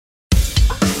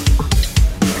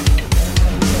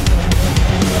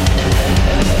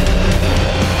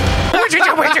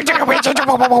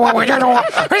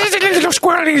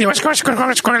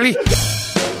Squirrely.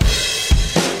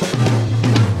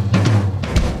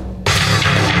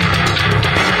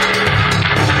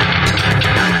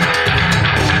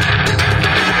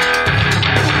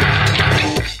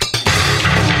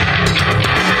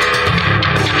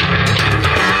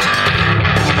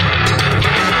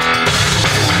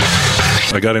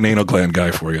 I got an anal gland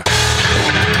guy for you.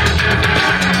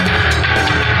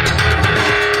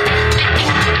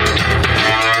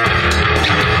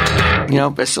 You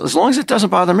know, as long as it doesn't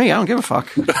bother me, I don't give a fuck.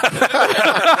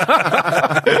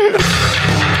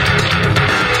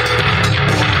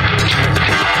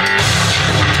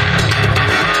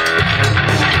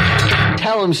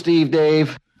 Tell him, Steve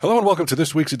Dave. Hello and welcome to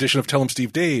this week's edition of Tell 'em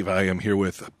Steve Dave. I am here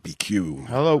with BQ.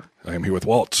 Hello. I am here with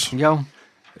Waltz. Yo.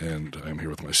 And I am here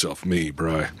with myself, me,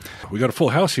 Bri. We got a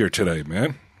full house here today,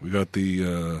 man. We got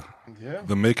the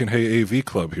Making Hay AV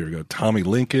Club here. We got Tommy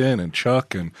Lincoln and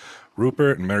Chuck and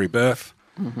Rupert and Mary Beth.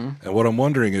 Mm-hmm. And what I'm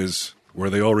wondering is, were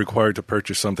they all required to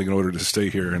purchase something in order to stay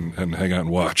here and hang out and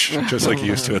watch, just like you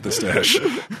used to at the stash?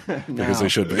 Because they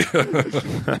should be.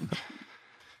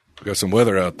 We got some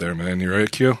weather out there, man. You right,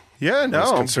 Q? Yeah, no, I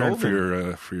was I'm concerned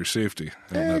golden. for your safety.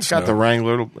 Yeah, it's got the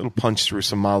Wrangler. It'll punch through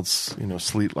some mild,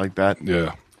 sleet like that.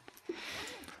 Yeah.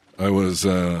 I was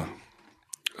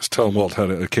telling Walt how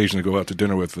to occasionally go out to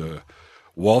dinner with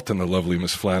Walt and the lovely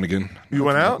Miss Flanagan. You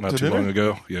went out not to too dinner? long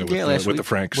ago. Yeah, with the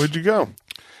Franks. Where'd you go?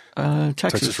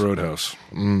 Texas Roadhouse.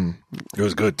 It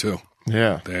was good too.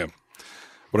 Yeah. Damn.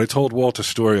 But I told Walt a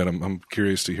story, and I'm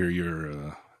curious to hear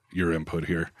your input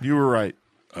here. You were right.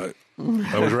 I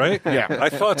was right? Yeah. I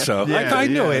thought so. Yeah, I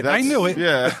knew it. I knew it.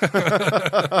 Yeah.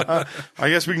 I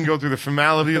guess we can go through the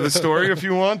formality of the story if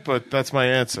you want, but that's my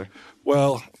answer.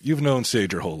 Well, you've known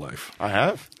Sage your whole life. I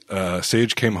have.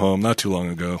 Sage came home not too long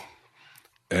ago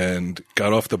and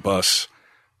got off the bus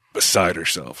beside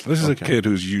herself. This is a kid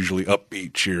who's usually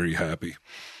upbeat, cheery, happy.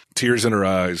 Tears in her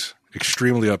eyes,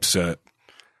 extremely upset,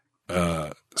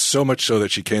 so much so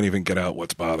that she can't even get out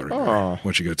what's bothering her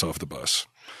when she gets off the bus.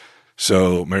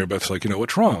 So Mary Beth's like,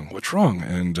 what's wrong? What's wrong?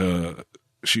 And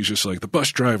she's just like, the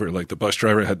bus driver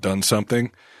had done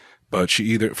something, but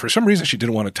for some reason, she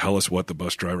didn't want to tell us what the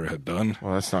bus driver had done.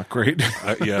 Well, that's not great.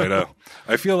 Yeah, I know.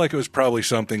 I feel like it was probably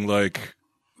something like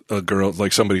a girl,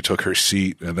 like somebody took her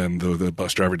seat and then the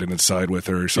bus driver didn't side with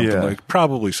her or something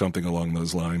probably something along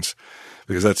those lines,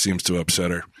 because that seems to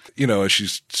upset her. As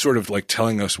she's sort of like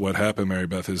telling us what happened, Mary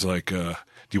Beth is like, do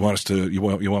you want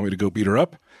me to go beat her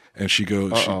up? And she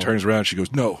goes, she turns around, she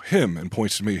goes, no, him, and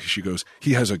points to me. She goes,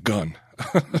 he has a gun.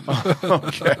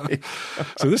 Okay.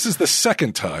 So this is the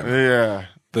second time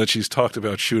that she's talked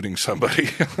about shooting somebody.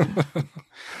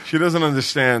 She doesn't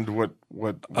understand what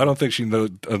I don't think she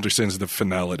understands the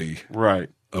finality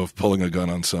of pulling a gun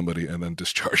on somebody and then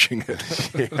discharging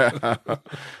it. Yeah.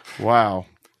 Wow.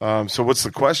 So what's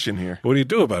the question here? What do you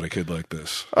do about a kid like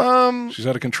this? She's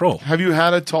out of control. Have you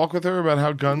had a talk with her about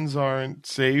how guns aren't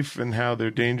safe and how they're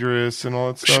dangerous and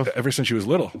all that stuff? Ever since she was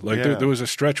little, there was a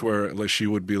stretch where like she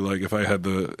would be like, if I had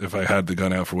the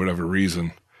gun out for whatever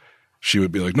reason, she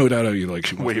would be like, no doubt, she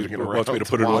wants me to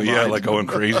put it away. Like going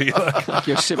crazy. Like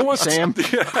you're sipping Sam.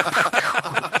 Yeah.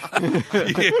 I'm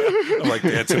like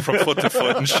dancing from foot to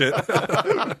foot and shit.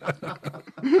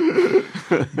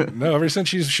 No, ever since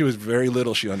she was very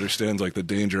little, she understands like the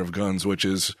danger of guns, which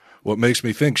is what makes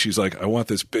me think she's like, I want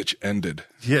this bitch ended.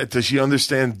 Yeah. Does she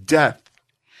understand death,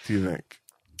 do you think?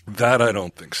 That I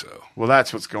don't think so. Well,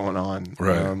 that's what's going on.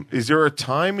 Right. Is there a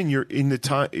time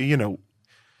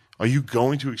are you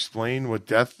going to explain what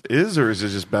death is, or is it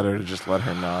just better to just let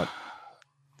her not?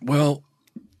 Well,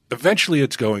 eventually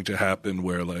it's going to happen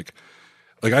where like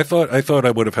I thought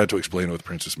I would have had to explain it with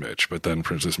Princess Mitch, but then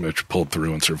Princess Mitch pulled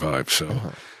through and survived.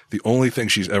 So the only thing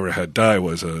she's ever had die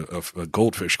was a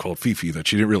goldfish called Fifi that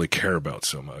she didn't really care about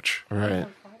so much. Right.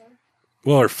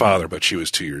 Well, her father, but she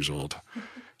was 2 years old.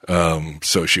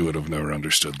 So she would have never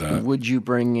understood that. Would you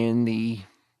bring in the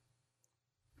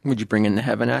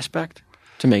heaven aspect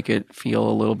to make it feel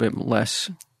a little bit less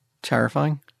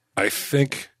terrifying? I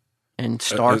think, and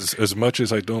stark. As much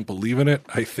as I don't believe in it,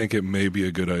 I think it may be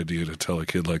a good idea to tell a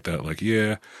kid like that, like,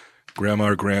 yeah, grandma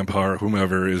or grandpa or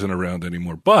whomever isn't around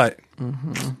anymore, but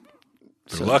they're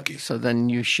lucky. So then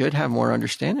you should have more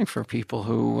understanding for people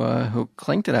who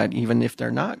cling to that, even if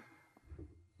they're not,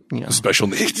 special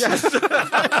needs. Yes.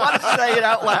 I want to say it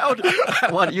out loud. I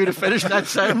want you to finish that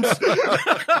sentence.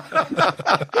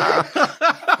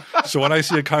 So when I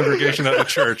see a congregation at a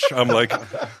church, I'm like,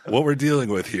 what we're dealing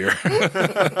with here.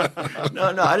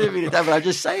 No, I didn't mean it that, but I'm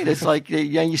just saying it's like,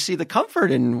 you see the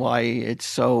comfort in why it's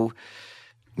so,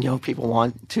 people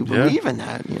want to believe in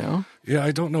that, Yeah,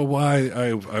 I don't know why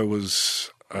I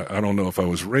was. I don't know if I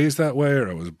was raised that way or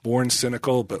I was born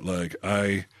cynical, but like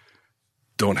I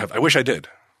don't have. I wish I did.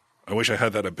 I wish I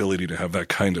had that ability to have that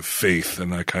kind of faith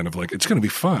and that kind of like it's going to be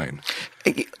fine.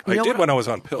 I did when I was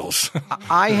on pills.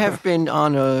 I have been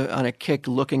on a kick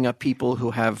looking up people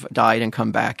who have died and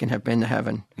come back and have been to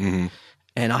heaven. Mm-hmm.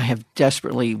 And I have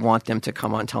desperately want them to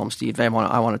come on. Tell them, Steve, I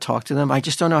want to talk to them. I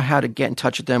just don't know how to get in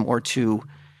touch with them or to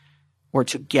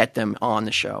get them on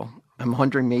the show. I'm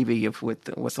wondering maybe if with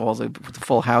the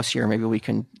full house here, maybe we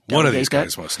can one of these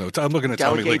guys must know. I'm looking at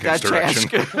Tommy Lincoln's direction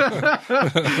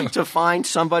to find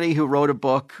somebody who wrote a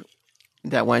book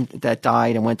that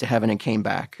died and went to heaven and came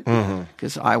back.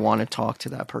 Because I want to talk to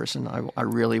that person. I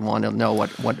really want to know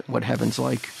what heaven's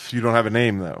like. You don't have a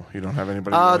name though. You don't have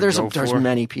anybody. There's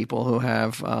many people who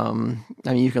have. I mean,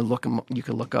 you can look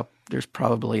up. There's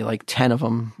probably like 10 of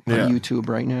them on YouTube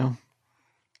right now.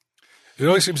 It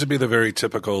always seems to be the very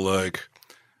typical, like,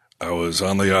 I was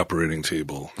on the operating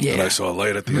table and I saw a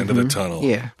light at the end of the tunnel.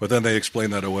 Yeah. But then they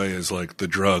explain that away as, like, the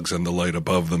drugs and the light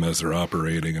above them as they're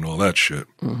operating and all that shit.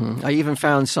 Mm-hmm. I even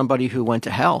found somebody who went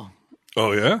to hell.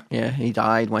 Oh, yeah? Yeah, he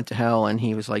died, went to hell, and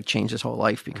he was, like, changed his whole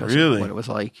life because of what it was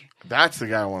like. That's the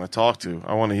guy I want to talk to.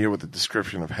 I want to hear what the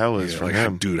description of hell is from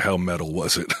him. Dude, how metal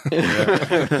was it?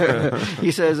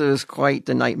 He says it was quite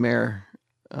the nightmare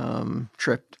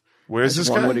trip. Where is this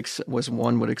guy?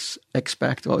 One would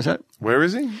expect. What was that? Where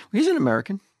is he? He's an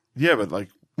American. Yeah, but like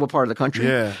what part of the country?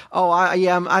 Yeah. Oh, I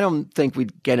don't think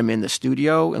we'd get him in the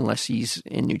studio unless he's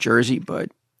in New Jersey.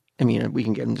 But I mean, we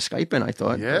can get him to Skype in. I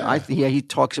thought. Yeah. He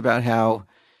talks about how,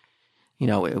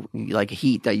 like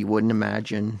heat that you wouldn't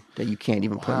imagine, that you can't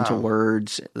even put into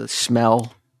words. The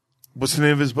smell. What's the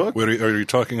name of his book? Are you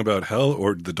talking about hell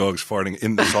or the dogs farting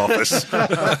in this office?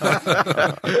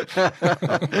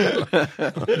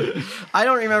 I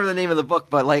don't remember the name of the book,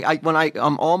 but like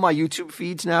all my YouTube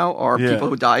feeds now are people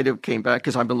who died who came back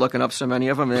because I've been looking up so many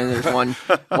of them. And then there's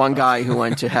one guy who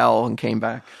went to hell and came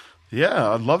back. Yeah,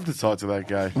 I'd love to talk to that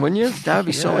guy. Wouldn't you? That would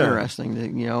be so interesting.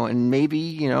 And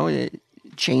maybe it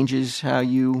changes how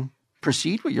you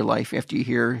proceed with your life after you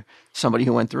hear somebody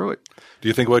who went through it. Do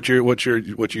you think what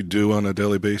you do on a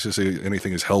daily basis,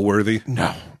 anything is hell worthy?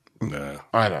 No,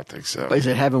 I don't think so. But is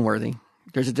it heaven worthy?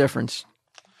 There's a difference.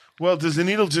 Well, does the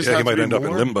needle just? Yeah, he might end up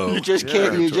in limbo. You just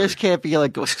can't. You just can't be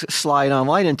like slide on.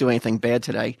 Well, I didn't do anything bad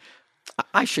today.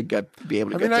 I should be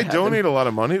able to. I donate a lot lot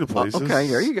of money to places. Okay,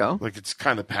 there you go. Like it's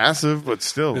kind of passive, but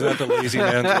still. Is that the lazy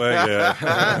man's way? Yeah,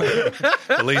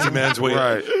 the lazy man's way,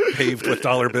 right. Paved with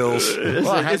dollar bills.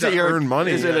 Is it earn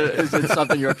money? Is it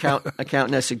something your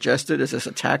accountant has suggested? Is this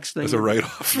a tax thing? As a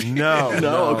write-off?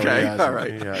 No. Okay, all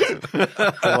right.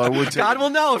 Well, I would God will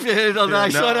know if I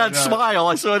saw that smile.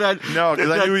 I saw that. No,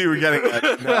 because I knew you were getting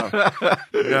that.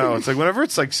 No, it's like whenever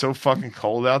it's like so fucking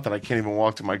cold out that I can't even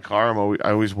walk to my car.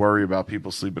 I always worry about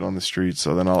people sleeping on the street,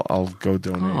 so then I'll go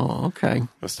donate. Oh, okay.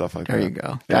 Stuff like that. There you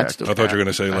go. That's I thought you were going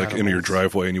to say like in your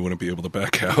driveway and you wouldn't be able to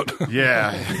back out.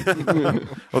 Yeah.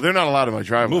 Well, they're not allowed in my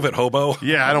driveway. Move it, hobo.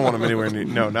 Yeah, I don't want them anywhere near.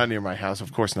 No, not near my house.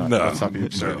 Of course not. No, that's not be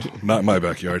absurd. No, not my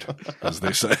backyard, as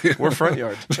they say. We're front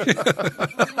yard.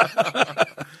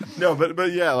 No,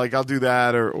 but yeah, like I'll do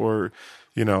that or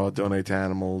I'll donate to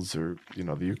animals or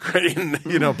the Ukraine.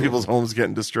 People's homes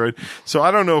getting destroyed. So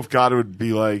I don't know if God would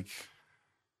be like.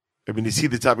 I mean, is he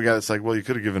the type of guy that's like, well, you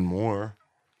could have given more?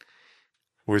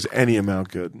 Or is any amount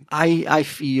good? I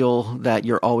feel that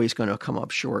you're always going to come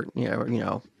up short.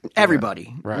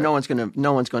 Everybody. Right. No one's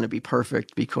going to be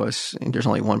perfect because there's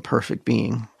only one perfect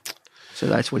being. So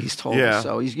that's what he's told us.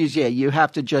 So you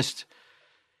have to just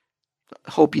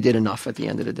hope you did enough at the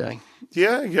end of the day.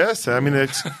 Yeah, I guess. I mean,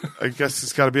 I guess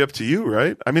it's got to be up to you,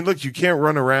 right? I mean, look, you can't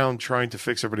run around trying to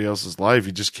fix everybody else's life.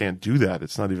 You just can't do that.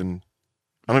 It's not even.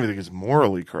 I don't even think it's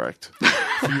morally correct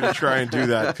for you to try and do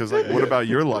that because, like, what about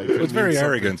your life? It's very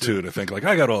arrogant, too, to think, like,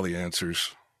 I got all the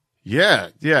answers. Yeah.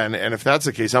 And if that's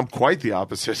the case, I'm quite the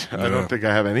opposite. I don't think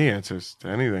I have any answers to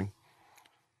anything.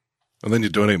 And then you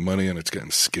donate money and it's getting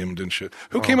skimmed and shit.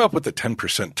 Who came up with the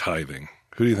 10% tithing?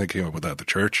 Who do you think came up with that? The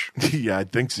church? Yeah, I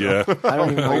think so. Yeah. I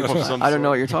don't know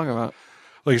what you're talking about.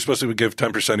 Like, you're supposed to give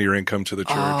 10% of your income to the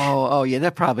church. Oh, yeah,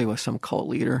 that probably was some cult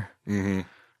leader. Mm-hmm.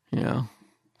 Yeah.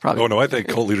 Probably. Oh, no, I think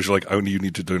cult leaders are like, you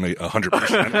need to donate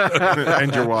 100%.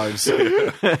 And your wives.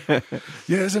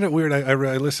 Yeah, isn't it weird?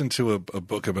 I listened to a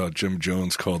book about Jim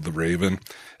Jones called The Raven,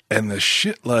 and the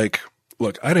shit like,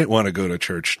 look, I didn't want to go to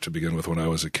church to begin with when I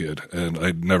was a kid, and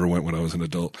I never went when I was an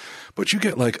adult. But you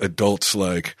get like adults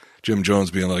like Jim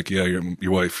Jones being like, yeah,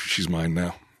 your wife, she's mine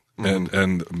now. Mm-hmm.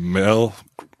 And male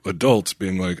adults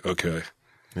being like, okay,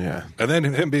 Yeah. And then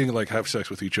him being like, have sex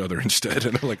with each other instead.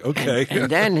 And I'm like, okay. And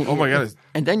then, Oh my God.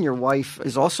 And then your wife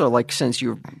is also like, since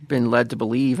you've been led to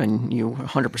believe and you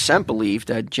 100% believe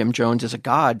that Jim Jones is a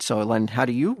god. So then how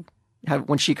do you have,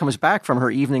 when she comes back from her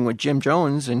evening with Jim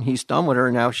Jones and he's done with her,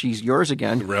 and now she's yours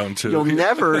again. Round two.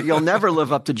 You'll never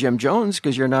live up to Jim Jones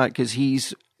because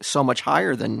he's so much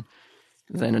higher than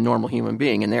a normal human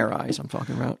being in their eyes. I'm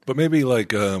talking about. But maybe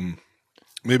like,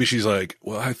 maybe she's like,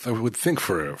 well, I would think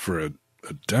for a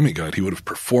demigod, he would have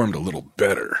performed a little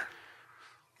better.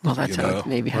 Well, that's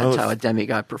how a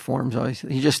demigod performs. Always,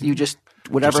 you just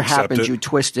whatever Just accept happens, it. you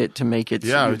twist it to make it.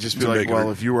 Yeah, I would just be to like, make well,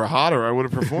 her- if you were hotter, I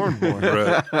would have performed more.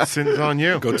 Right. Sin's on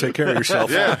you. Go take care of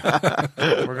yourself. Yeah.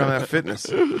 Work on that fitness.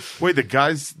 Wait, the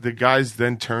guys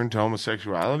then turned to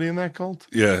homosexuality in that cult?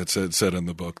 Yeah, it said in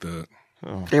the book that.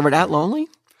 They were that lonely.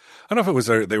 I don't know if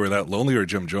it was they were that lonely or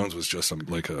Jim Jones was just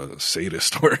like a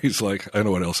sadist where he's like, I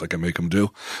know what else I can make them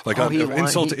do. Like,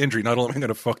 insult to injury. Not only am I going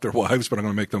to fuck their wives, but I'm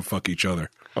going to make them fuck each other.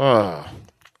 Oh.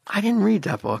 I didn't read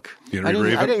that book. You didn't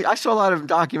read Raven? I saw a lot of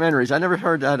documentaries. I never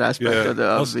heard that aspect of the.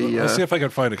 I'll see if I can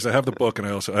find it because I have the book and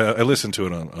I listened to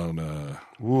it on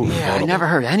yeah, I never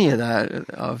heard any of that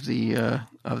of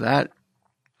that.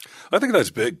 I think that's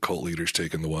big. Cult leaders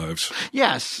taking the wives.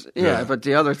 Yes, yeah, but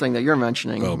the other thing that you're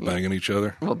mentioning, Oh, banging each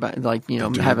other. well, like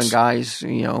dudes. having guys,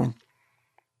 Yeah.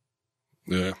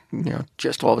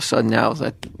 just all of a sudden now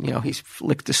that he's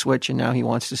flicked the switch and now he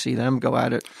wants to see them go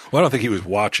at it. Well, I don't think he was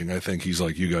watching. I think he's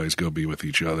like, you guys go be with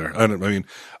each other. I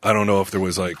don't know if there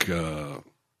was like Well,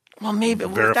 maybe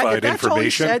verified that's all he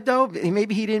information. said, though.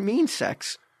 Maybe he didn't mean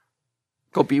sex.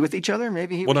 Go be with each other.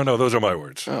 Maybe he. Well, no, those are my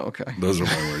words. Oh, okay. Those are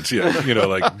my words. Yeah,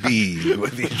 like be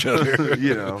with each other.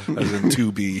 As in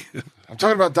to be. I'm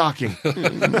talking about docking. All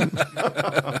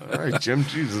right, Jim,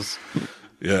 Jesus.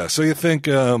 Yeah. So you think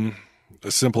a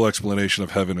simple explanation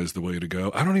of heaven is the way to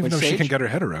go? I don't even know if she Sage? can get her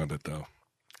head around it though.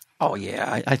 Oh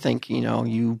yeah, I think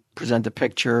you present a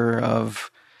picture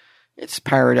of it's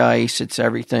paradise, it's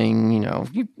everything. You know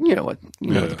what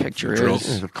the picture drills.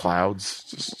 is. The clouds.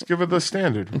 Just give it the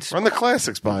standard. Run the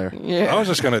classics by her. Yeah, I was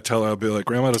just going to tell her, I'll be like,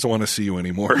 Grandma doesn't want to see you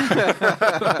anymore.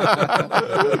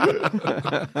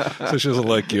 So she doesn't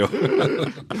like you.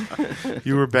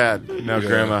 You were bad. Now Yeah.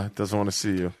 Grandma doesn't want to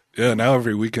see you. Yeah, now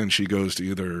every weekend she goes to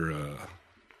either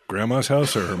Grandma's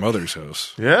house or her mother's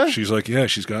house. Yeah? She's like,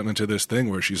 she's gotten into this thing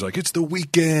where she's like, it's the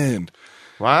weekend.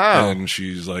 Wow. And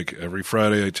she's like, every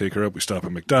Friday I take her up, we stop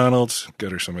at McDonald's,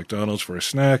 get her some McDonald's for a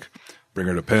snack, bring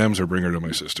her to Pam's or bring her to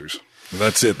my sister's. And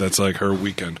that's it. That's like her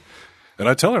weekend. And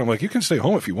I tell her, I'm like, you can stay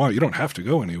home if you want. You don't have to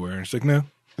go anywhere. And she's like, no,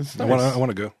 That's I nice.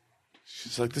 want to go.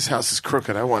 She's like, this house is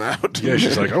crooked. I want out. Yeah,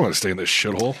 she's like, I want to stay in this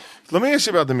shithole. Let me ask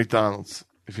you about the McDonald's,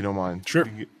 if you don't mind. Sure.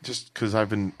 Just because I've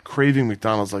been craving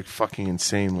McDonald's like fucking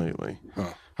insane lately.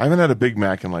 Huh. I haven't had a Big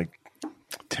Mac in like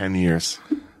 10 years.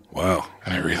 Wow.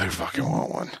 And I really fucking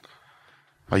want one.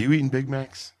 Are you eating Big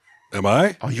Macs? Am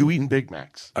I? Are you eating Big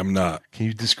Macs? I'm not. Can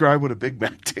you describe what a Big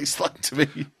Mac tastes like to me?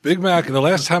 Big Mac, the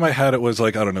last time I had it was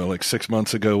like, I don't know, like 6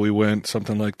 months ago we went,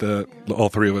 something like that. All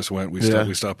three of us went. We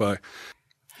stopped by.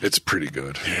 It's pretty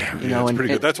good. Yeah, it's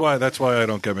pretty good. That's why I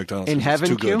don't get McDonald's. in It's heaven,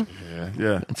 too Q. good.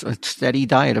 Yeah. It's a steady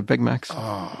diet of Big Macs.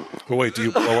 Well, wait, do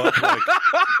you blow up? Like,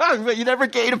 But you never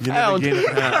gain a You never pound. gain a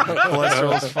pound.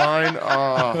 Cholesterol's fine.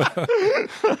 Oh,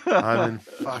 I've been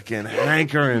fucking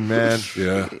hankering, man.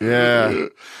 yeah. Yeah.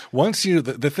 Once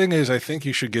the thing is, I think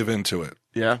you should give in to it.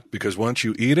 Yeah. Because once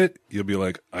you eat it, you'll be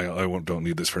like, I don't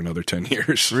need this for another 10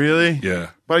 years. Really?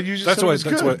 Yeah. But you just That's said why. it was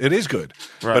That's good. why it is good.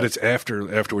 Right. But it's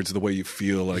afterwards the way you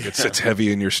feel like it sits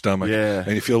heavy in your stomach. Yeah.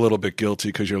 And you feel a little bit guilty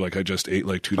because you're like, I just ate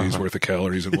like 2 days worth of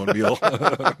calories in one meal.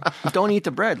 Don't eat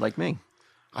the bread like me.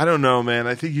 I don't know, man.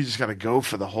 I think you just got to go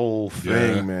for the whole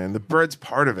thing, Yeah. man. The bread's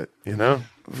part of it,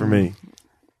 for me.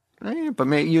 But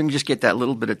maybe you can just get that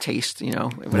little bit of taste,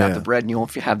 without Yeah. the bread, and you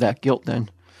won't have that guilt then.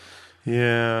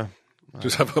 Yeah.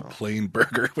 Just have a plain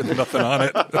burger with nothing on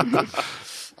it.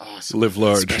 Live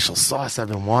large. Special sauce I've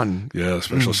been wanting. Yeah, the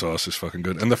special sauce is fucking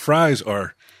good. And the fries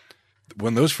are,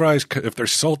 when those fries, if they're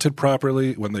salted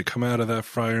properly, when they come out of that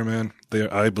fryer, man,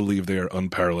 I believe they are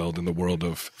unparalleled in the world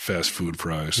of fast food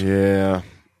fries. Yeah.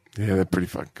 Yeah, they're pretty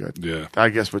fucking good. Yeah. I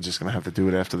guess we're just going to have to do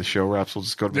it after the show wraps. We'll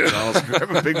just go to McDonald's and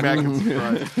grab a Big Mac and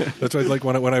some fries. That's why, like,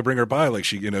 when I bring her by, like,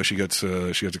 she gets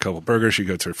a couple burgers, she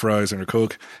gets her fries and her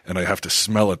Coke, and I have to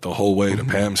smell it the whole way to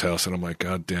Pam's house, and I'm like,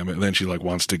 God damn it. And then she, like,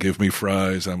 wants to give me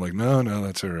fries, and I'm like, no,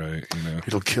 that's all right,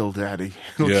 It'll kill Daddy.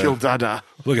 It'll Yeah. kill Dada.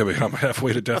 Look at me, I'm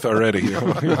halfway to death already.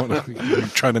 You're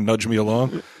trying to nudge me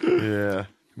along? Yeah.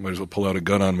 You might as well pull out a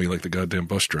gun on me like the goddamn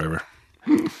bus driver.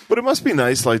 But it must be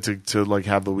nice, like, to like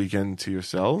have the weekend to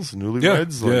yourselves,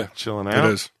 newlyweds, like, chilling out.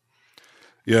 It is.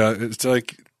 Yeah, it's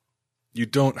like you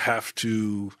don't have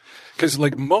to, because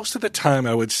like most of the time,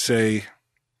 I would say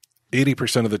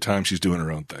 80% of the time she's doing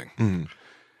her own thing. Mm-hmm.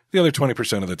 The other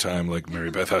 20% of the time, like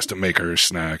Mary Beth has to make her a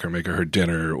snack or make her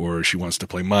dinner, or she wants to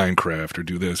play Minecraft or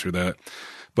do this or that.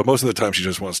 But most of the time, she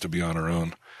just wants to be on her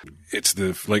own. It's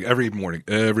like every morning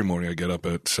I get up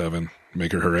at 7,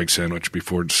 make her egg sandwich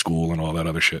before school and all that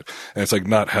other shit. And it's like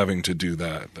not having to do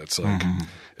that. That's like,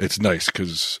 it's nice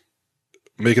because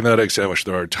making that egg sandwich,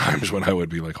 there are times when I would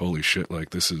be like, holy shit,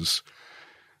 like this is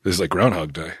like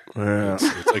Groundhog Day. Yeah.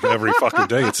 It's like every fucking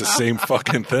day. It's the same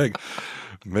fucking thing.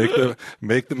 Make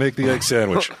the egg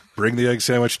sandwich. Bring the egg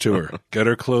sandwich to her. Get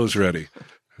her clothes ready.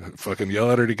 Fucking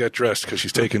yell at her to get dressed because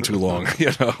she's taking too long.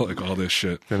 Like all this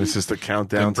shit. Then it's just a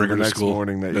countdown to the next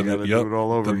morning that you got to do it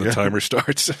all over again. Then the timer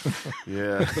starts.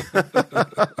 Yeah.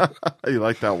 You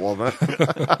like that, Walnut?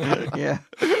 Yeah.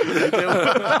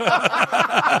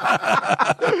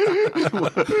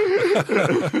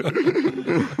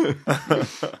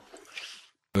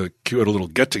 Q had a little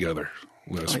get together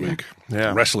last week.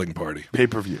 Yeah. Wrestling party.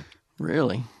 Pay-per-view.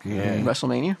 Really? Yeah.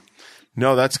 WrestleMania?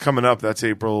 No, that's coming up. That's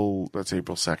April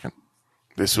 2nd.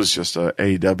 This was just a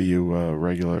AEW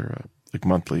regular like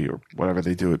monthly or whatever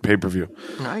they do at pay-per-view.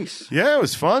 Nice. Yeah, it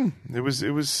was fun. It was,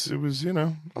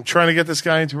 I'm trying to get this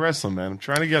guy into wrestling, man. I'm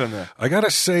trying to get him there. I got to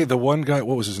say, the one guy,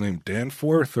 what was his name?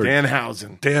 Danforth? Or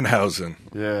Danhausen. Danhausen.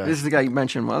 Yeah. This is the guy you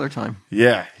mentioned one other time.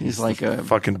 Yeah. He's like the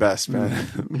fucking best,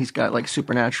 man. He's got like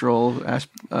supernatural.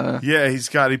 Yeah,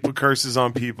 he put curses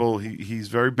on people. He's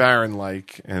very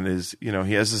Baron-like, and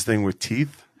he has this thing with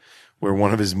teeth, where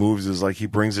one of his moves is like he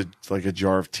brings a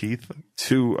jar of teeth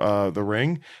to the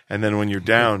ring, and then when you're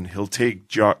down, he'll take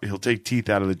teeth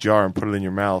out of the jar and put it in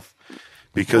your mouth,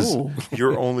 because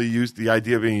you're only used. The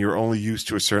idea being you're only used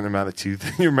to a certain amount of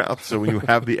teeth in your mouth. So when you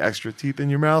have the extra teeth in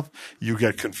your mouth, you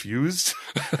get confused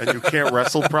and you can't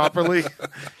wrestle properly.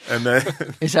 And then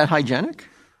is that hygienic?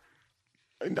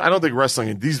 I don't think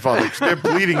wrestling. These fuckers, they're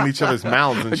bleeding in each other's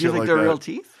mouths and do shit you think like they're that. real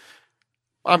teeth?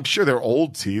 I'm sure they're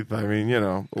old teeth. I mean,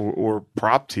 or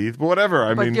prop teeth, but whatever.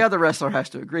 I mean, the other wrestler has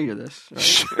to agree to this. Right?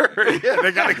 Sure, yeah,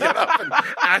 they got to get up and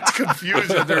act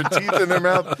confused with their teeth in their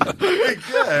mouth. I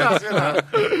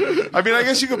mean, I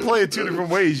guess you could play it two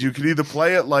different ways. You could either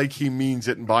play it like he means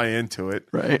it and buy into it,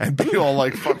 right, and be all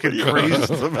like fucking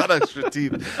crazy about extra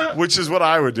teeth, which is what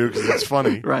I would do because it's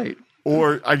funny, right.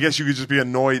 Or I guess you could just be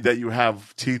annoyed that you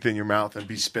have teeth in your mouth and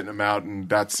be spitting them out, and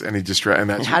that's any distract. And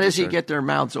that's how does he get their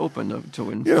mouths open to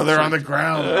win? They're on the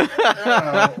ground. Or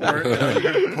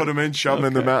you put them in, shove them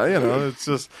in the mouth. It's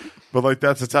just. But like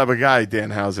that's the type of guy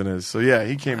Danhausen is. So yeah,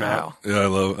 he came out. Yeah,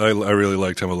 I really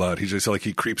liked him a lot. He's just like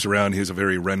he creeps around. He has a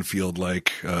very Renfield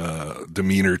like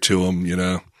demeanor to him.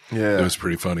 Yeah, it was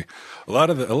pretty funny. A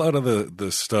lot of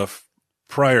the stuff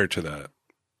prior to that.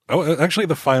 Oh, actually,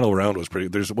 the final round was pretty.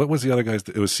 What was the other guys?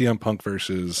 It was CM Punk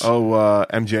versus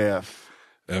MJF.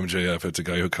 MJF. It's a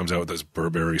guy who comes out with this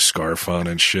Burberry scarf on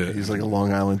and shit. He's like a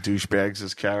Long Island douchebag's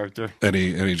his character, and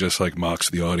he just like mocks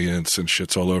the audience and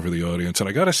shits all over the audience. And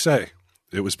I gotta say,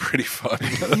 it was pretty funny.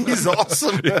 He's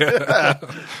awesome. Yeah.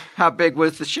 How big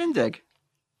was the shindig?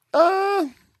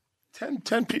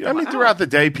 10 people. I mean, throughout the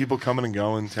day, people coming and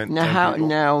going. 10 people.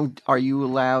 Now, are you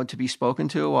allowed to be spoken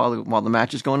to while the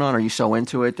match is going on? Are you so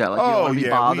into it that like you don't want to be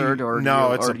bothered?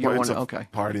 It's a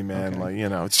party, man. Okay.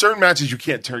 Like certain matches you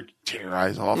can't tear your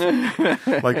eyes off.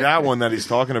 Like that one that he's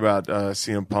talking about,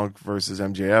 CM Punk versus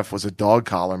MJF, was a dog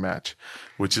collar match,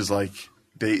 which is like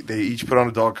they each put on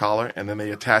a dog collar and then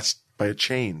they attach by a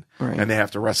chain, right. And they have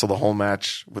to wrestle the whole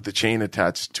match with the chain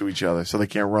attached to each other, so they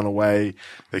can't run away,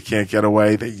 they can't get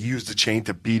away. They use the chain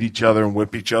to beat each other and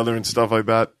whip each other and stuff like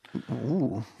that.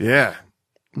 Ooh, yeah,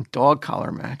 dog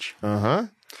collar match. Yeah,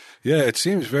 it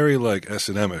seems very like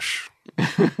S&M-ish.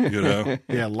 Yeah,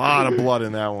 a lot of blood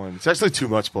in that one. It's actually too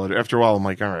much blood. After a while, I'm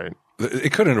like, all right.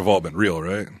 It couldn't have all been real,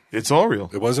 right? It's all real.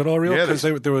 Was it all real? Because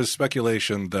there was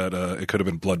speculation that it could have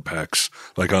been blood packs,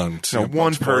 like on.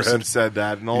 One person said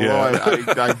that, and although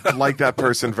I like that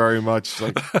person very much,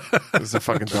 like it was a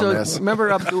fucking dumbass. So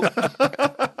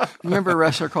remember a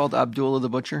wrestler called Abdullah the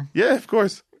Butcher? Yeah, of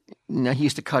course. Now he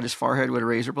used to cut his forehead with a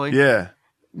razor blade. Yeah,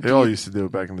 they all used to do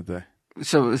it back in the day.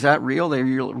 So is that real? They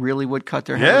really would cut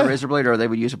their head with a razor blade, or they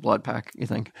would use a blood pack, you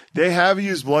think? They have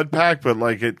used blood pack, but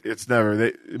like it's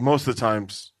never. Most of the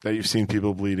times that you've seen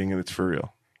people bleeding, and it's for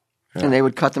real. Yeah. And they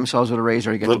would cut themselves with a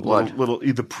razor to get the blood. Little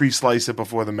either pre-slice it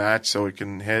before the match so it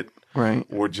can hit, right?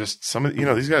 Or just some of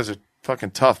these guys are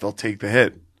fucking tough. They'll take the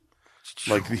hit.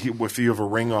 Like if you have a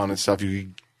ring on and stuff,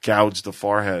 you gouge the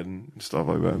forehead and stuff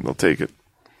like that. And they'll take it.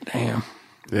 Damn.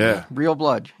 Yeah. Real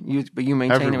blood. But you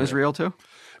maintain it was real too?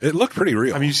 It looked pretty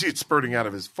real. I mean, you see it spurting out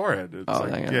of his forehead. It's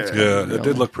it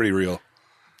did look pretty real.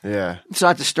 Yeah. It's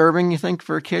not disturbing, you think,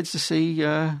 for kids to see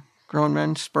grown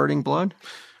men spurting blood?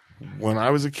 When I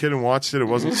was a kid and watched it, it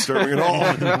wasn't disturbing at all.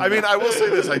 I mean, I will say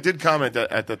this. I did comment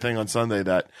at the thing on Sunday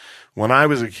that when I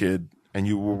was a kid and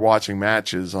you were watching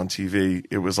matches on TV,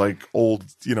 it was like old,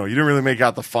 you didn't really make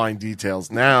out the fine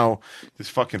details. Now, this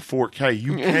fucking 4K,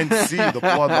 you can see the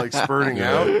blood like spurting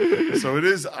out. So it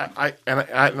is, I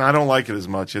don't like it as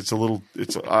much. It's a little,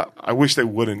 I wish they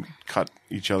wouldn't cut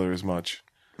each other as much.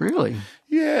 Really?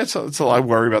 Yeah, I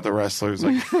worry about the wrestlers.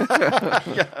 Like,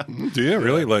 do you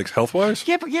really, like, health-wise?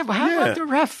 Yeah, but how about the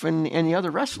ref and the other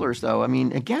wrestlers, though? I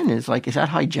mean, again, is that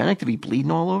hygienic to be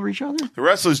bleeding all over each other? The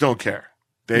wrestlers don't care.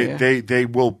 They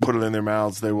will put it in their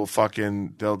mouths. They will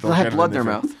fucking they'll have blood in their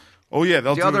mouth. Oh yeah,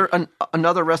 they'll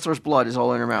another wrestler's blood is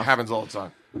all in their mouth. Happens all the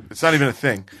time. It's not even a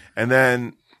thing. And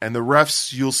the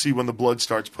refs, you'll see when the blood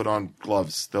starts, put on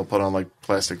gloves. They'll put on like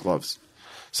plastic gloves.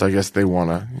 So I guess they want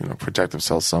to, protect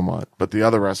themselves somewhat. But the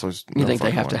other wrestlers, you think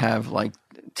they have to have like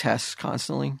tests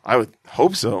constantly? I would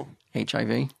hope so.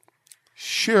 HIV.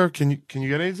 Sure. Can you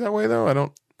get AIDS that way though? I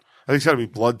think it's got to be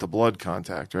blood to blood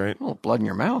contact, right? Well, blood in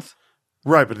your mouth.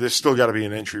 Right, but there's still got to be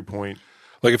an entry point.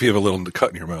 Like if you have a little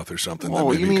cut in your mouth or something.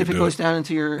 Oh, you mean if it goes down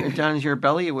into your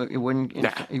belly, it wouldn't?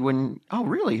 Nah. It wouldn't. Oh,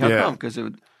 really? How come? Because it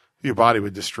would. Your body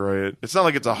would destroy it. It's not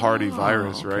like it's a hardy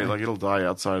virus, right? Like it'll die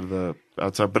outside, but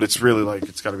it's really like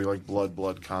it's got to be like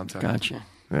blood contact. Gotcha.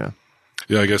 Yeah.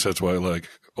 Yeah, I guess that's why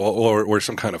or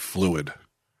some kind of fluid,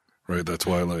 right? That's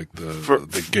why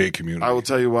the gay community. I will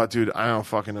tell you what, dude. I don't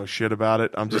fucking know shit about it.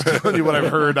 I'm just telling you what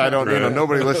I've heard. I don't.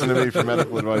 Nobody listen to me for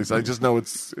medical advice. I just know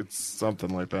it's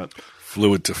something like that.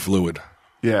 Fluid to fluid.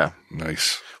 Yeah.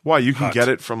 Nice. Why you can get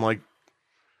it from like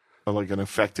an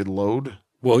infected load.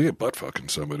 Well, yeah, butt fucking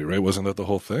somebody, right? Wasn't that the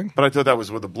whole thing? But I thought that was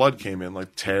where the blood came in,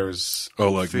 like tears. Oh,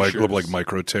 like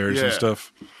micro tears and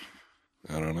stuff.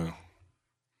 I don't know.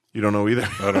 You don't know either.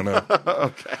 I don't know.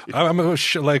 Okay. I'm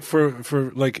like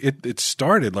for like it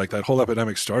started like that whole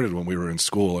epidemic started when we were in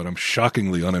school, and I'm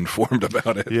shockingly uninformed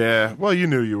about it. Yeah. Well, you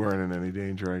knew you weren't in any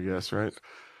danger, I guess, right?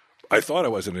 I thought I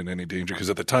wasn't in any danger because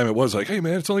at the time it was like, hey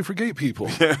man, it's only for gay people.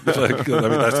 Yeah. Like, I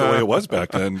mean, that's the way it was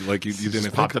back then. Like you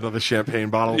didn't pop another champagne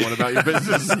bottle. What about your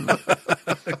business?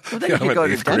 Well, then you could go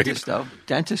to the dentist though.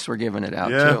 Dentists were giving it out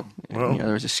too. Well,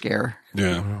 there was a scare.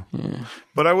 Yeah.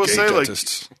 But I will gay say,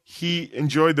 dentists. like, he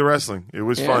enjoyed the wrestling. It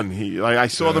was fun. I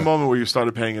saw the moment where you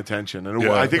started paying attention, and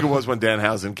I think it was when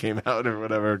Danhausen came out or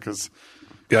whatever. Because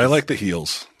I like the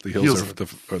heels. The heels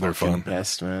are they're fun.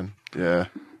 Best, man. Yeah.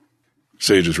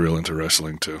 Sage is real into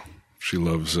wrestling too. She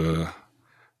loves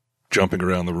jumping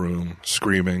around the room,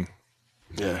 screaming,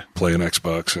 playing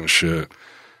Xbox and shit,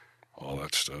 all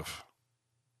that stuff.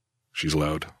 She's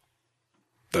loud.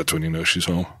 That's when you know she's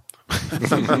home.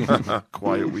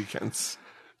 Quiet weekends.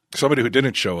 Somebody who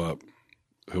didn't show up,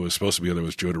 who was supposed to be there,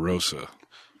 was Joe DeRosa.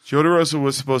 Joe DeRosa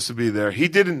was supposed to be there. He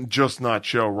didn't just not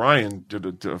show. Ryan did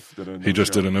a He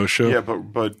just did a no-show? Yeah,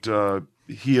 but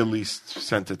he at least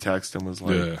sent a text and was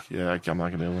like, I'm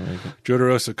not going to make it. Joe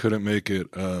DeRosa couldn't make it.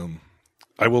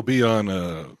 I will be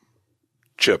on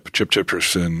Chip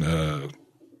Chipperson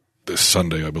this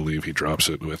Sunday, I believe. He drops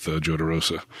it with Joe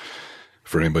DeRosa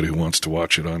for anybody who wants to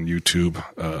watch it on YouTube.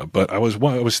 But I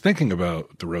was thinking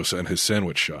about DeRosa and his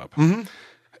sandwich shop. Mm-hmm.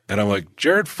 And I'm like,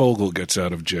 Jared Fogle gets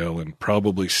out of jail in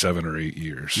probably 7 or 8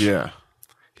 years. Yeah.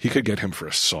 He could get him for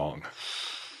a song.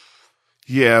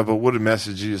 Yeah, but what a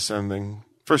message he is sending.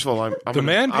 First of all, I'm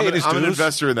an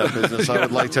investor in that business. I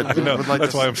would like to.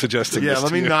 That's why I'm suggesting. Yeah,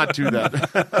 let me not do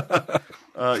that.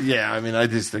 I mean, I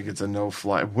just think it's a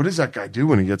no-fly. What does that guy do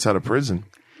when he gets out of prison?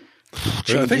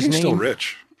 I think he's still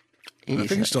rich. I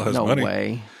think he still has money. No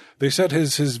way. They said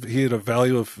he had a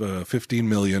value of $15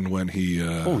 million when he.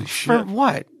 Holy shit! For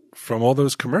what? From all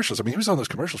those commercials. I mean, he was on those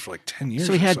commercials for like 10 years.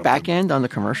 So he had back end on the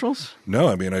commercials? No,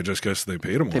 I mean, I just guess they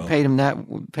paid him well. They paid him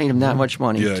that much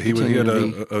money. Yeah, he had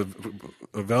a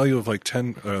value of like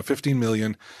 15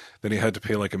 million. Then he had to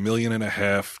pay like $1.5 million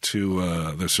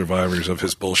to the survivors of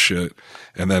his bullshit,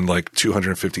 and then like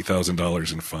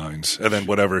 $250,000 in fines, and then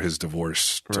whatever his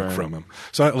divorce took from him.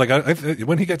 So,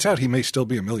 when he gets out, he may still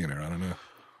be a millionaire. I don't know.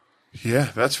 Yeah,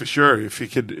 that's for sure. If he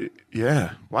could,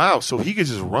 wow. So he could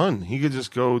just run. He could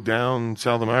just go down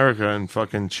South America and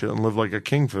fucking chill and live like a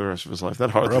king for the rest of his life. That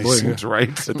hardly seems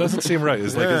right. It doesn't seem right.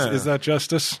 Is that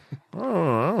justice?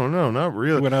 Oh, I don't know. Not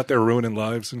really. He went out there ruining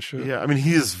lives and shit. Yeah, I mean,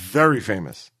 he is very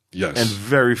famous. Yes, and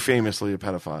very famously a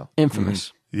pedophile.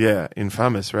 Infamous. Mm-hmm. Yeah,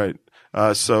 infamous. Right.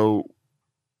 So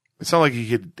it's not like he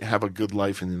could have a good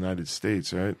life in the United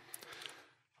States, right?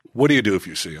 What do you do if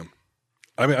you see him?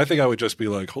 I mean, I think I would just be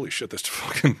like, holy shit, this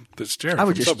Jared I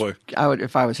would from Subway.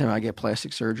 if I was him, I'd get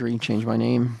plastic surgery, change my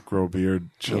name. Grow a beard,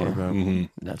 shit like that.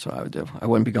 Mm-hmm. That's what I would do. I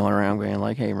wouldn't be going around being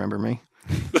like, hey, remember me?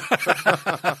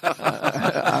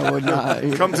 I would not.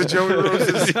 Come to Joey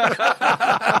Rose's. He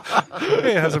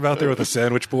has him out there with a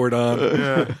sandwich board on.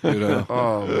 Yeah. You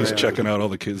know, he's man. checking out all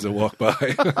the kids that walk by.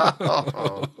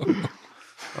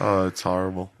 Oh, it's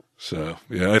horrible. So,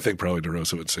 yeah, I think probably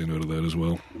DeRosa would say no to that as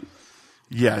well.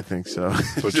 Yeah, I think so.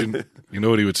 But you know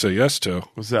what he would say yes to?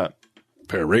 What's that? A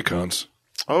pair of Raycons.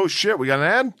 Oh, shit. We got an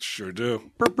ad? Sure do.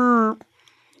 Burp, burp.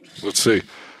 Let's see.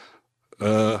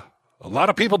 A lot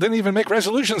of people didn't even make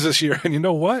resolutions this year. And you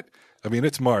know what? I mean,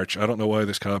 it's March. I don't know why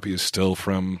this copy is still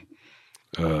from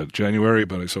January,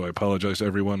 so I apologize to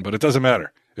everyone. But it doesn't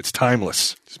matter. It's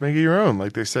timeless. Just make it your own,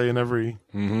 like they say in every...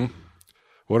 Mm-hmm.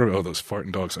 What are those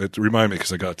farting dogs? Remind me,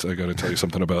 because I got to tell you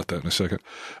something about that in a second.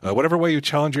 Whatever way you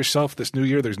challenge yourself this new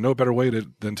year, there's no better way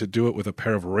than to do it with a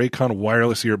pair of Raycon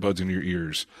wireless earbuds in your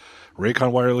ears.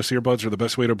 Raycon wireless earbuds are the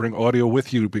best way to bring audio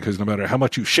with you because no matter how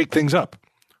much you shake things up,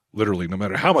 literally, no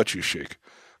matter how much you shake,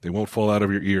 they won't fall out of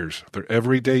your ears. They're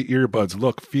everyday earbuds.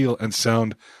 Look, feel, and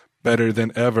sound better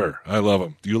than ever. I love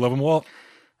them. Do you love them, Walt?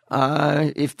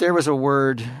 If there was a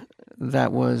word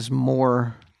that was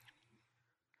more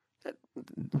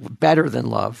better than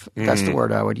love, that's the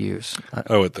word I would use.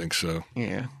 I would think so.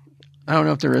 Yeah. I don't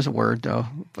know if there is a word, though.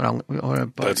 But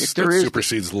if there is,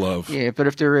 supersedes love. Yeah, but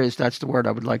if there is, that's the word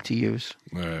I would like to use.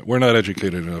 All right. We're not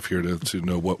educated enough here to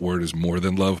know what word is more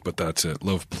than love, but that's it.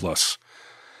 Love plus.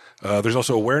 There's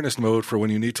also awareness mode for when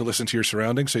you need to listen to your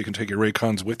surroundings so you can take your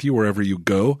Raycons with you wherever you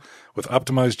go. With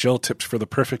optimized gel tips for the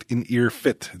perfect in-ear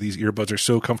fit. These earbuds are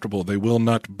so comfortable, they will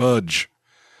not budge.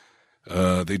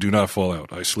 They do not fall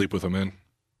out. I sleep with them in,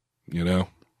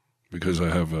 because I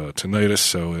have tinnitus,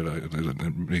 so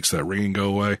it makes that ringing go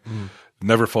away.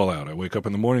 Never fall out. I wake up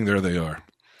in the morning, there they are.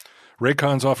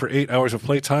 Raycons offer 8 hours of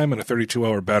playtime and a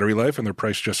 32-hour battery life, and they're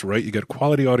priced just right. You get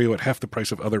quality audio at half the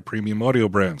price of other premium audio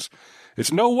brands.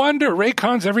 It's no wonder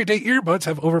Raycon's everyday earbuds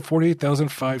have over 48,000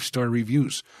 five-star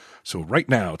reviews. So right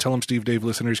now, Tell 'em Steve Dave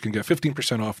listeners can get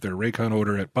 15% off their Raycon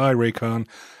order at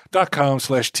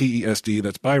buyraycon.com/TESD.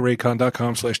 That's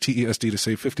buyraycon.com/TESD to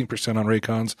save 15% on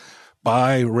Raycons.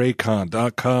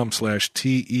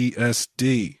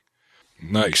 Buyraycon.com/TESD.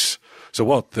 Nice. So,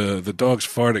 Walt, the dog's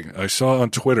farting. I saw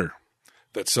on Twitter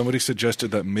that somebody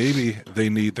suggested that maybe they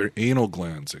need their anal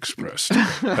glands expressed.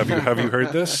 Have you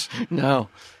heard this? No.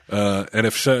 And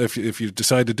if so, if you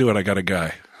decide to do it, I got a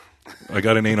guy. I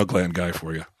got an anal gland guy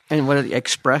for you. And what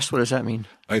expressed? What does that mean?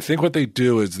 I think what they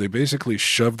do is they basically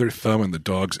shove their thumb in the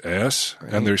dog's ass,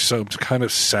 and there's some kind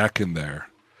of sac in there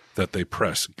that they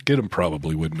press. Gidim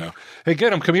probably would know. Hey,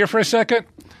 Gidim, come here for a second.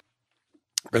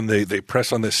 And they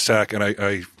press on this sac, and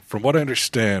I from what I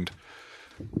understand,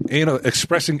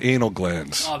 expressing anal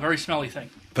glands. Oh, very smelly thing.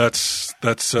 That's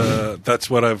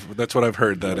what I've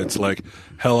heard, that it's like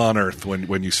hell on earth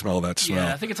when you smell that smell.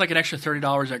 Yeah, I think it's like an extra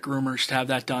 $30 at groomers to have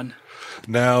that done.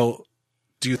 Now,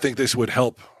 do you think this would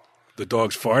help the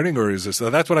dogs farting, or is this?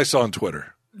 That's what I saw on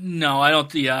Twitter. No, I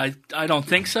don't. I don't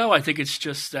think so. I think it's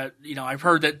just that I've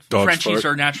heard that Dogs Frenchies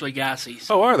fart? are naturally gassy.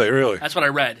 So Oh, are they really? that's what I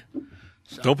read.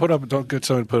 So. Don't get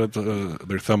someone to put up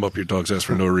their thumb up your dog's ass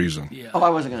for no reason. Yeah. Oh, I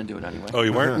wasn't going to do it anyway. Oh,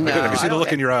 you weren't? No, I can see the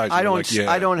look in your eyes. I You're don't. like, yeah.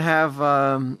 I don't have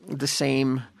the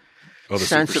same the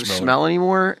sense super of smeller. smell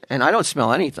anymore, and I don't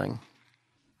smell anything.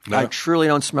 No? I truly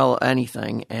don't smell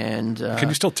anything. And Can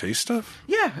you still taste stuff?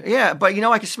 yeah, but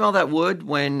I can smell that wood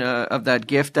when of that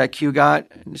gift that Q got.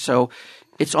 So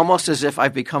it's almost as if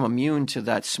I've become immune to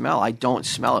that smell. I don't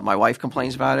smell it. My wife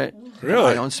complains about it.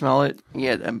 Really? I don't smell it.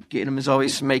 Yeah, Gidim is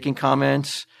always making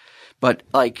comments, but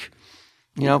as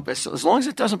long as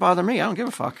it doesn't bother me, I don't give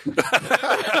a fuck.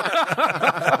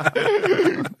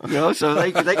 So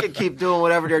they can keep doing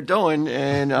whatever they're doing,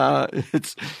 and I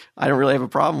don't really have a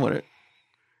problem with it.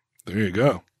 There you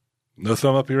go. No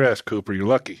thumb up your ass, Cooper. You're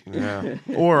lucky. Yeah.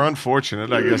 Or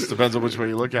unfortunate, I guess. Depends on which way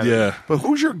you look at it. Yeah. But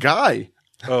who's your guy?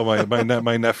 Oh,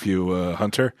 my nephew,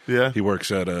 Hunter. Yeah. He works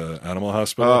at an animal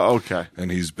hospital. Okay. And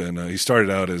he's been he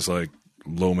started out as like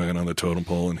low man on the totem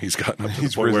pole, and he's gotten up to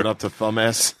He's the point risen where up to thumb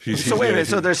ass. So wait a minute.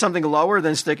 So there's something lower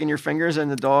than sticking your fingers in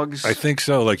the dog's? I think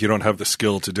so. Like, you don't have the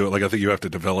skill to do it. Like, I think you have to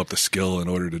develop the skill in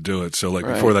order to do it. So, like,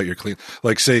 Right. before that, you're clean.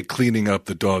 Like, say, cleaning up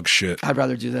the dog shit. I'd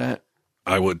rather do that.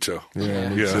 I would too.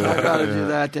 Yeah. I'd rather do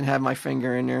that than have my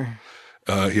finger in there.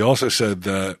 He also said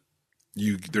that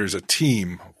there's a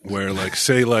team where, like,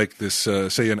 say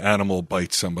an animal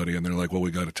bites somebody, and they're like, well,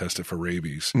 we got to test it for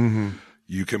rabies. Mm-hmm.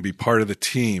 You can be part of the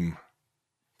team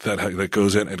that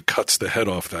goes in and cuts the head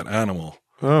off that animal.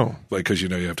 Oh. Like, because you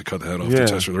have to cut the head off to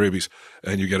test for the rabies,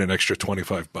 and you get an extra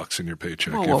 $25 in your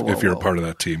paycheck if you're a part of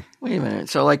that team. Wait a minute.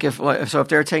 So, like, if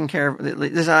they're taking care of,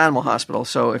 this is an animal hospital.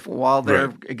 So, while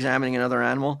they're examining another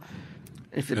animal,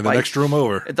 if it in bites, the next room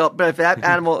over, but if that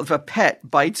animal, if a pet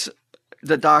bites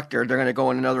the doctor, they're going to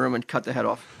go in another room and cut the head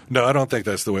off. No, I don't think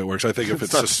that's the way it works. I think if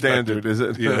it's not suspected, standard, is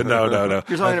it? Yeah, no.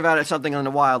 You're talking about something in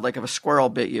the wild, like if a squirrel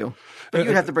bit you. But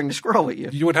you'd have to bring the squirrel with you.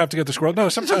 You would have to get the squirrel. No,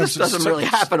 sometimes this doesn't really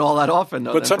happen all that often,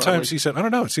 though. But sometimes he said, I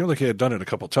don't know. It seemed like he had done it a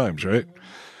couple times, right?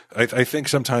 I think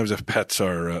sometimes if pets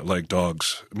are like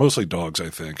dogs, mostly dogs, I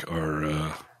think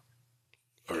are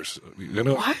what?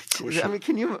 I mean,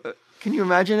 can you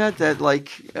imagine that? That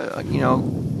like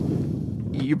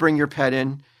you bring your pet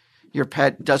in. Your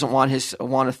pet doesn't want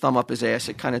a thumb up his ass.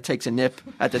 It kind of takes a nip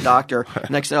at the doctor.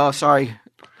 Next thing, oh, sorry,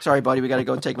 buddy, we got to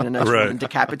go take him to the next room and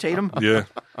decapitate him. Yeah.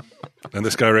 And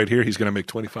this guy right here, he's going to make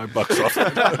 $25 off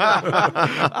it.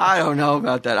 I don't know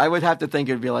about that. I would have to think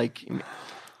it'd be like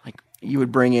you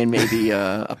would bring in maybe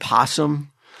a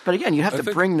possum. But again, you have to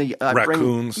bring the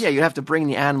raccoons. You have to bring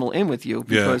the animal in with you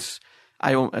because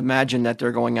I don't imagine that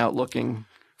they're going out looking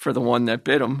for the one that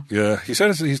bit him. Yeah, he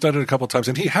said he's done it a couple of times,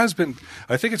 and he has been.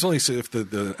 I think it's only if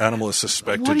the animal is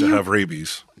suspected to have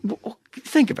rabies. Well,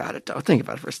 think about it, though. Think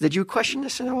about it first. Did you question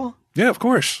this at all? Yeah, of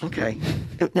course. Okay.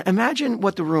 Imagine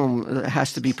what the room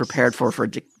has to be prepared for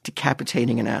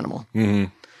decapitating an animal.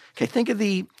 Mm-hmm. Okay, think of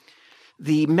the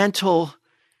mental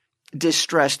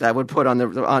distress that would put on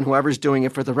whoever's doing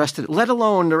it for the rest of let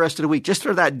alone the rest of the week, just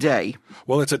for that day.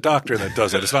 Well, it's a doctor that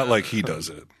does it. It's not like he does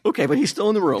it. Okay, but he's still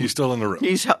in the room. He's still in the room.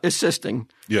 He's assisting.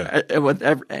 Yeah.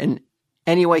 In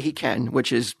any way he can,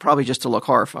 which is probably just to look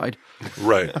horrified.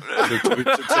 Right.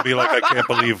 to be like, I can't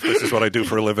believe this is what I do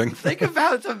for a living. Think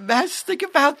about the mess. Think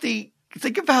about the.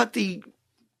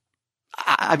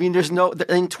 I mean, in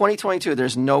 2022,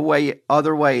 there's no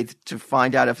other way to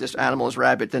find out if this animal is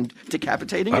rabid than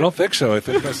decapitating it. I don't think so. I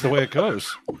think that's the way it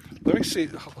goes. Let me see.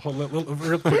 Hold on,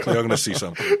 real quickly, I'm going to see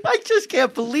something. I just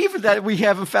can't believe it that we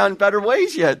haven't found better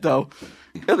ways yet, though.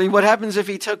 I mean, what happens if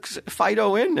he took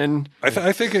Fido in and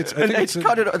I think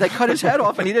they cut his head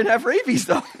off and he didn't have rabies,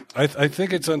 though. I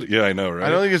think it's under. Yeah, I know, right? I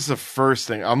don't think it's the first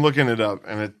thing. I'm looking it up,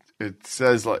 and it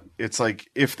says it's like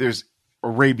if there's a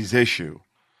rabies issue.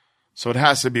 So it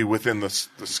has to be within the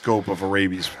scope of a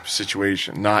rabies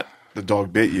situation, not the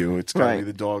dog bit you. It's got to be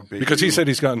the dog bit you. Because he said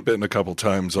he's gotten bitten a couple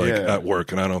times, at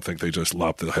work, and I don't think they just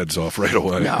lop the heads off right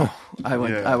away. No, I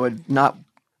would not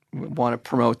want to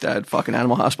promote that fucking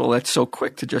animal hospital that's so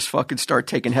quick to just fucking start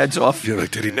taking heads off. You're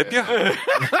like, did he nip you? Here's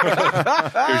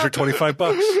your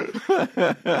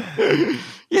 $25.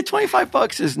 Yeah,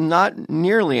 $25 is not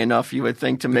nearly enough, you would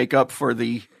think, to make up for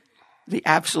the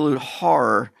absolute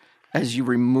horror as you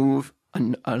remove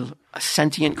a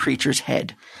sentient creature's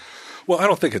head. Well, I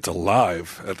don't think it's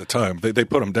alive at the time. They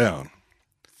put him down.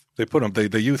 They put him. They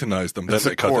euthanized them. Then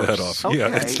they cut the head off. Okay.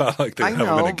 Yeah, it's not like they have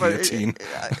him in a guillotine.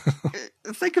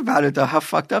 Think about it, though. How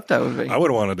fucked up that would be. I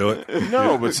wouldn't want to do it.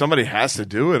 No, but somebody has to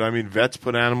do it. I mean, vets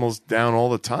put animals down all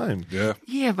the time. Yeah.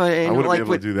 Yeah, but I wouldn't be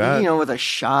able to do that. With a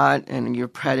shot, and you're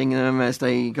petting them as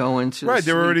they go into right.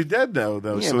 They're already dead though.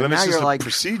 Yeah, so then it's just a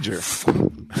procedure.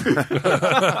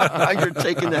 You're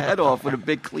taking the head off with a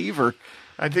big cleaver.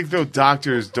 I think though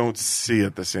doctors don't see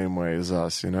it the same way as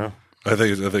us. I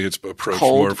think it's approached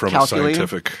Cold, more from a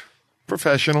scientific,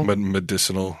 professional,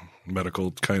 medicinal,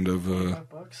 medical kind of.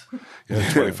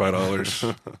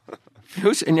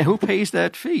 $25. Who pays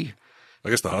that fee? I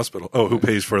guess the hospital. Oh, who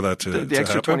pays for that to the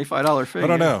extra happen? $25 fee? I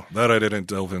don't know. That I didn't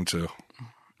delve into.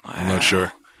 I'm not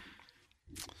sure.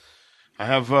 I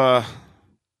have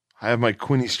my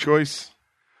Quinny's Choice.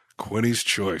 Quinny's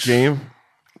Choice game.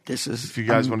 This is. If you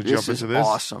guys want to jump into this,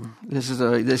 awesome. This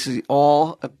is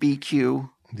all a BQ.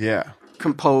 Yeah.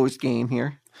 Composed game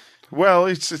here. Well,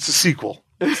 it's a sequel.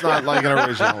 It's not like an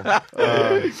original.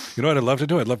 You know what I'd love to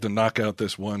do? I'd love to knock out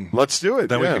this one. Let's do it.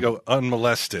 Then we can go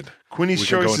unmolested. Quinny's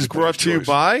Choice is brought to you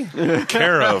by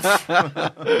Care of.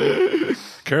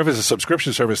 Care of is a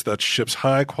subscription service that ships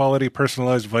high-quality,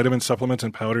 personalized vitamin supplements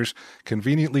and powders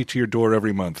conveniently to your door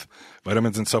every month.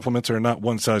 Vitamins and supplements are not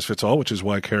one-size-fits-all, which is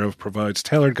why Care of provides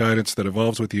tailored guidance that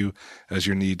evolves with you as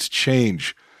your needs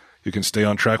change. You can stay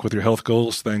on track with your health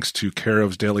goals thanks to Care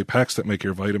of's daily packs that make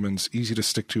your vitamins easy to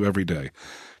stick to every day.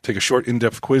 Take a short,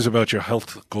 in-depth quiz about your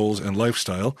health goals and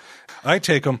lifestyle. I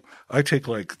take them. I take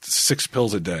like 6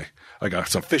 pills a day. I got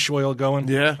some fish oil going.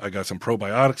 Yeah. I got some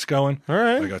probiotics going. All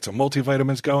right. I got some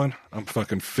multivitamins going. I'm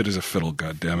fucking fit as a fiddle,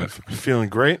 goddammit. Feeling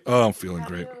great? Oh, I'm feeling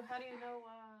great. How do you know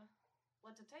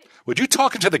what to take? Would you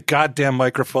talk into the goddamn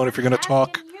microphone if you're going to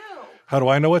talk? You. How do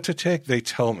I know what to take? They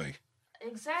tell me.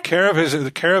 Exactly. Care of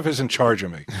is in charge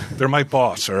of me. They're my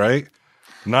boss, all right?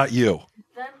 Not you.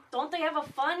 Then don't they have a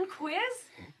fun quiz?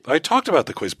 I talked about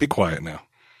the quiz. Be quiet now.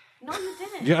 No, you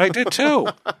didn't. Yeah, I did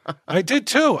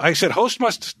too. I said host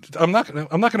must. I'm not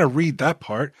going to read that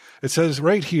part. It says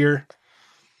right here.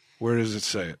 Where does it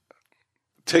say it?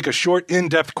 Take a short,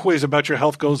 in-depth quiz about your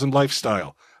health goals and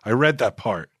lifestyle. I read that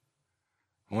part.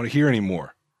 I want to hear any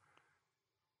more.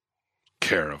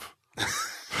 Care of. Is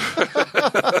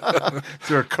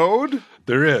there a code?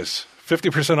 There is.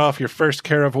 50% off your first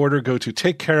Care of order. Go to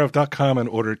takecareof.com and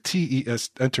order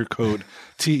enter code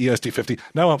TESD50.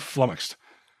 Now I'm flummoxed.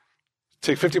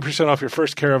 Take 50% off your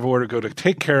first Care of order. Go to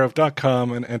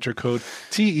takecareof.com and enter code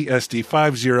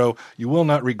TESD50. You will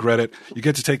not regret it. You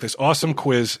get to take this awesome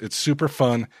quiz. It's super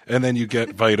fun. And then you get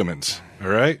vitamins. All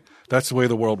right? That's the way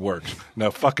the world works.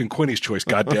 Now fucking Quinny's choice.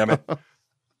 God damn it.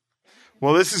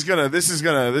 Well, this is gonna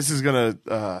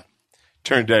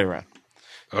turn day around.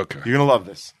 Okay. You're gonna love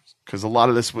this because a lot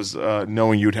of this was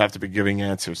knowing you'd have to be giving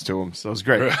answers to them. So it was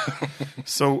great.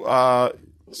 So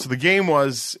the game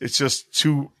was it's just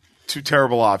two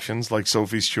terrible options like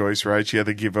Sophie's choice, right? She had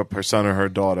to give up her son or her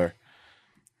daughter.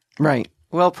 Right.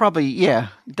 Well, probably, yeah.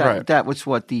 Right. That was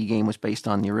what the game was based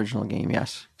on, the original game,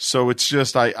 yes. So it's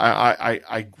just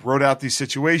I wrote out these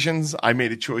situations. I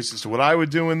made a choice as to what I would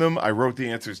do in them. I wrote the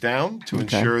answers down to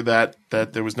ensure that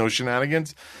there was no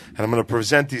shenanigans. And I'm going to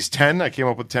present these 10. I came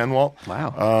up with 10, Walt.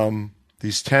 Wow.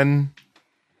 These 10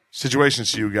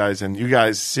 situations to you guys, and you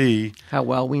guys see How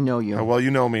well we know you. how well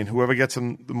you know me. And whoever gets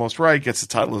them the most right gets the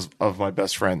title of my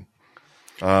best friend.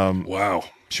 Wow.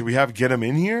 Should we have Get Him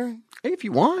in here? Hey, if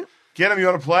you want. Get Him, you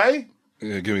want to play?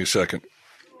 Yeah, give me a second.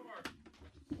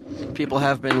 People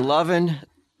have been loving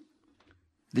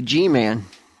the G-Man.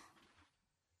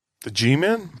 The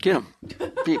G-Man? Get him.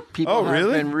 People Oh, have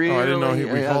really? been really. Oh, I didn't know we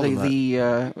called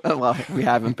him well, we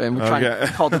haven't been. We're trying to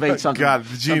cultivate something, God,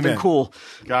 the G-Man. something cool.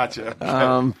 Gotcha.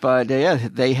 Okay. But yeah,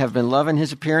 they have been loving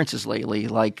his appearances lately,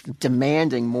 like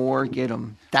demanding more. Get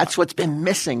him. That's what's been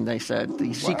missing. They said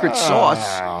the secret sauce.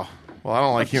 Wow. Well, I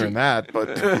don't like hearing that, but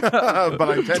but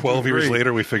I tend 12 to years agree.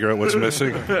 later, we figure out what's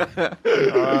missing.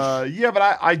 Yeah,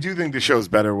 but I do think the show's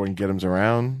better when Get Him's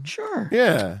around. Sure.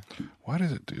 Yeah. Why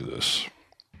does it do this?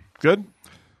 Good?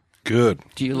 Good.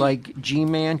 Do you like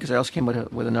G-Man? Because I also came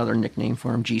with another nickname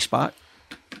for him, G-Spot.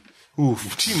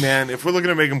 Oof. G-Man, if we're looking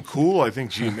to make him cool, I think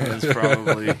G-Man's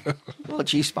probably... Well,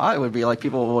 G-Spot would be like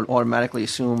people would automatically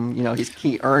assume,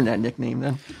 he earned that nickname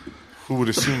then. Who would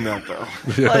assume that, though?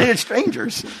 Well, it's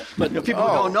strangers. But people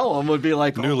who don't know him would be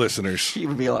like... New listeners. He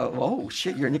would be like, oh,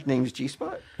 shit, your nickname's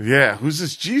G-Spot? Yeah, who's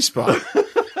this G-Spot?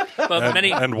 But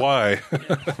And why?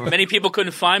 many people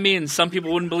couldn't find me, and some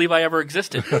people wouldn't believe I ever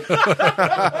existed.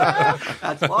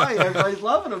 That's why everybody's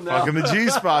loving him now. Fucking the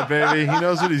G-Spot, baby. He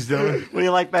knows what he's doing. What do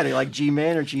you like better? You like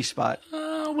G-Man or G-Spot?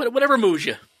 Whatever moves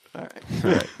you. All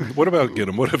right. What about Get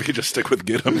Him? What if you just stick with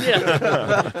Get Him?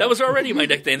 Yeah, that was already my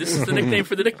nickname. This is the nickname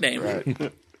for the nickname.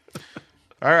 Right.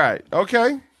 All right.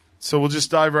 Okay. So we'll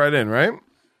just dive right in, right?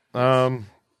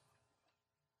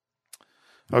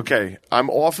 Okay. I'm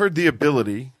offered the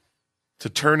ability to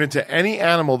turn into any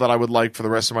animal that I would like for the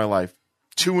rest of my life.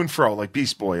 To and fro, like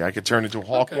Beast Boy. I could turn into a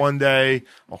hawk one day,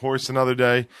 a horse another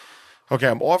day. Okay,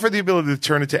 I'm offered the ability to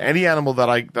turn into any animal that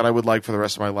I would like for the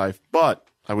rest of my life, but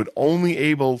I would only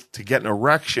able to get an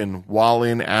erection while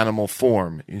in animal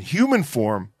form. In human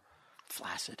form,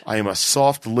 Flaccid. I am a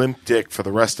soft, limp dick for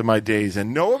the rest of my days,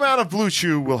 and no amount of Blue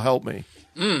Chew will help me.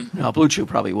 No, Blue Chew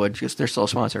probably would, because they're still a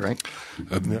sponsor, right?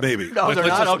 Maybe. No, they're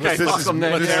not? Okay, fuck them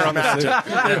then.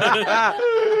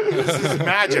 This is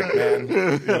magic, man.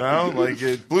 You know,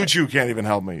 like Blue Chew can't even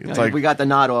help me. It's like we got the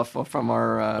nod off from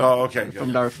our okay,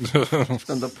 from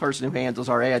the person who handles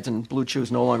our ads, and Blue Chew's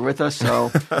no longer with us,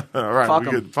 so all right, fuck we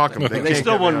 'em. could fuck them. they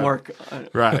still wouldn't work.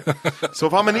 Right. So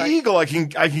if I'm an eagle, I can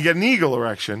get an eagle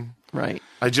erection. Right.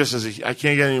 I can't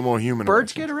get any more human.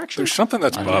 Birds erections. get erections? There's something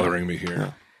that's bothering me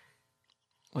here.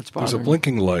 What's There's a bothering?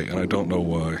 blinking light, and I don't know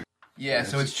why. Yeah,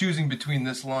 so it's choosing between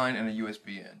this line and a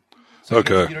USB in. So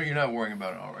Okay. you're not worrying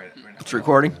about it all right now. It's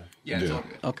recording? Yeah, it's all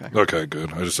good. Okay. Okay,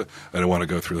 good. I didn't want to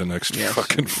go through the next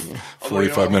fucking Although,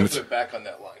 45 I'm minutes. gonna put it back on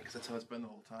that line because that's how it's been the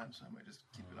whole time. So I might just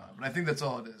keep it on. But I think that's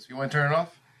all it is. You want to turn it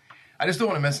off? I just don't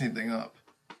want to mess anything up.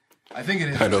 I think it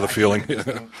is. I know the feeling. You know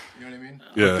what I mean?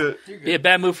 Yeah. Be a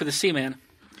bad move for the Seaman.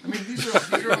 I mean, these are all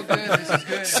good. This is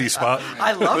good. C-spot.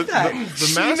 I love that. The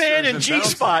C-Man and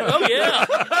G-Spot. Oh yeah.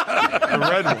 The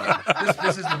red one.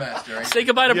 This is the master, right? Say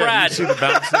goodbye to Yeah, Brad. you see the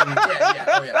bouncing.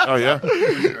 Yeah. Oh yeah.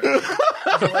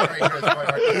 There's a light right here. It's quite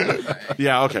hard to see.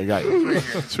 Yeah. Okay. Got you.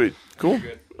 Sweet. Cool.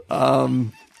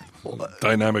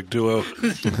 Dynamic duo.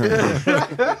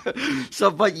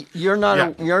 So, but you're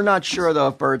not sure though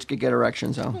if birds could get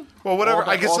erections though. Well, whatever.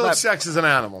 I guess all still have that- sex as an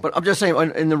animal. But I'm just saying,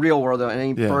 in the real world though,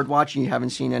 any bird watching, you haven't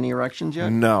seen any erections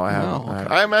yet. No, I haven't. No,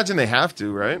 okay. I imagine they have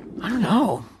to, right? I don't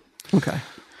know. Okay.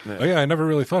 Oh, yeah, I never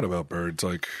really thought about birds.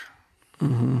 Like,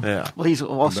 Yeah. Well, he's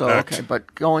also The act. okay.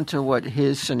 But going to what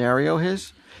his scenario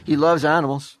is, he loves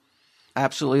animals,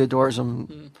 absolutely adores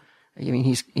them. I mean,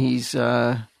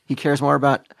 he cares more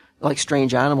about like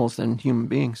strange animals than human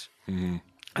beings.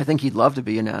 I think he'd love to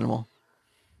be an animal.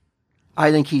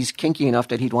 I think he's kinky enough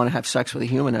that he'd want to have sex with a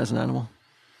human as an animal.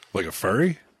 like a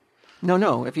furry?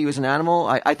 No. If he was an animal,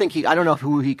 I think I don't know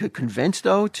who he could convince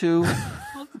though to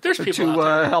There's people out to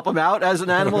there. help him out as an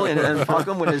animal and fuck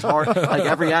him with his heart. Like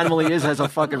every animal he is has a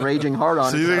fucking raging heart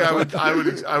on So it. you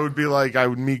think I would be like, I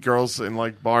would meet girls in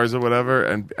like bars or whatever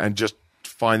and just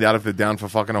find out if they're down for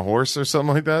fucking a horse or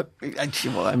something like that?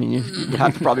 Well, I mean, you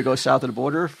have to probably go south of the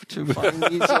border to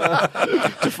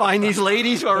find these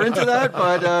ladies who are into that.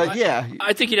 But yeah,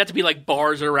 I think you'd have to be like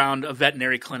bars around a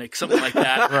veterinary clinic, something like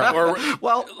that, or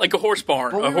Well, like a horse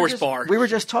barn, but a horse bar. We were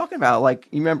just talking about like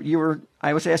you remember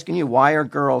I was asking you why are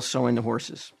girls so into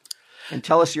horses, and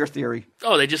tell us your theory.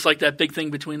 Oh, they just like that big thing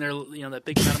between their, that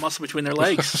big amount of muscle between their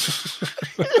legs.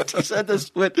 He said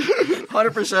this with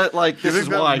 100% like this is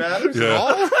why. matters Yeah. at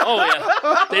all? Oh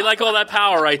yeah, they like all that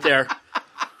power right there.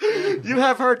 You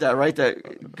have heard that, right?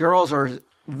 That girls are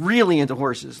really into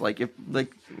horses. Like if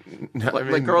like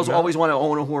girls no. always want to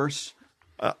own a horse.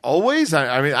 Always?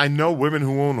 I mean, I know women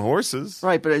who own horses.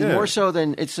 Right, but it's Yeah. more so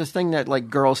than it's a thing that like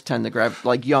girls tend to grab,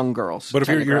 like young girls. But if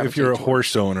tend to you're a gravitate toward.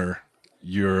 horse owner,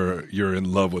 you're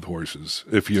in love with horses.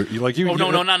 If you're like you, Oh,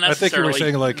 no, not I think you were necessarily.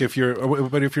 saying like if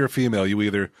you're a female, you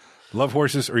either love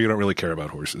horses or you don't really care about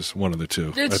horses. One of the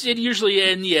two. It usually,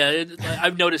 and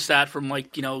I've noticed that from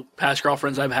past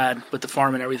girlfriends I've had with the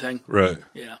farm and everything. Right.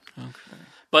 Yeah. Okay.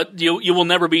 But you will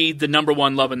never be the number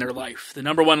one love in their life. The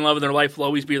number one love in their life will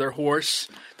always be their horse.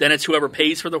 Then it's whoever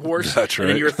pays for the horse. That's And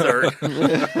then right. you're third.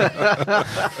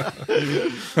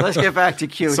 Let's get back to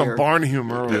Q Some here. barn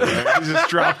humor over there. He just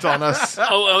dropped on us.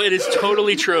 Oh, it is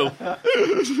totally true.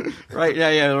 Right,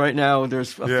 yeah. Right now,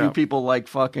 there's a Yeah. few people like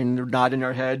fucking nodding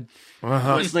their head,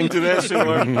 listening to this, who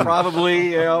are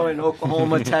probably in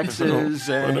Oklahoma, Texas,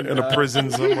 and In a prison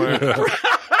somewhere.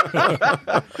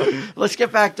 let's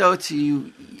get back though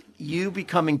to you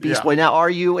becoming Beast Yeah. Boy. Now, are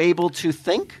you able to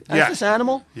think as Yeah. this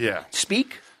animal? Yeah.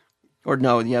 Speak? Or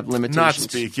no, you have limitations? Not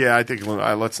speak. Yeah, I think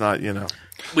let's not,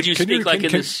 Would you speak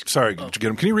in this? Sorry,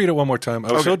 can you read it one more time?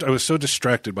 I was so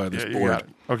distracted by this You board. got it.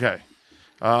 Okay.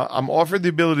 I'm offered the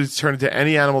ability to turn into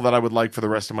any animal that I would like for the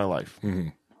rest of my life.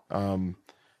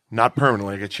 Not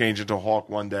permanently. I could change into a hawk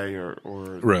one day or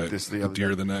Right. this the other deer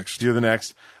day. the next. Deer the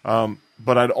next.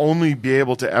 But I'd only be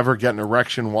able to ever get an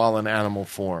erection while in animal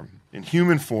form. In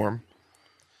human form,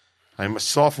 I'm a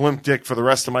soft, limp dick for the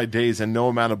rest of my days, and no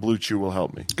amount of Blue Chew will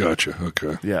help me. Gotcha.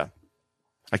 Okay. Yeah.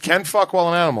 I can fuck while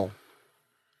an animal.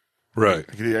 Right.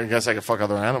 I guess I could fuck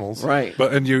other animals. Right.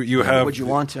 But and you have Would you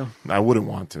want to? I wouldn't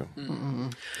want to.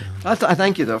 I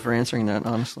thank you, though, for answering that,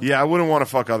 honestly. Yeah, I wouldn't want to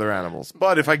fuck other animals.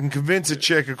 But if I can convince a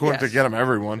chick, according to Yes. Get 'em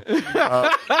Everyone,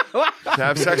 to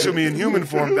have sex with me in human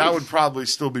form, that would probably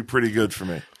still be pretty good for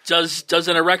me. Does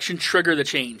an erection trigger the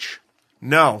change?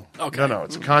 No. Okay. No,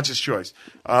 it's a conscious choice.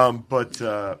 But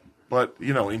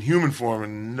in human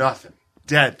form, nothing.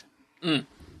 Dead.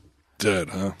 dead,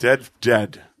 huh?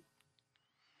 Dead.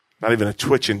 Not even a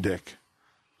twitching dick.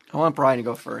 I want Brian to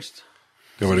go first.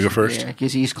 You want to go first? Yeah,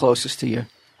 because he's closest to you.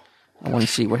 I want to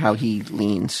see how he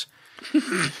leans.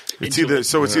 It's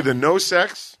either no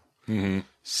sex,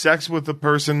 sex with the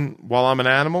person while I'm an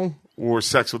animal, or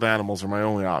sex with animals are my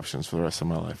only options for the rest of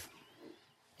my life.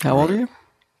 How old are you?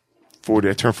 40.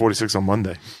 I turned 46 on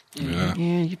Monday. Yeah.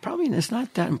 Yeah, it's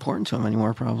not that important to him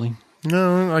anymore, probably.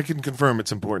 No, I can confirm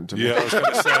it's important to me. Yeah, I was going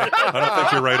to say, I don't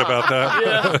think you're right about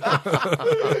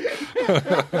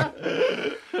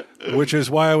that. Which is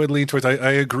why I would lean towards. I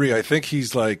agree. I think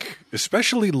he's like,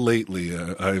 especially lately,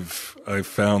 I've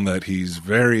found that he's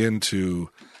very into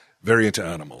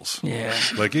animals. Yeah.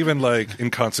 Like even like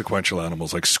inconsequential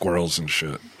animals, like squirrels and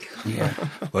shit. Yeah.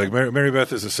 Like Mary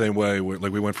Beth is the same way.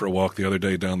 Like we went for a walk the other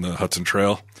day down the Hudson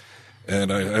Trail.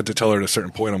 And I had to tell her at a certain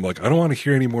point, I'm like, I don't want to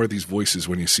hear any more of these voices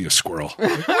when you see a squirrel. I'm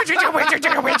like,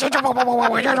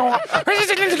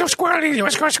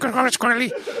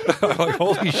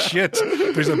 holy shit.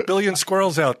 There's a billion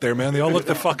squirrels out there, man. They all look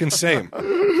the fucking same.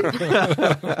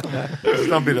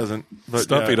 Stumpy doesn't. But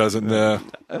Stumpy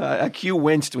doesn't. Q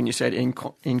winced when you said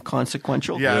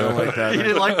inconsequential. Yeah, I don't like that. He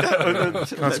didn't like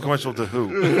that. Consequential to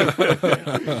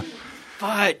who?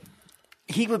 But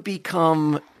he would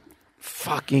become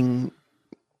fucking.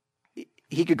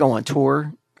 He could go on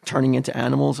tour turning into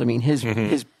animals. I mean,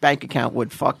 his bank account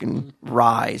would fucking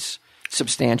rise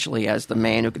substantially as the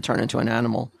man who could turn into an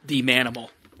animal. The manimal.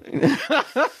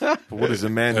 But what is a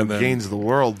man who gains the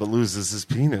world but loses his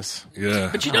penis? Yeah.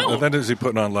 But you know. And then is he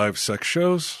putting on live sex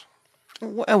shows?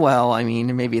 Well, I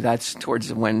mean, maybe that's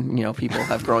towards when people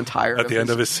have grown tired. At the end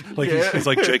of his, he's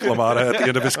like Jake LaMotta at the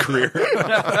end of his career,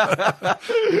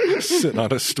 sitting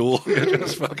on a stool,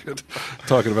 just fucking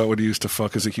talking about what he used to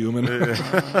fuck as a human. But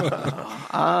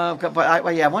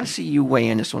I want to see you weigh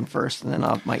in this one first, and then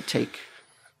I might take.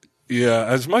 Yeah,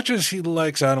 as much as he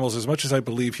likes animals, as much as I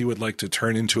believe he would like to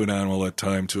turn into an animal at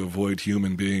time to avoid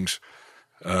human beings,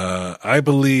 I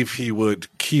believe he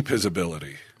would keep his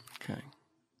ability. Okay.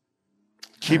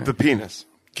 Keep the penis.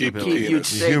 Keep the You'd penis.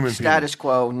 say human status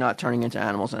quo, not turning into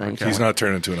animals at any time. He's not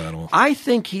turning into an animal. I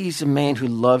think he's a man who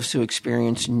loves to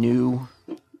experience new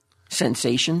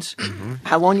sensations. Mm-hmm.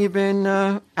 How long you been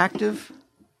active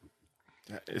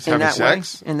Is in having that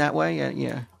sex? way? In that way,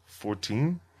 yeah.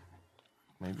 14?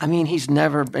 I mean, he's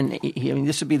never been. I mean,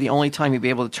 this would be the only time he'd be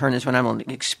able to turn into an animal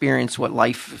and experience what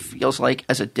life feels like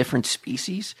as a different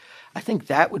species. I think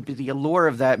that would be the allure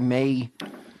of that may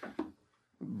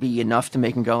be enough to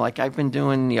make him go like, I've been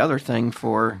doing the other thing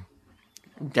for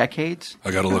decades.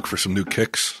 I got to look for some new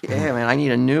kicks. Yeah, man, I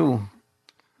need a new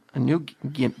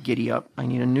giddy up. I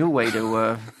need a new way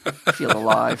to feel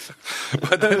alive.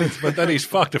 But then he's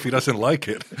fucked if he doesn't like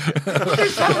it.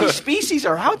 How many species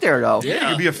are out there, though? You Yeah.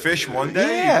 could be a fish one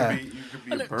day. Yeah. You could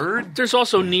be a bird. There's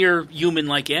also near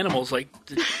human-like animals like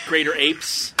the greater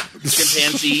apes,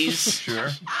 chimpanzees. Sure.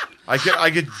 I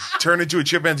could turn into a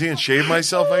chimpanzee and shave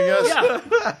myself, I guess.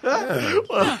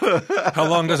 Yeah. How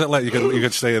long does it let you? You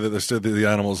could stay the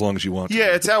animal as long as you want. Yeah,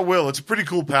 it's at will. It's a pretty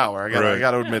cool power. I Right.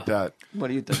 got to admit that. What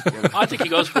do you think? I think he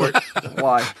goes for it.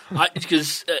 Why?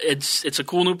 Because it's a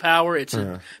cool new power. It's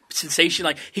a sensation.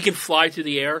 Like he can fly through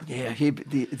the air. Yeah,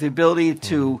 the ability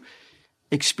to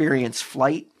experience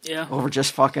flight Yeah. over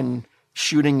just fucking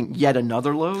shooting yet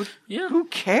another load. Yeah. Who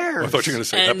cares? I thought you were going to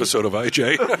say And- episode of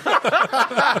IJ.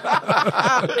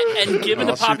 And given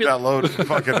I'll shoot that load for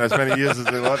fucking as many years as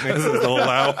they let me. They'll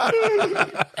allow.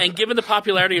 and given the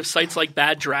popularity of sites like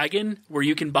Bad Dragon, where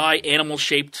you can buy animal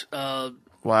shaped,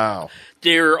 Wow.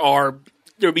 there'll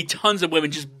be tons of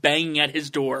women just banging at his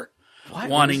door, wanting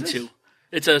What is this? to.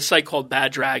 It's a site called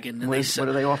Bad Dragon, and What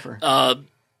do they offer?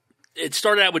 it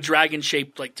started out with dragon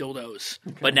shaped like dildos,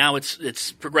 but now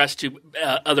it's progressed to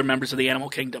other members of the animal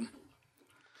kingdom.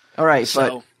 All right,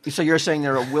 so- so you're saying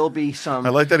there will be some. I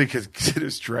like that he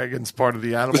considers dragons part of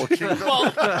the animal kingdom.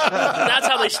 Well, that's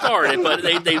how they started, but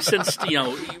they've since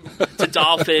to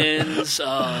dolphins.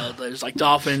 There's like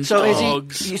dolphins, so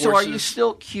dogs. is he? So are you horses.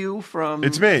 still Q from?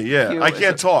 It's me, yeah. Q, I is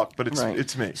can't it- talk, but it's Right.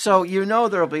 it's me. So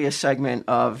there'll be a segment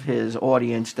of his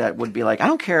audience that would be like, I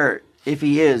don't care if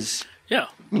he is, Yeah.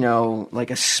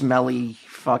 like a smelly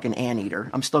fucking anteater.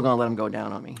 I'm still gonna let him go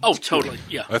down on me. Oh, totally.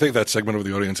 Yeah. I think that segment of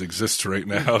the audience exists right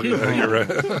now. Yeah, you're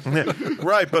right.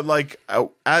 Right, but like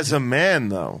as a man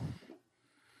though,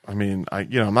 I mean, I'm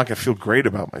not gonna feel great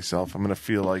about myself. I'm gonna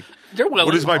feel like, They're willing.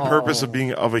 what is my purpose of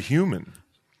being of a human?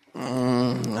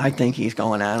 I think he's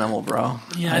going animal, bro.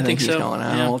 Yeah, I think he's so. going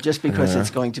Yeah. animal just because it's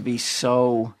going to be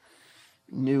so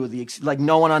new. Like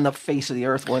no one on the face of the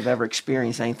earth will have ever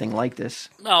experienced anything like this.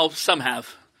 Oh, some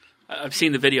have. I've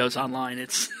seen the videos online.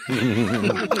 It's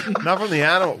Not from the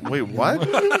animal. Wait, what?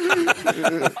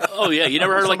 oh yeah, you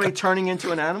never heard of Somebody like turning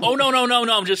into an animal? oh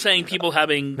no. I'm just saying people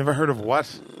having Never heard of what?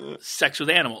 sex with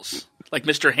animals, like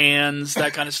Mr. Hands,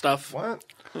 that kind of stuff. What?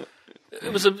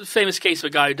 It was a famous case of a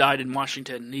guy who died in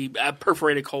Washington. He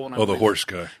perforated colon. Oh, the horse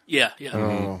guy. Yeah.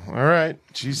 Oh, all right.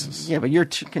 Jesus. Yeah, but you're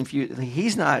too confused.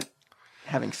 He's not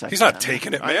having sex. He's with not an animal.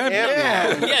 taking it,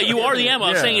 man. Yeah, you are the animal.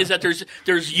 I'm Yeah. saying is that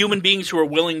there's human beings who are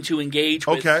willing to engage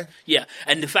with. Okay. Yeah,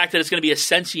 and the fact that it's going to be a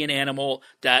sentient animal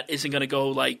that isn't going to go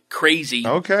like crazy.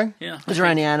 Okay. Yeah. Is there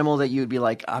any animal that you'd be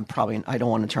like, I don't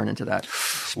want to turn into that?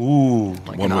 Ooh.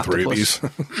 Like One an with octopus?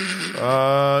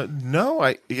 rabies. No.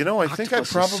 I think I Octopus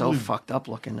is probably. so fucked up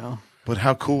looking though. But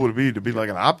how cool would it be to be like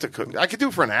an optical? I could do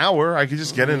it for an hour. I could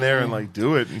just get in there and like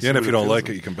do it. Yeah, and if you don't like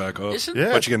it, you can back off. Isn't-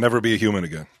 Yeah. But you can never be a human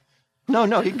again. No,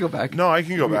 he can go back. No, I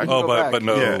can go back. Oh, Go but back. but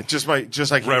no. Yeah, just I can't Right.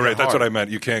 get That's hard. what I meant.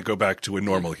 You can't go back to a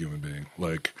normal human being,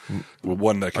 like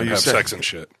one that can you have saying- sex and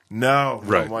shit. No,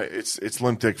 Right. It's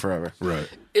limp dick forever. Right.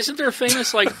 Isn't there a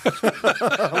famous like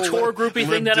tour groupie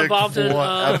thing that Limp dick involved forever.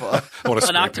 I want to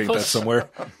spray paint that octopus? somewhere.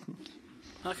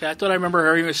 Okay, I thought I remember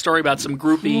hearing a story about some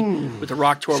groupie with a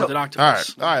rock tour with an All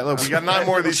octopus. right. Look, we got 9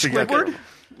 more of these to get. Squidward?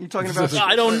 You talking about?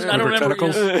 I don't remember.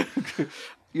 Tentacles? Yeah.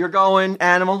 You're going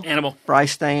animal. Animal.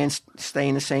 Bryce staying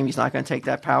the same. He's not going to take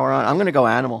that power on. I'm going to go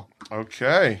animal.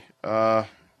 Okay.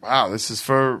 Wow, this is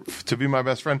to be my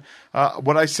best friend.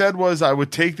 What I said was I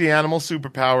would take the animal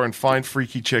superpower and find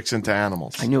freaky chicks into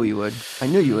animals. I knew you would. Yeah. I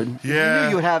knew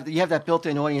you would have. You have that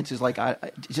built-in audience. Is like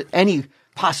any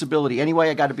possibility, any way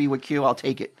I got to be with Q, I'll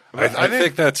take it. I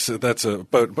think that's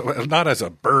but not as a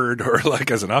bird or like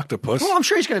as an octopus. Well, I'm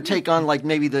sure he's going to take on like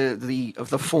maybe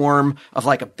the form of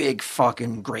like a big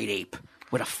fucking great ape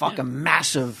with a fucking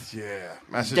massive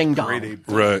ding dong, great ape.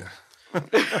 Right.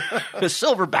 a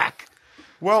silverback.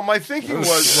 Well, my thinking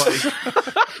was like,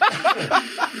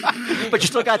 But you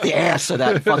still got the ass of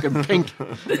that fucking pink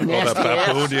nasty That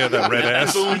baboon, ass. yeah, that red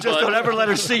ass. You just don't ever let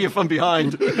her see you from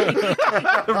behind.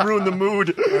 Ruin the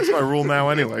mood. that's my rule now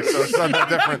anyway, so it's not that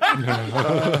different.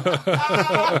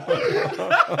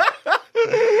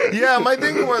 Yeah, my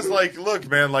thinking was like, look,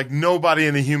 man, like nobody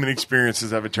in the human experience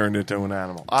has ever turned into an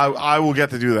animal. I will get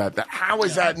to do that. How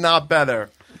is that not better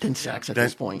Than sex at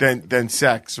this point. than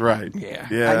sex? Right? Yeah.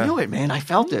 Yeah. I knew it, man. I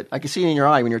felt it. I could see it in your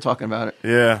eye when you were talking about it.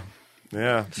 Yeah.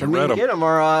 Yeah. So You we read can 'em. get them,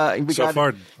 or we So got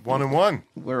far, 1-1.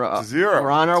 we're 0.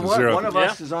 We're on our To way. 0. One of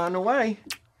us is on the way.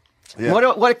 Yeah.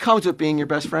 What comes with being your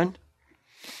best friend?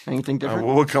 Anything different?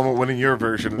 What will come with winning your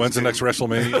version? when's the next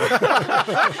WrestleMania?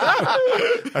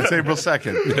 That's April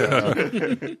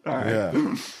 2nd. All right.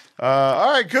 Yeah.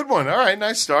 All right. Good one. All right.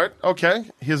 Nice start. Okay.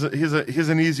 Here's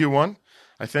an easier one,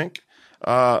 I think.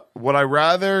 Would I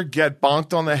rather get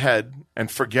bonked on the head and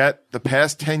forget the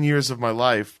past 10 years of my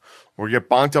life, or get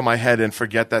bonked on my head and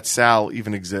forget that Sal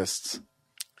even exists?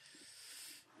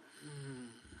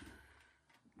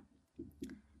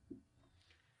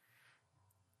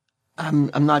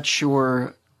 I'm not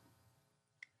sure.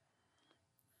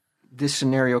 This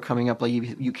scenario coming up, like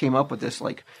you came up with this.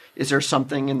 Like, is there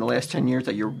something in the last 10 years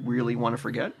that you really want to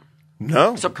forget?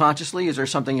 No. Subconsciously, is there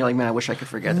something you're like, man, I wish I could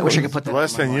forget. I wish I could put that. The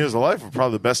last in my 10 years of life were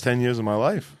probably the best 10 years of my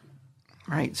life.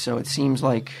 Right. So it seems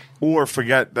like Or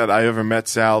forget that I ever met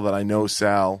Sal, that I know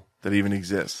Sal, that even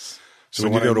exists. So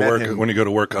when you go to work, when you go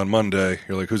to work on Monday,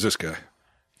 you're like, "Who's this guy?"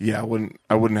 Yeah, I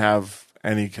wouldn't have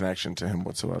any connection to him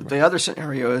whatsoever. the other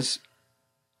scenario is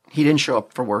he didn't show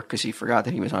up for work because he forgot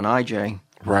that he was on IJ,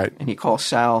 Right. and he calls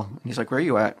Sal. And he's like, "Where are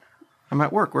you at?" "I'm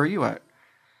at work. Where are you at?"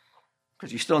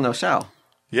 Because you still know Sal.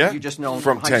 Yeah, You just know him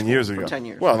from from high 10 school, years from ago. 10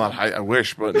 years. Well, not high, I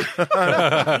wish, but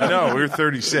no, we were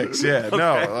 36. Yeah,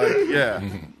 no, yeah.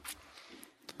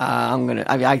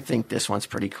 I think this one's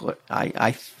pretty cool.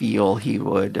 I feel he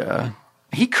would.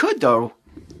 He could though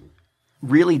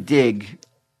really dig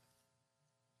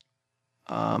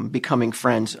becoming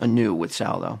friends anew with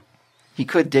Sal. Though he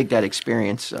could dig that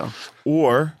experience. So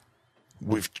Or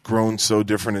we've grown so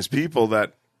different as people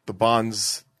that the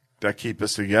bonds that keep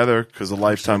us together, because a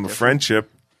lifetime of friendship,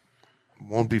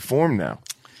 won't be formed now.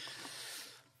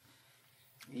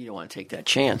 you don't want to take that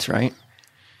chance, right?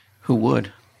 Who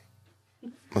would?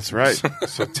 That's right.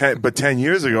 So, 10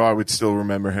 years ago, I would still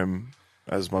remember him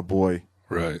as my boy.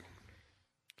 Right.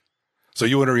 So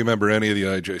you wouldn't remember any of the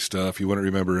IJ stuff. You wouldn't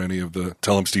remember any of the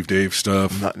Tell Him Steve Dave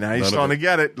stuff. Now you're None of starting it. to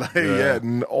get it. Like, yeah,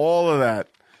 and all of that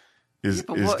is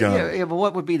gone. Yeah, but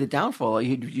what would be the downfall?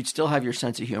 You'd still have your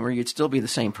sense of humor. You'd still be the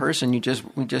same person. We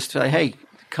just say, hey,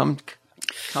 come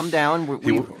down.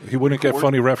 He wouldn't get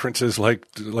funny references like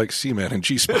C-Man and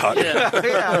G-Spot.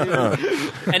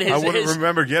 And I wouldn't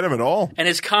remember get him at all. And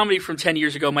his comedy from 10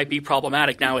 years ago might be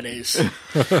problematic nowadays.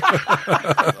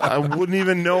 I wouldn't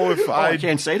even know if I I'd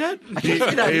can't say that. I be can't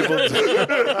say that. able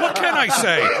to. What can I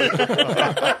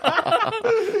say?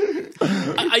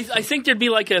 I think there'd be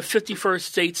like a 51st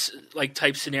States like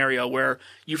type scenario where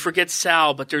you forget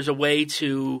Sal, but there's a way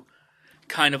to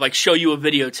kind of like show you a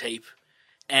videotape,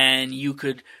 and you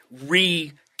could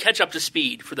catch up to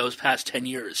speed for those past 10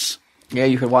 years. Yeah,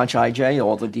 you could watch IJ,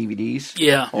 all the DVDs,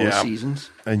 all the Yeah. seasons.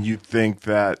 And you'd think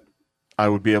that I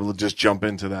would be able to just jump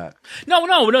into that. No,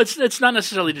 it's not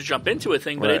necessarily to jump into a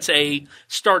thing, but Right. it's a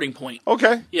starting point.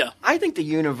 Okay. Yeah. I think the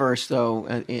universe, though,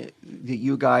 that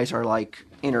you guys are like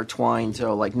intertwined.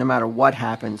 So, like, no matter what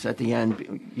happens at the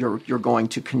end, you're going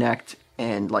to connect.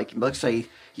 And like, let's say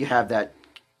you have that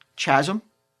chasm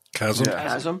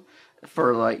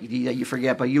for like you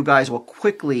forget, but you guys will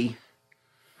quickly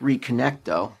reconnect,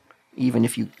 though, even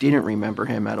if you didn't remember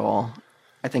him at all.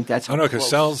 I think that's. I don't know, because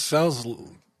Sal's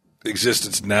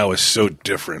existence now is so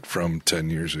different from 10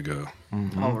 years ago.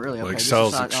 Oh, really? Okay. Like, This is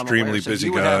Sal's I'm extremely aware. So busy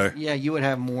you would guy. have- you would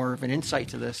have more of an insight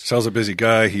to this. Sal's a busy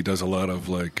guy. He does a lot of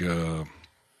like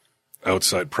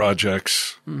outside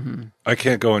projects. Mm-hmm. I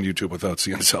can't go on YouTube without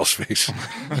seeing Sal's face.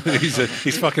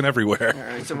 he's fucking everywhere. All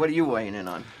right, so what are you weighing in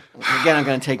on? Again, I'm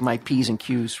going to take my P's and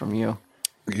Q's from you.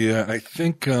 Yeah, I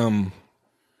think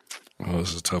Oh,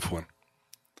 this is a tough one.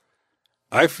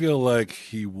 I feel like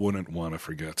he wouldn't want to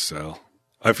forget Sal.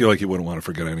 I feel like he wouldn't want to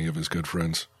forget any of his good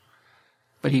friends.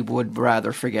 But he would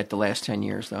rather forget the last 10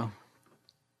 years, though.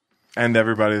 And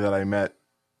everybody that I met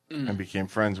and became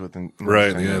friends with.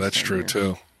 Right, yeah, that's true,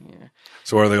 too. Yeah.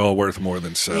 So are they all worth more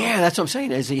than Sal? Yeah, that's what I'm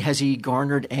saying. Has he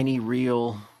garnered any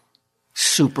real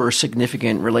super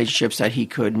significant relationships that he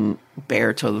couldn't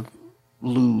bear to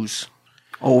lose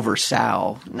over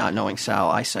Sal? Not knowing Sal,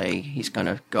 I say he's going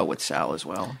to go with Sal as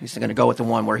well. He's going to go with the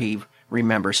one where he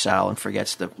remembers Sal and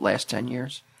forgets the last 10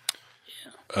 years.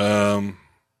 I'm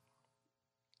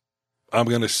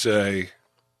going to say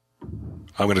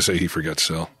he forgets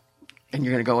Sal. And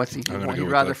you're going to go with the one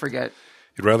you'd rather forget.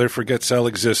 You'd rather forget Sal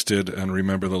existed and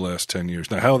remember the last 10 years.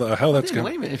 Now, how that's going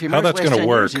Wait a minute. If you how remember that's going to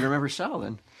work? Years, you remember Sal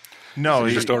then. No,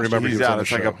 you just don't remember he he's was on out. the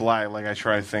It's like show. a blight. Like I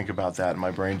try to think about that, and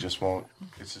my brain just won't.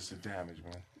 It's just a damage,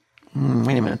 man.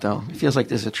 Wait a minute, though. It feels like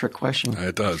this is a trick question.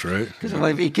 It does, right?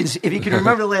 Because if he can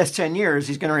remember the last 10 years,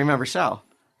 he's going to remember Sal.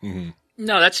 No,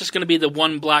 that's just going to be the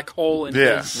one black hole in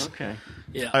his. Okay.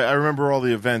 Yeah. I remember all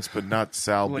the events, but not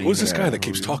Sal. Being Who's this there. guy that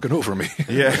keeps talking over me?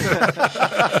 Yeah,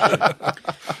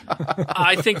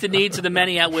 I think the needs of the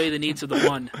many outweigh the needs of the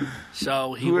one.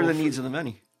 So Who are the needs of the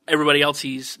many? everybody else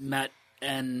he's met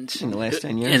and In the last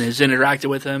 10 years? and has interacted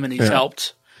with him and he's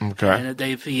helped. okay. And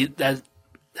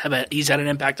he's had an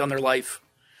impact on their life.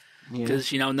 Yeah.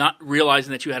 Because not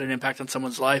realizing that you had an impact on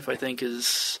someone's life, I think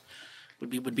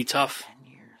would be tough.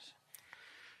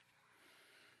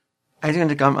 I'm going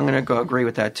to go agree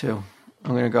with that too.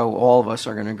 I'm going to go. All of us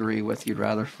are going to agree with you'd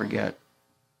rather forget.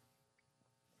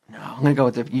 No, I'm going to go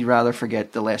with you'd rather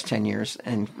forget the last 10 years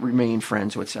and remain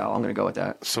friends with Sal. I'm going to go with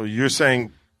that. So you're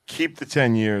saying keep the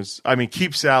 10 years. I mean,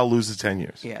 keep Sal, lose the 10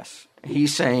 years. Yes,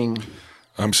 he's saying.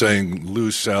 I'm saying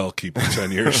lose Sal, keep the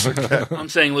 10 years. I'm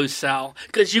saying lose Sal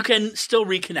because you can still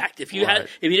reconnect if you Right.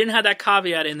 if you didn't have that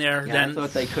caveat in there. Yeah, then I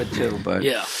thought they could too, but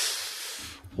yeah.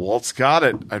 Walt's got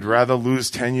it. I'd rather lose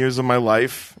 10 years of my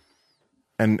life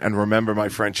and remember my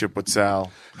friendship with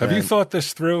Sal. Have you thought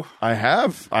this through? I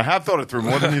have thought it through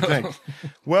more than you think.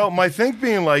 Well, my think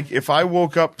being like, if I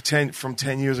woke up from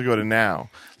 10 years ago to now,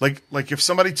 like if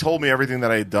somebody told me everything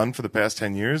that I had done for the past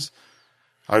 10 years,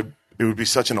 it would be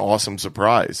such an awesome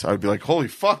surprise. I'd be like, holy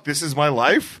fuck, this is my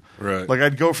life? Right. Like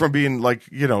I'd go from being like,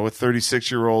 a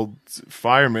 36-year-old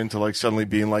fireman to like suddenly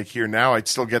being like here now. I'd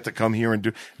still get to come here and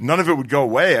do, none of it would go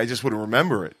away. I just wouldn't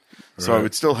remember it. So I Right.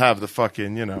 would still have the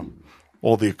fucking,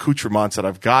 all the accoutrements that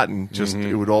I've gotten. Just,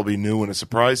 it would all be new and a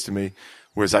surprise to me.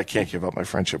 Whereas I can't give up my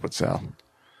friendship with Sal.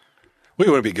 We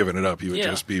wouldn't be giving it up. You would Yeah.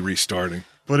 just be restarting.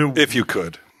 But If you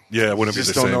could. Yeah, it wouldn't you be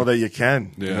just the don't same. know that you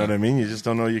can. You Yeah. know what I mean? You just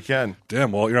don't know you can.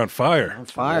 Damn, Walt, you're on fire.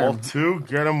 fire. Walt 2,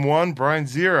 get him 1, Brian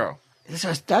 0.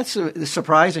 That's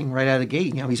surprising right out of the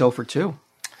gate. He's 0 for 2.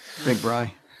 Big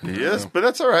Bry. Yes, but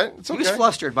that's all right. It's He okay. was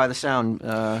flustered by the sound.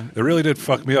 It really did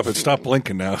fuck me up. It stopped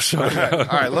blinking now. So All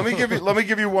right, let me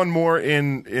give you one more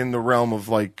in the realm of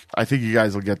like I think you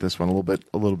guys will get this one a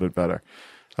little bit better.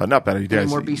 Not better. You guys,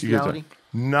 more you guys bestiality?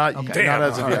 Not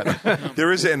as of yet.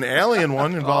 There is an alien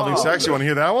one involving sex. You want to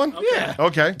hear that one? Yeah.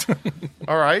 Okay.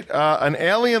 All right. An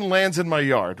alien lands in my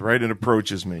yard, right, and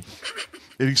approaches me.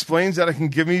 It explains that it can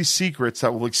give me secrets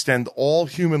that will extend all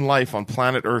human life on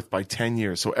planet Earth by 10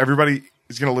 years. So everybody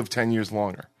is going to live 10 years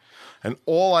longer. And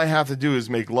all I have to do is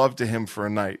make love to him for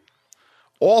a night.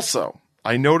 Also,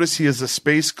 I notice he has a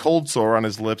space cold sore on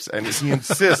his lips, and he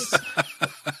insists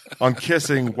on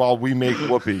kissing while we make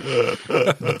whoopee.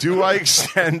 Do I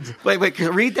extend? Wait,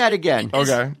 read that again.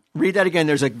 Okay. Read that again.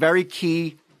 There's a very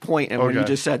key point in when you Okay.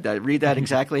 just said that. Read that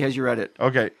exactly as you read it.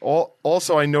 Okay.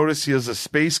 Also, I notice he has a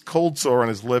space cold sore on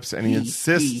his lips, and he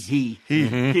insists. He.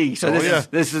 So Oh, this yeah. is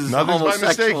this is Nothing's by mistake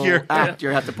homosexual here. act you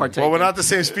have to partake. Well, we're in. not the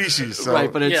same species, so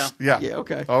right, but it's Yeah. yeah.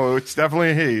 okay. Oh, it's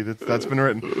definitely a he. That's been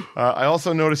written. I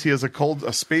also notice he has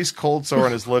a space cold sore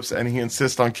on his lips, and he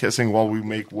insists on kissing while we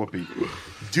make whoopee.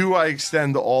 Do I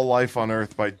extend all life on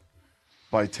Earth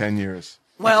by 10 years,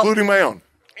 Well- including my own?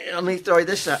 Let me throw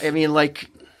this out. I mean, like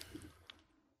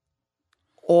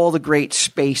all the great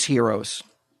space heroes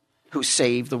who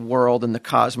saved the world and the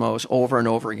cosmos over and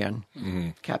over again.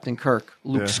 Captain Kirk,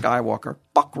 Luke Skywalker,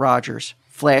 Buck Rogers,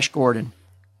 Flash Gordon.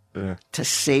 Yeah. To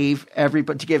save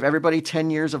everybody, to give everybody 10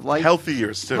 years of life. Healthy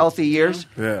years too. Healthy years.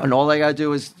 Yeah. And all they got to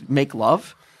do is make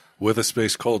love. with a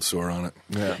space cold sore on it.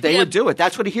 Yeah. They would do it.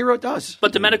 That's what a hero does.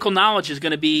 But the medical knowledge is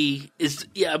going to be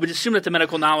I would assume that the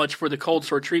medical knowledge for the cold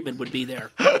sore treatment would be there.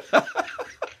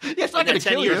 It's not in going that to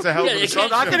 10 kill years. you. It's a hell of a it assumption.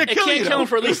 can't, Not gonna it kill can't you, kill though. him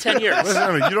for at least 10 years. Listen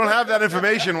to me. You don't have that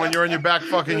information when you're in your back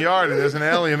fucking yard and there's an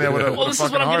alien there with a, Well, with this a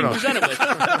is fucking what I'm heart getting on.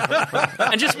 presented with.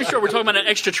 And just to be sure, we're talking about an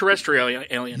extraterrestrial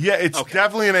alien. Yeah, it's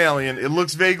definitely an alien. It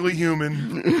looks vaguely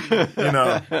human,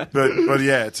 but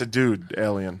yeah, it's a dude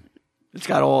alien. It's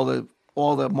got all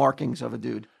the markings of a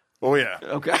dude. Oh yeah,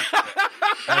 Okay.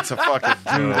 that's a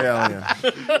fucking dude alien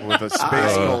with a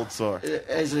space cold sore.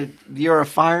 You're a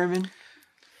fireman.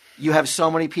 You have so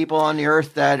many people on the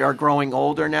earth that are growing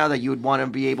older now that you would want to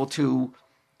be able to,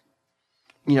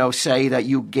 say that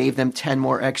you gave them 10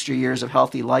 more extra years of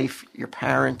healthy life, your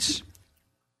parents,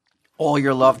 all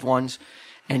your loved ones,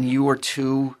 and you were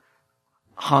too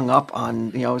hung up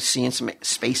on, seeing some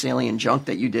space alien junk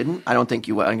that you didn't. I don't think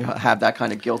you would have that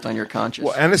kind of guilt on your conscience.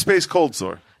 Well, and a space cold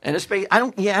sore. And a space, I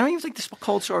don't even think this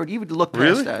cold sore, you would look past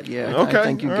Really? that. Yeah, Okay. I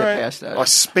think you'd all get right. past that. A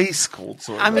space cold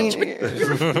sore. I mean, You're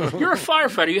a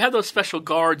firefighter. You have those special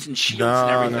guards and shields no,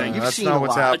 and no, everything. You've that's seen not a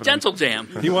what's lot. A happening. dental dam.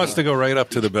 He wants to go right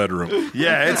up to the bedroom.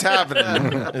 Yeah, it's happening.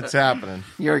 It's happening.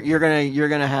 you're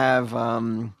gonna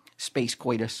have space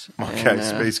coitus. Okay, and,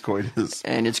 space coitus.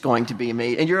 and it's going to be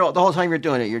amazing. And the whole time you're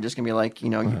doing it, you're just gonna be like,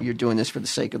 you're doing this for the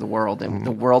sake of the world, and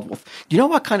the world will. Do you know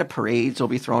what kind of parades will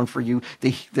be thrown for you?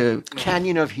 The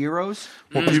Canyon of Heroes.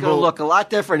 It's people- gonna look a lot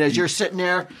different as you're sitting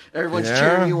there. Everyone's Yeah.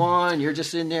 cheering you on. You're just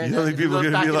sitting there. You don't think people are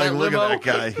look going to be back like, in look limo. at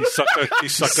that guy. He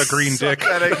sucked a green dick.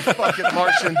 That a fucking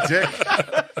Martian dick.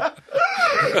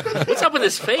 What's up with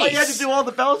his face? Oh, you had to do all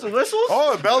the bells and whistles.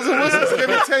 Oh, bells and whistles. Give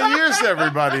me 10 years to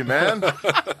everybody, man.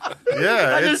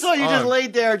 Yeah. I just it's thought you just on.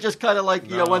 laid there, just kind of like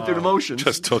went through the motions.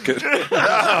 Just took it.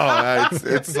 Oh,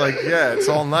 it's like, yeah, it's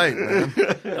all night, man.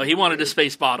 No, he wanted a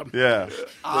space bottom. Yeah.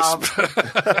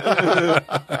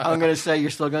 I'm going to say you're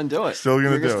still going to do it. Still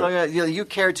gonna You're do it. You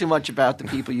care too much about the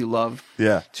people you love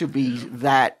Yeah. to be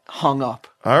that hung up.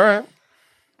 All right.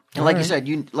 And like you said,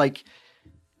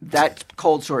 that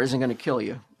cold sore isn't going to kill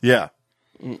you. Yeah.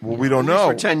 Well, we don't At least know.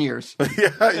 for 10 years.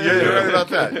 Yeah, you're right about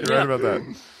that. You're right about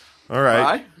that. All right. All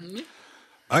right?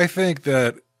 I think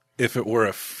that if it were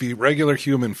a regular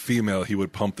human female, he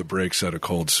would pump the brakes at a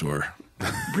cold sore.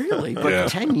 Really? But Yeah.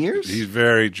 10 years? He's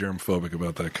very germphobic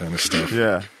about that kind of stuff.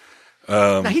 Yeah.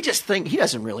 Now, he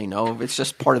doesn't really know. It's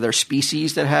just part of their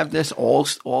species that have this. All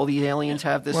the aliens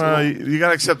have this. Well, little- you got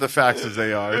to accept the facts as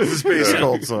they are. It's a space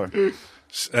cold sore.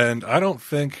 And I don't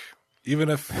think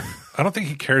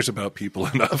he cares about people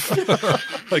enough.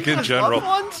 Like in general.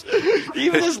 Loved ones?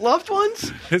 Even his loved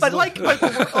ones? But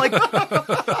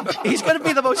he's going to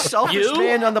be the most selfish You?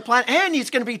 man on the planet, and he's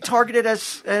going to be targeted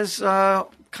as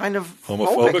kind of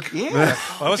Homophobic? phobic. Yeah.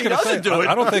 I was He going to say, doesn't do it.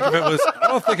 I don't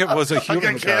think it was a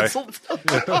human Get guy. canceled.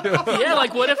 Yeah,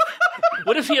 like what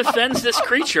if he offends this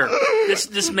creature,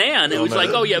 this man? It was like,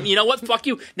 oh yeah, you know what? Fuck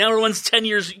you. Now everyone's 10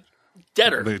 years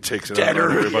deader. He takes it out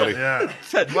on everybody. Yeah.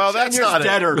 Well, that's 10 years not it.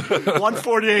 deader.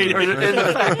 148 in the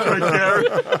fact right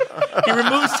there. He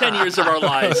removes 10 years of our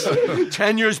lives.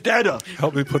 10 years deader.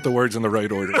 Help me put the words in the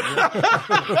right order.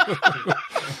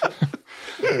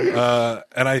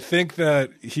 And I think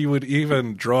that he would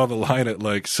even draw the line at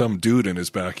like some dude in his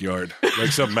backyard,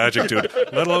 like some magic dude,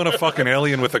 let alone a fucking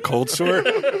alien with a cold sore.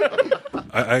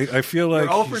 I feel like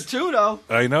Oh for 2 though.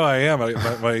 I know I am.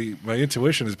 My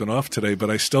intuition has been off today, but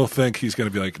I still think he's going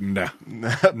to be like, nah,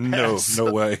 no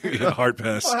way, hard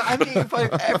pass. Well, I mean,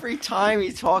 but every time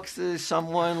he talks to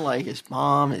someone like his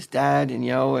mom, his dad, and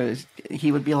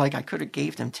he would be like, "I could have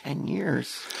gave them 10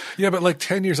 years." Yeah, but like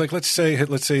 10 years, like let's say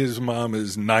his mom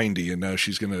is 90 and now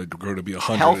she's going to grow to be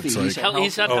 100. Healthy. It's He's like,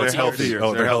 He's had oh, they're healthy healthy. years.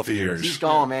 Oh, they're healthy years. He's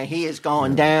going, man. He is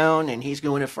going down, and he's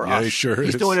doing it for Yeah, us. he sure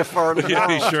He's is. doing it for the Yeah,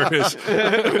 he world. sure is.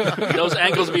 Those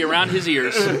ankles be around his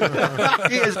ears.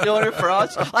 He is doing it for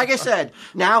us. Like I said,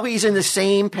 now he's in the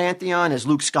same pantheon as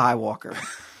Luke Skywalker,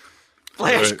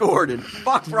 Flash Right. Gordon,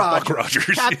 Buck Rogers,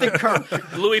 Rogers, Captain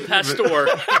Kirk. Louis Pasteur.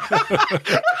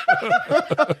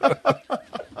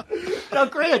 Now,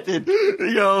 granted,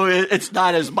 it's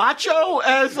not as macho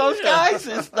as those guys.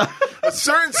 It's not, A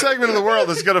certain segment of the world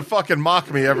is going to fucking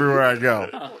mock me everywhere I go.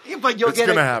 but you'll It's get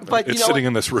gonna it. happen. But you It's know sitting what?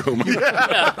 in this room.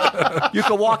 You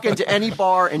can walk into any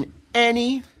bar in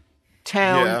any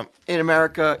town Yeah. in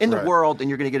America, in the Right. world, and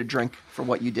you're going to get a drink for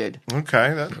what you did.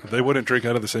 Okay. They wouldn't drink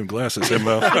out of the same glass as him,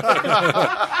 though.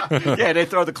 Yeah, they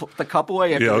throw the cup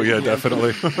away. After Yeah, they- yeah,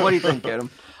 definitely. What do you think, Adam?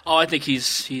 Oh, I think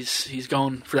he's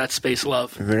going for that space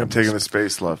love. I think I'm taking the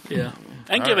space love. Yeah,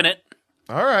 and giving it.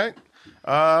 All right.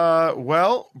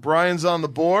 Well, Brian's on the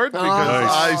board because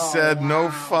I said no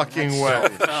fucking way.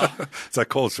 It's that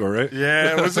cold sore, right?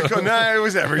 Yeah, it was it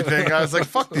was everything. I was like,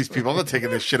 fuck these people. I'm not taking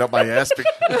this shit up my ass. Just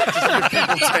give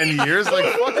people 10 years. Like,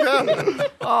 fuck them.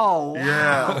 Oh, wow.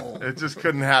 Yeah, it just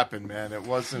couldn't happen, man. It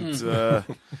wasn't.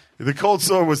 The cold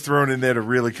sore was thrown in there to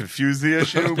really confuse the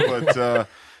issue, but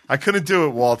I couldn't do it,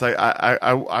 Walt. But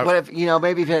if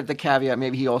maybe if you had the caveat,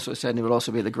 maybe he also said it would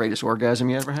also be the greatest orgasm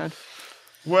you ever had.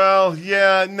 Well,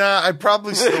 yeah, I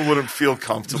probably still wouldn't feel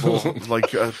comfortable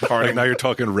like parting. Now you're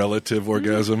talking relative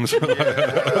orgasms.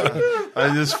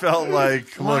 I just felt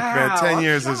like, look, man, 10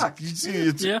 years is. You see,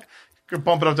 it's. Yeah. Could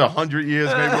bump it up to 100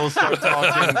 years. Maybe we'll start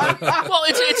talking. But, Well,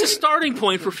 it's a starting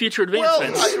point for future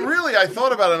advancements. I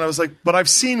thought about it and I was like, but I've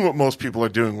seen what most people are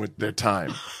doing with their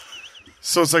time.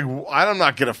 So it's like, I'm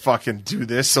not going to fucking do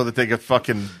this so that they could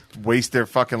fucking waste their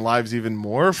fucking lives even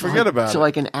more. Forget about it. So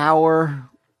like an hour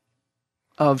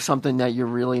of something that you're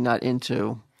really not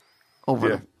into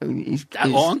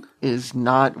long? is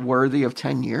not worthy of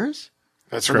 10 years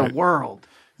That's for right. the world.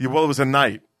 Yeah, well, it was a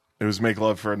night. It was make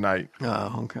love for a night.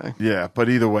 Oh, okay. Yeah, but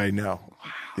either way, no.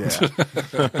 Yeah.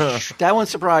 That one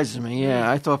surprises me. Yeah,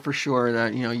 I thought for sure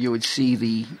that you would see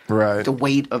the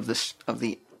weight of this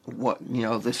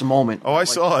this moment. Oh, I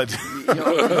saw it.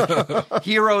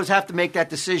 Heroes have to make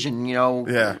that decision.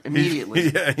 Yeah.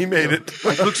 Immediately. He made it.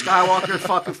 Like Luke Skywalker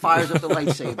fucking fires up the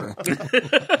lightsaber.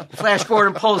 Flash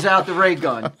Gordon pulls out the ray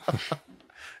gun.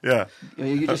 Yeah.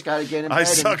 You just got to get in bed. I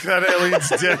suck that alien's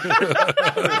dick.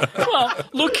 Well,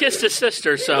 Luke kissed his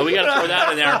sister, so we got to throw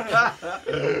that in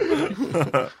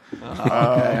there.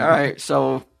 Okay, all right.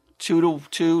 So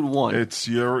 2-1. It's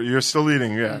you're still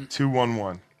leading. Yeah,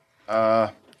 2-1-1. Oh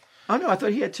no, I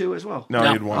thought he had 2 as well. No, he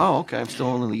had 1. Oh, okay. I'm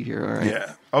still in the lead here. All right.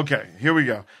 Yeah. Okay, here we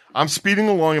go. I'm speeding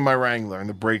along in my Wrangler, and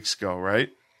the brakes go, right?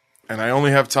 And I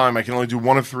only have time. I can only do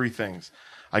one of 3 things.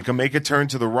 I can make a turn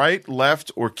to the right, left,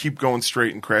 or keep going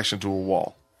straight and crash into a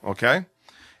wall. Okay?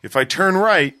 If I turn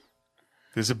right,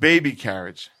 there's a baby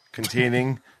carriage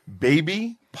containing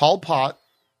baby Pol Pot,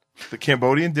 the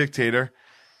Cambodian dictator,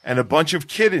 and a bunch of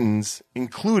kittens,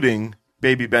 including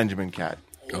baby Benjamin Cat.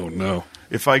 Oh, no.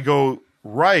 If I go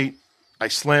right, I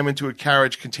slam into a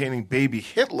carriage containing baby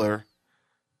Hitler,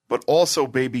 but also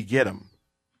baby Gidim.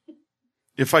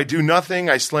 If I do nothing,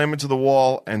 I slam into the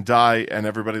wall and die, and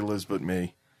everybody lives but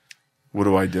me. What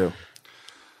do I do?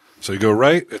 So you go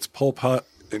right, it's Pol Pot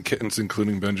and kittens,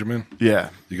 including Benjamin. Yeah.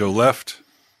 You go left,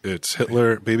 it's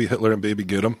Hitler, baby Hitler, and baby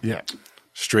Gidim. Yeah.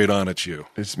 Straight on, it's you.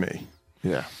 It's me.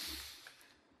 Yeah.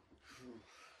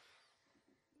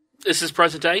 This is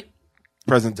present day?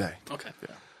 Present day. Okay.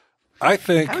 I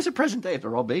think How is it present day if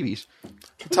they're all babies?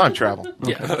 Time travel.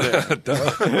 Yeah. Who's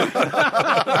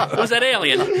that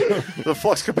alien? The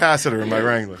flux capacitor in my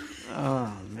Wrangler.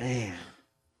 Oh man.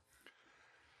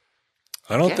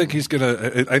 I don't think he's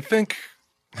gonna. I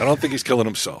don't think he's killing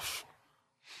himself.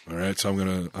 All right, so I'm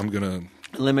gonna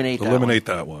Eliminate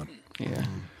that one. Yeah.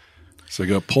 So you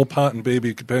got Pol Pot and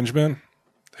baby Benjamin,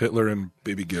 Hitler and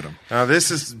baby Gidim. Now, this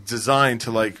is designed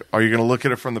to, like, are you going to look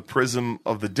at it from the prism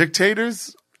of the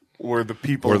dictators or the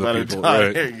people that are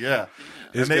dying? Right. Yeah.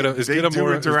 Is And Gidim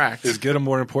more interact. Is Gidim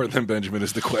more important than Benjamin?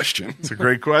 Is the question. It's a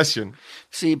great question.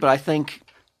 See, but I think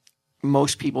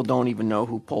most people don't even know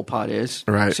who Pol Pot is.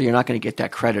 Right. So you're not going to get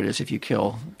that credit as if you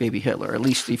kill baby Hitler. At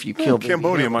least if you kill baby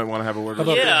Cambodia Hitler. might want to have a word.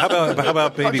 Yeah. How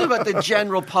about I'm baby? talking about the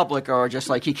general public are just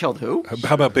like, he killed who?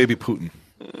 How about baby Putin?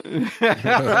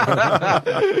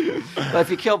 But if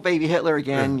you kill baby Hitler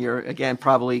again, you're again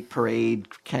probably parade,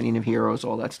 Canyon of Heroes,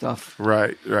 all that stuff.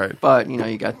 Right. But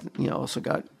you also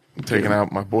got Taking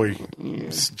out my boy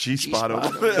G-Spot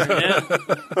over there. Yeah.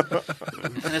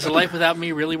 And is a life without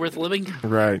me really worth living?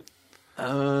 Right.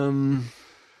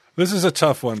 This is a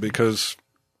tough one because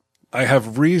I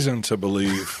have reason to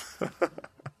believe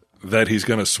that he's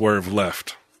going to swerve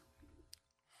left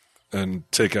and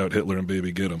take out Hitler and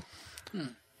baby Gidim.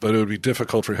 But it would be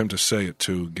difficult for him to say it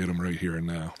to get him right here and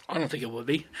now. I don't think it would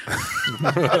be.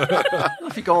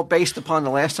 If you go based upon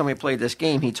the last time we played this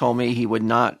game, he told me he would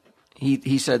not.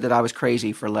 He said that I was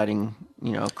crazy for letting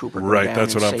Cooper go Right, down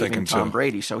that's and what I'm saving thinking, Tom too.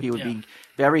 Brady. So he would be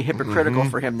very hypocritical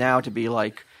for him now to be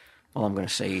like, well, I'm going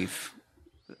to save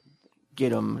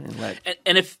Gidim and let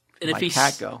And if my he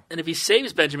cat go. And if he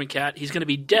saves Benjamin Cat, he's going to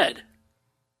be dead.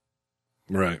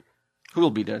 Right. Who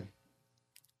will be dead?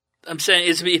 I'm saying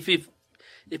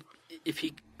if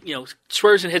he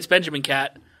swerves and hits Benjamin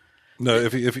Cat. No,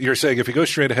 if you're saying if he goes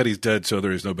straight ahead, he's dead, so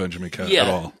there is no Benjamin Cat at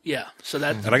all. Yeah. So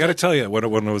that. And I got to tell you,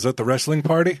 when I was at the wrestling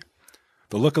party,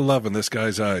 the look of love in this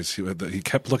guy's eyes. He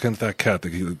kept looking at that cat.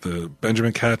 The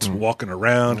Benjamin cat's walking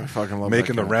around, I fucking love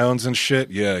making that the cat. rounds and shit.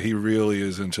 Yeah, he really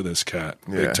is into this cat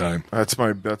big time. That's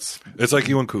It's like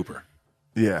you and Cooper.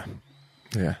 yeah.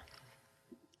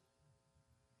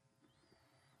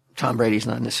 Tom Brady's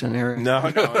not in this scenario.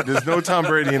 No, there's no Tom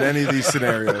Brady in any of these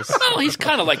scenarios. Oh, he's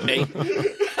kind of like me.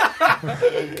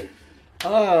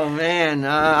 Oh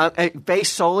man,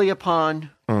 based solely upon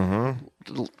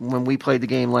when we played the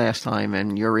game last time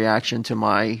and your reaction to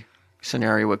my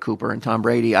scenario with Cooper and Tom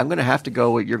Brady, I'm going to have to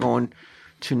go with you're going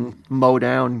to mow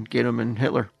down, get him, and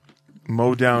Hitler.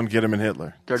 Mow down, get him, and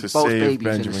Hitler. They're to both save babies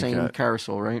Benjamin in the same Cat.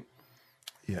 carousel, right?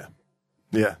 Yeah.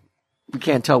 You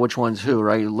can't tell which one's who,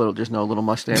 right? Just no little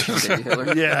mustache on baby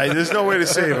Hitler. Yeah, there's no way to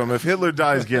save him. If Hitler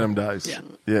dies, get him dies.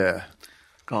 Yeah.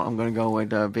 I'm going to go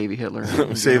with baby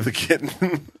Hitler. Save the kitten.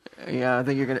 Yeah, I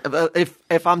think you're gonna.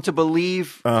 If I'm to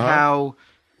believe how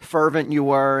fervent you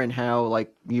were and how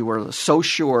like you were so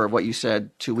sure of what you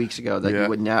said 2 weeks ago that you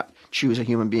would not choose a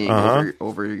human being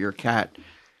over your cat,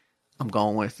 I'm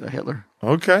going with Hitler.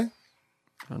 Okay.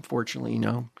 Unfortunately,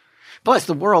 no. Plus,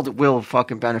 the world will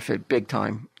fucking benefit big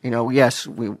time. Yes,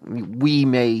 we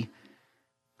may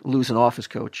lose an office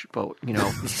coach, but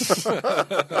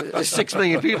 6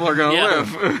 million people are going to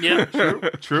live. Yeah.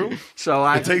 True. So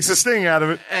It takes the sting out of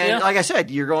it. And like I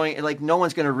said, you're going like no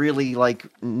one's going to really like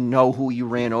know who you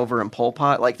ran over in Pol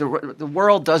Pot. Like the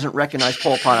world doesn't recognize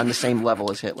Pol Pot on the same level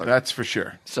as Hitler. That's for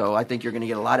sure. So I think you're going to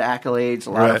get a lot of accolades,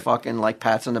 a lot of fucking like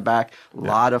pats on the back, a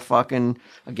lot of fucking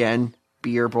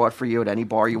beer brought for you at any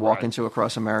bar you walk into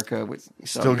across America.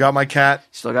 Still got my cat.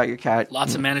 Still got your cat.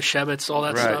 Lots of Manischewitz, all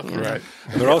that stuff. Right.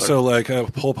 And they're also like,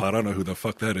 Pol Pot, I don't know who the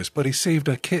fuck that is, but he saved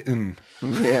a kitten.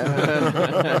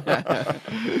 Yeah.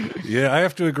 Yeah, I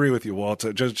have to agree with you,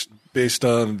 Walter, just based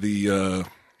on the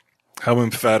how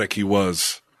emphatic he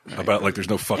was about like there's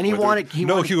no fuck And he with wanted it. he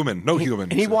no wanted, human.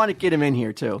 And he wanted to get him in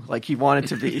here too. Like he wanted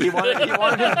to be. He wanted him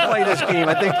to play this game.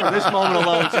 I think from this moment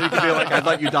alone, so he could be like, "I'd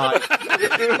let you die."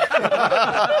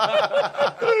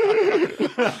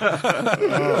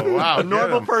 Oh, wow. A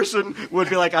normal person would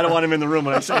be like, "I don't want him in the room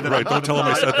when I say that." Right, don't tell him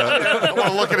I said that. I want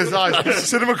to look at his eyes.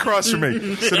 Sit him across from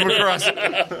me. Sit him across.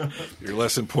 You're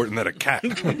less important than a cat.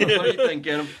 What do you think,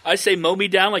 get him? I say mow me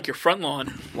down like your front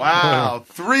lawn. Wow.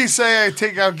 3 say I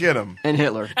take out get him. And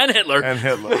Hitler. And Hitler. And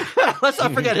Hitler. Let's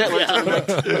not forget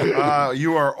Hitler.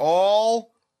 You are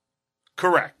all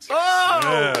correct. Oh!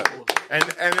 Yeah.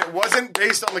 And it wasn't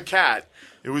based on the cat.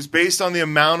 It was based on the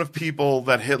amount of people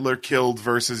that Hitler killed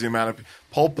versus the amount of...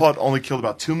 Pol Pot only killed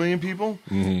about 2 million people.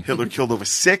 Hitler killed over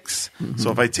 6.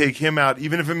 So if I take him out,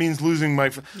 even if it means losing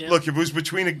my... Look, if it was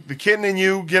between the kitten and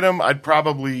you, get him, I'd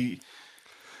probably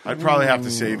have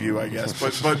to save you, I guess.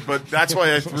 But that's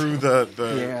why I threw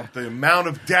the amount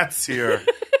of deaths here.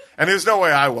 And there's no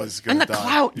way I was going to die. And the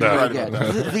clout you're going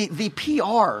to get. The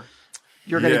PR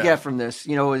you're going to get from this,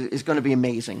 is going to be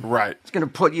amazing. Right. It's going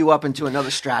to put you up into another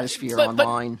stratosphere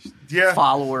online.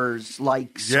 Followers,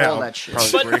 likes, all that shit.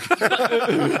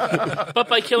 But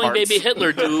by killing baby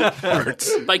Hitler,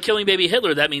 by killing baby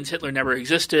Hitler, that means Hitler never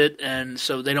existed, and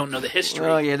so they don't know the history.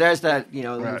 Oh yeah, there's that.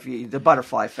 The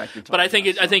butterfly effect. You're talking But I think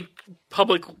about, I think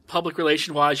public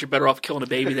relation wise, you're better off killing a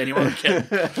baby than you are a kid.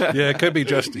 Yeah, it could be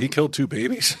just he killed 2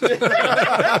 babies.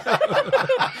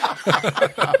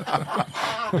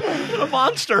 a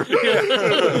monster.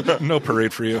 No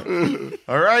parade for you.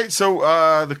 All right, so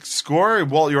the score,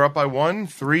 Walt, you're up by 1,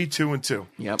 3, 2, and 2.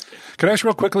 Yep. Can I ask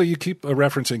real quickly, you keep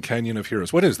referencing Canyon of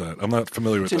Heroes. What is that? I'm not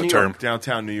familiar with that term.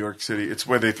 Downtown New York City. It's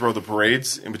where they throw the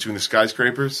parades in between the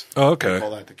skyscrapers. Oh, okay. They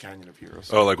call that the Canyon of Heroes.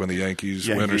 Oh, like when the Yankees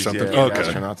win or something? Yeah, okay.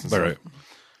 astronauts and All stuff.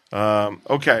 right.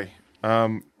 Okay.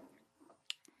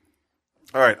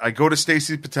 All right, I go to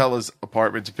Stacy Patella's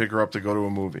apartment to pick her up to go to a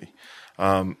movie.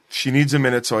 She needs a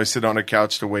minute, so I sit on her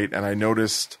couch to wait, and I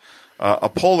noticed a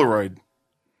Polaroid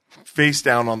face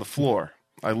down on the floor.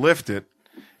 I lift it,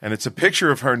 and it's a picture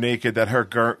of her naked that her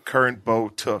current beau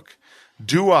took.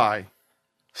 Do I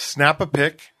snap a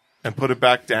pic and put it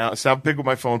back down, snap a pic with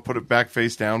my phone, put it back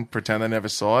face down, pretend I never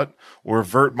saw it, or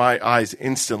avert my eyes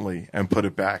instantly and put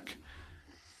it back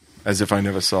as if I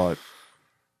never saw it?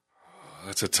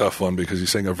 That's a tough one because you're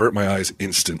saying avert my eyes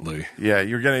instantly. Yeah,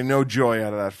 you're getting no joy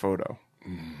out of that photo.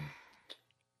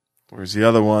 Where's the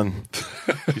other one?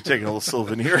 You're taking a little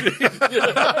souvenir.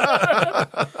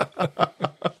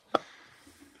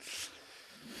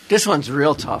 This one's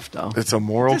real tough, though. It's a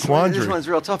moral quandary. This one's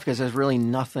real tough because there's really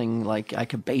nothing like I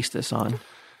could base this on.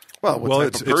 Well,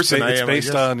 what type of person I it's am, based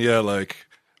I guess. on, like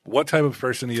what type of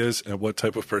person he is and what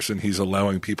type of person he's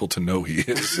allowing people to know he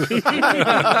is.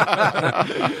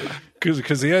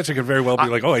 Because the answer could very well be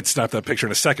like, oh, I'd snap that picture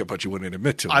in a second, but you wouldn't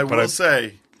admit to it. I will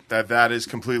say that is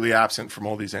completely absent from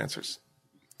all these answers.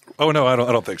 Oh, no, I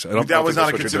don't think so. That was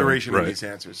not a consideration in these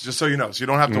answers, just so you know. So you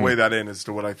don't have to weigh that in as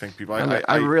to what I think people.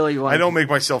 I really want. I don't make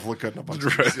myself look good in a bunch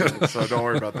of these, so don't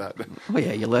worry about that. Oh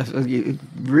yeah, you left. You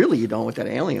don't with that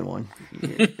alien one.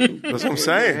 That's what I'm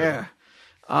saying. Yeah.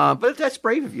 But that's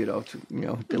brave of you, though.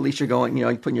 At least you're going.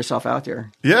 You're putting yourself out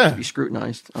there. Yeah. To be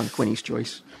scrutinized on Quinny's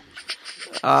choice.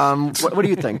 What do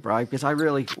you think, Brian? Because I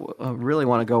really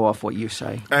want to go off what you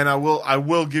say. And I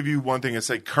will give you one thing and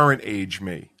say current age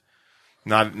me.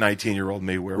 Not 19-year-old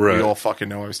me, where we all fucking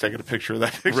know I was taking a picture of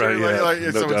that picture. Right, yeah. No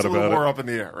so doubt it's a little about more it. up in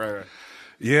the air. Right.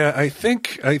 Yeah, I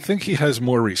think he has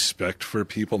more respect for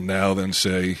people now than,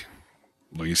 say,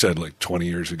 like you said, like 20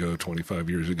 years ago,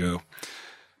 25 years ago.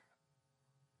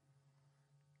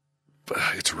 But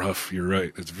it's rough. You're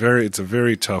right. It's a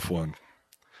very tough one.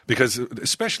 Because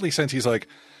especially since he's like,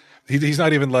 he's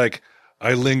not even like,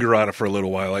 I linger on it for a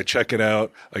little while. I check it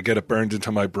out. I get it burned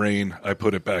into my brain. I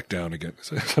put it back down again.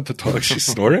 Is that the dog she's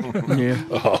snoring? Yeah.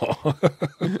 Oh,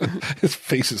 his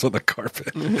face is on the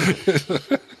carpet.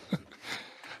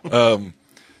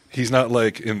 He's not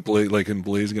like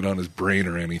emblazing it on his brain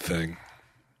or anything.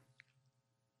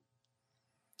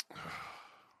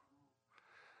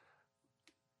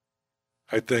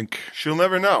 I think She'll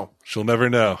never know. she'll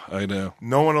never know. I know.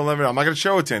 No one will ever know. I'm not going to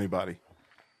show it to anybody.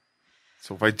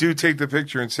 So if I do take the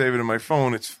picture and save it in my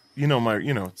phone, it's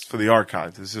it's for the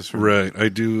archive. This is for Right. I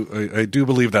do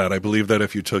believe that. I believe that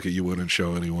if you took it, you wouldn't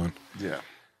show anyone. Yeah.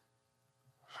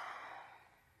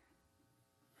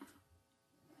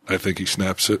 I think he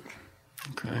snaps it.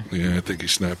 Okay. Yeah, I think he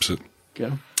snaps it.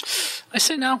 Go. I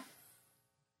say no.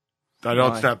 I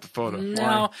don't Why? snap the photo.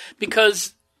 No,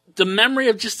 because the memory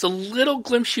of just a little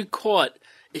glimpse you caught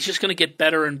is just going to get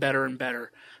better and better and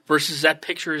better. Versus that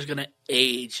picture is going to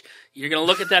age. You're going to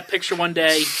look at that picture one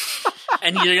day,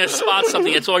 and you're going to spot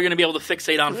something. That's all you're going to be able to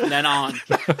fixate on from then on.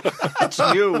 It's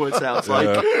you. It sounds like.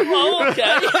 Oh,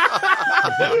 okay.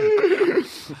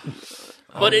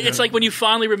 But it's like when you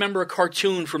finally remember a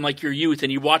cartoon from like your youth,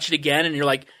 and you watch it again, and you're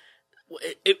like,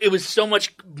 it was so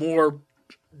much more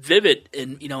vivid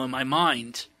in my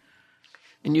mind.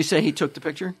 And you say he took the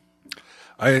picture?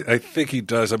 I think he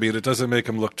does. I mean, it doesn't make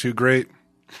him look too great,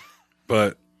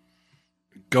 but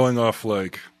going off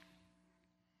like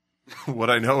What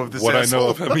I know of this what asshole. I know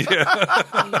of him, yeah.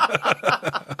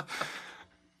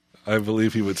 I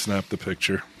believe he would snap the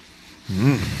picture.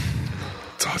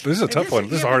 This is a tough one.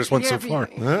 This is the hardest one so far.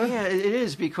 Yeah, it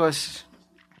is because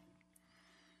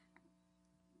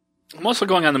I'm also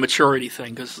going on the maturity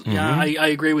thing because I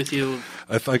agree with you.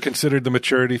 I considered the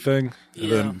maturity thing and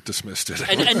Yeah. then dismissed it.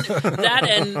 And that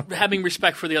and having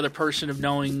respect for the other person of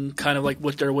knowing kind of like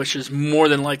what their wishes more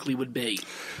than likely would be.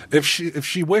 If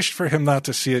she wished for him not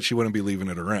to see it, she wouldn't be leaving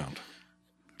it around.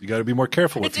 You got to be more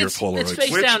careful with your It's Polaroids.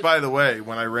 face Which, down. by the way,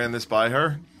 when I ran this by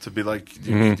her to be like,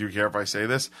 do you care if I say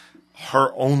this?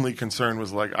 Her only concern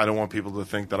was like, I don't want people to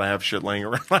think that I have shit laying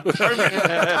around my apartment.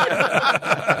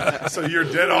 So you're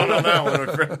dead on that one,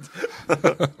 my friend.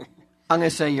 I'm going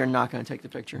to say you're not going to take the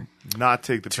picture. Not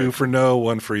take the 2 picture. for no,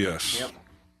 1 for yes. Yep.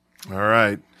 All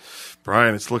right.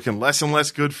 Brian, it's looking less and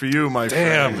less good for you, my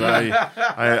Damn. friend.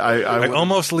 I would-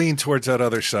 almost leaned towards that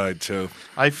other side too.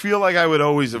 I feel like I would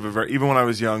always have, even when I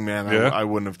was young, man, Yeah? I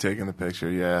wouldn't have taken the picture.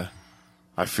 Yeah.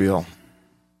 I feel.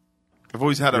 I've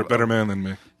always had You're a better man than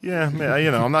me. Yeah,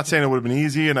 man, I'm not saying it would have been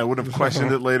easy, and I would have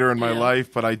questioned it later in my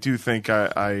life, but I do think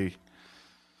I.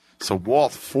 So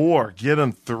Walt 4, get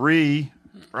him 3,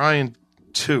 Brian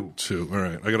 2. 2. All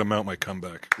right. I got to mount my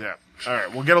comeback. Yeah. All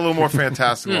right, we'll get a little more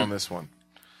fantastical on this one.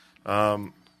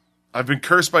 I've been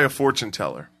cursed by a fortune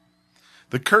teller.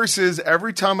 The curse is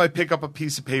every time I pick up a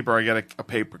piece of paper, I get a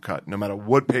paper cut, no matter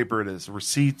what paper it is.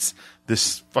 Receipts,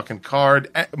 this fucking card,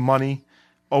 money.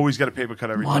 Always get a paper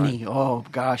cut every time. Money. Oh,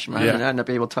 gosh, man. Yeah. You're not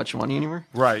be able to touch money anymore?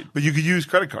 Right, but you could use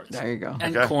credit cards. There you go.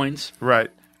 And Okay. coins.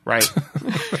 Right.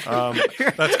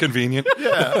 That's convenient.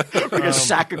 Like a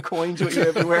sack of coins with you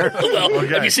everywhere. Well, Okay.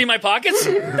 have you seen my pockets?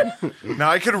 Now,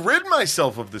 I could rid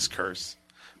myself of this curse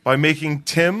by making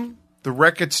Tim, the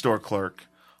record store clerk,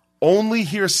 only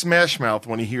hear Smash Mouth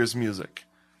when he hears music.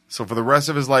 So for the rest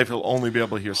of his life, he'll only be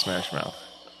able to hear Smash Mouth.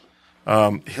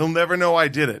 He'll never know I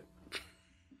did it.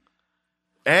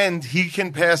 And he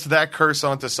can pass that curse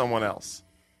on to someone else.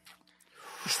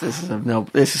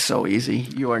 This is so easy.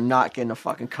 You are not getting a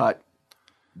fucking cut.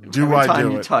 Do every I time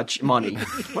do you it? touch money.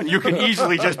 When you can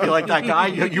easily just be like that guy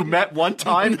you met one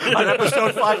time on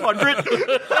episode 500.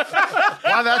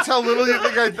 Wow, that's how little you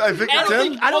think I think it's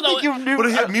him? I don't Well, think you knew.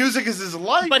 But music is his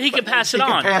life. But he can pass he it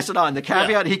can on. pass it on. The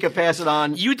caveat, he can pass it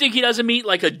on. You think he doesn't meet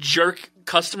like a jerk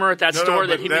customer at that store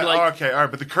that he'd be like, okay, all right,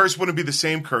 but the curse wouldn't be the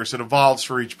same curse. It evolves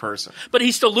for each person. but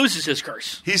he still loses his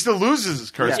curse. He still loses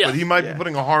his curse, Yeah. but he might be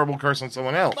putting a horrible curse on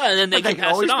someone else. And then they They can can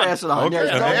pass always it on. pass it on. Okay.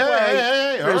 There's no Hey, way.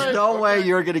 hey, all There's right, no okay. way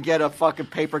you're going to get a fucking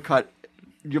paper cut.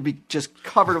 You'll be just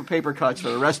covered with paper cuts for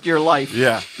the rest of your life.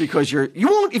 Yeah. Because you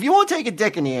won't take a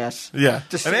dick in the ass. Yeah.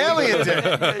 To An save, alien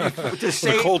dick. to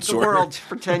save cold the sore. world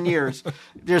for 10 years.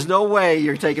 There's no way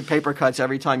you're taking paper cuts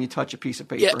every time you touch a piece of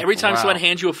paper. Yeah, every time Wow. someone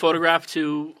hands you a photograph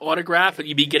to autograph, and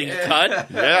you'd be getting a cut.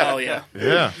 Yeah. Oh yeah.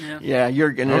 Yeah. Yeah,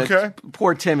 you're gonna. Okay.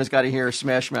 Poor Tim has got to hear a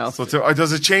Smash Mouth. So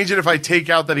does it change it if I take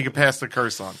out that he can pass the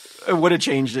curse on? It would have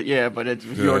changed it, yeah, but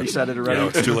you already said it already. No,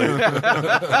 it's too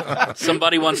late.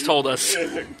 Somebody once told us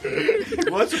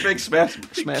Well, that's a big Smash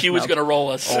Q was Mouth. going to roll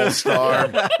us. All Star.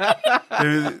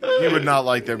 He would not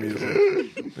like their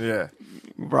music. Yeah.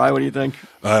 Brian, what do you think?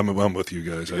 I'm with you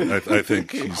guys. I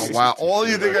think he's. Oh, wow. All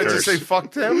you think I just say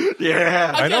fucked him?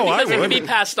 Yeah. I know, because I it would. can be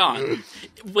passed on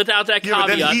without that Yeah, but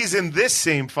caveat. then he's in this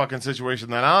same fucking situation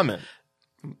that I'm in.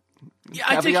 Yeah,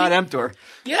 I think Caveat emptor.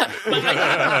 yeah. But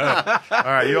I- All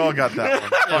right, you all got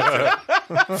that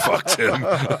one. Fucked him.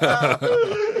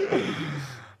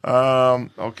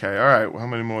 Okay, all right. Well, how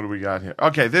many more do we got here?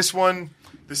 Okay, this one,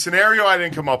 the scenario I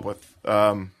didn't come up with.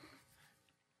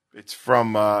 It's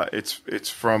from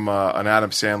an Adam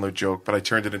Sandler joke, but I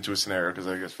turned it into a scenario because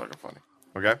I think it's fucking funny.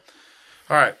 Okay,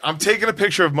 all right. I'm taking a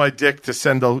picture of my dick to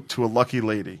send to a lucky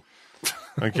lady.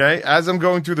 Okay, as I'm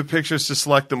going through the pictures to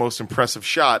select the most impressive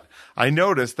shot, I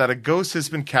notice that a ghost has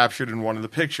been captured in one of the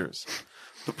pictures.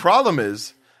 The problem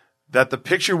is that the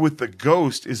picture with the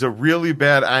ghost is a really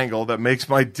bad angle that makes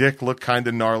my dick look kind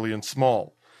of gnarly and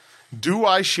small. Do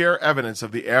I share evidence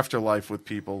of the afterlife with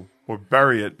people or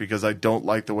bury it because I don't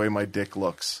like the way my dick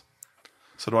looks?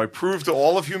 So do I prove to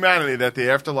all of humanity that the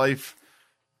afterlife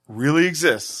really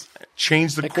exists,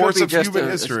 change the It course could be of just human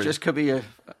it history? just could be a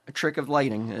trick of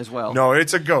lighting as well. No,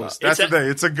 it's a ghost. That's It's the thing.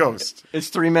 It's a ghost. It's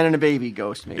 3 Men and a Baby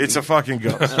ghost, maybe. It's a fucking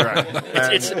ghost, right?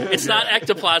 it's not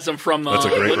ectoplasm from That's a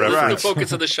great the reference.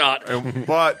 focus of the shot.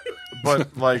 But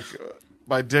like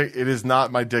my dick, it is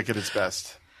not my dick at its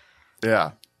best.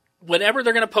 Yeah, Whenever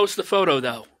they're going to post the photo,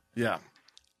 though, yeah.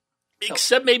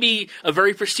 except maybe a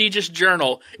very prestigious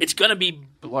journal, it's going to be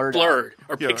Blurred or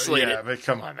Yeah, pixelated. yeah, but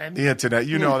come on, man. The internet,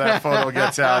 you know that photo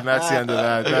gets out, and that's the end of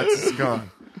that. That's gone.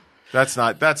 That's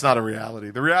not a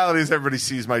reality. The reality is everybody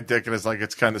sees my dick, and it's like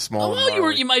it's kind of small. Well, and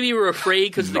gnarly. you maybe were afraid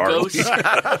because of the Gnarly. ghost.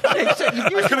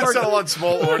 I couldn't settle on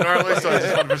small or gnarly, so I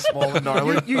just went for small and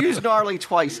gnarly. You use gnarly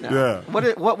twice now. Yeah.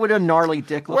 What would a gnarly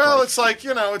dick look Well, like? it's like it's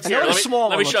I know what a let me- small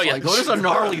let one me looks show you. like. What is a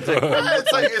gnarly dick?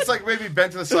 it's like maybe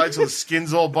bent to the side so the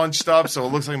skin's all bunched up, so it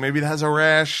looks like maybe it has a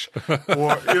rash, or you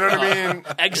know what I mean?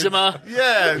 Eczema.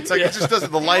 Yeah, it's like it just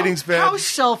doesn't. The lighting's bad. How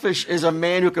selfish is a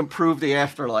man who can prove the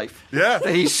afterlife? Yeah.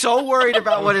 That he's so worried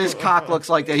about what his cock looks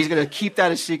like that he's going to keep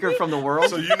that a secret from the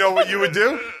world? So you know what you would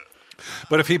do?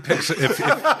 But if he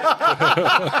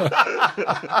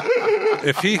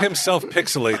if he himself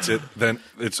pixelates it, then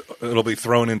it'll be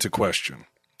thrown into question.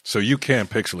 So you can't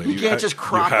pixelate. You can't just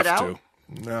crop you have it out?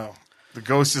 to. No. The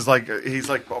ghost is like he's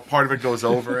like a part of it goes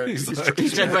over it. He's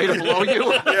getting ready to blow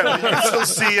you. Yeah, you can still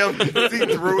see him,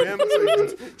 see through him, so you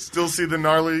can still see the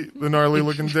gnarly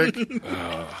looking dick.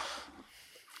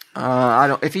 I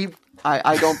don't. If he,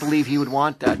 I don't believe he would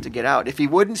want that to get out. If he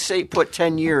wouldn't say put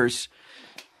 10 years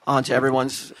onto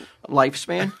everyone's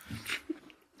lifespan,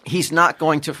 he's not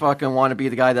going to fucking want to be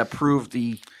the guy that proved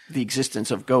the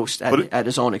existence of ghosts at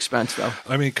his own expense, though.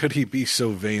 I mean, could he be so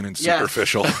vain and Yes.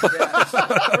 superficial? From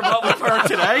what we've heard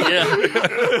today. Yeah.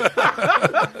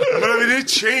 But I mean, it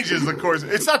changes the course.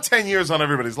 It's not 10 years on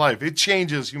everybody's life. It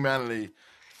changes humanity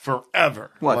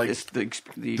forever. What? Like, It's the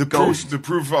the ghost?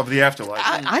 proof of the afterlife.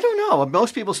 I don't know.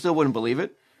 Most people still wouldn't believe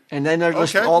it. And then they're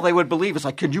just, Okay. all they would believe is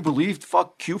like, can you believe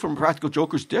fuck Q from Practical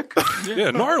Joker's dick?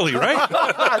 Yeah, gnarly, right?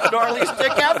 That's the gnarliest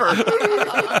dick ever.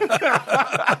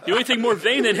 The only thing more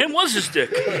vain than him was his dick.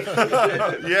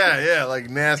 Yeah, like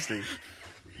nasty.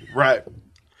 Right.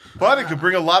 But it could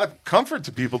bring a lot of comfort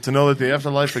to people to know that the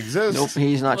afterlife exists. Nope,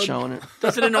 he's not showing it.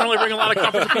 Doesn't it normally bring a lot of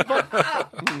comfort to people?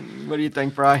 What do you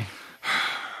think, Bri?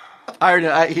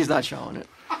 He's not showing it.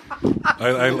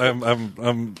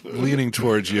 I'm leaning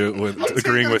towards you with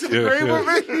agreeing with you. Agree Yeah.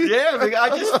 with me? Yeah, I mean,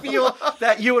 I just feel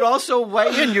that you would also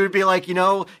weigh in. You would be like,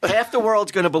 half the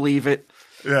world's going to believe it.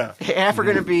 Yeah. Half are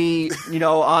going to be,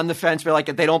 on the fence, but like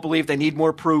they don't believe, they need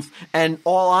more proof, and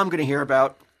all I'm going to hear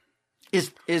about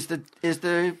is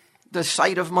the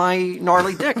sight of my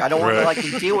gnarly dick. I don't want to like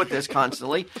deal with this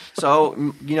constantly.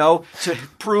 So to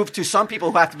prove to some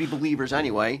people who have to be believers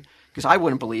anyway, because I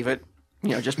wouldn't believe it.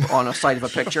 Just on a sight of a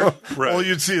picture. Right. All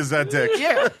you'd see is that dick.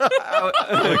 Yeah,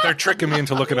 Like they're tricking me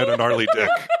into looking at a gnarly dick.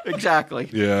 exactly.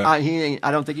 Yeah. I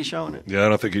don't think he's showing it. Yeah, I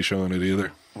don't think he's showing it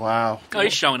either. Wow. Oh,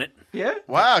 he's showing it. Yeah.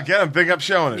 Wow, get him. Big up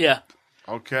showing it. Yeah.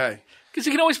 Okay. Because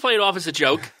you can always play it off as a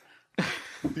joke.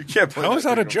 You can't play How is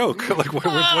that a joke? Like, what's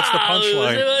the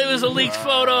punchline? It was a leaked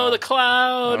photo of the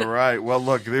cloud. All right. Well,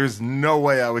 look, there's no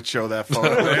way I would show that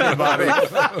photo to anybody.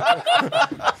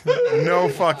 No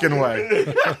fucking way.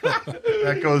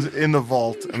 That goes in the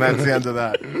vault, and that's the end of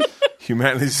that.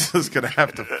 Humanity's just going to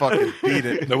have to fucking beat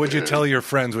it. Now, would you tell your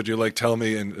friends? Would you tell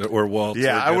me or Walt?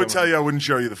 Yeah, I would tell you I wouldn't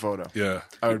show you the photo. Yeah,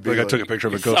 I would be I took a picture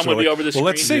of a ghost. Someone would be over the well,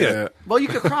 let's see screen. it. Well, you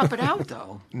could crop it out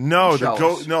though. No, the Show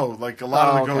ghost. us. No, like a lot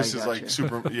of the okay, ghost is gotcha. like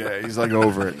super. Yeah, he's like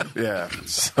over it. Yeah,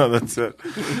 so that's it.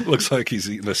 Looks like he's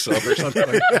eating a sub or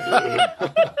something.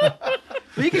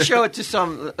 Well, you can show it to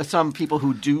some people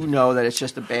who do know that it's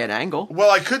just a bad angle.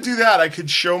 Well, I could do that. I could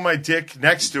show my dick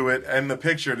next to it and the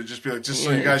picture to just be like, just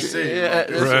so you guys see. Yeah,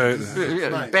 Right.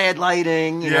 Nice. Bad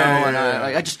lighting, Yeah, and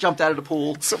yeah. I just jumped out of the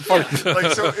pool. So funny.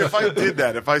 Like, so if I did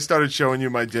that, if I started showing you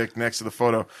my dick next to the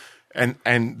photo, and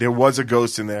there was a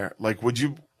ghost in there, like, would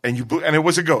you? And it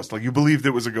was a ghost. Like, you believed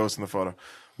it was a ghost in the photo.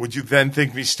 Would you then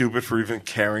think me stupid for even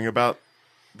caring about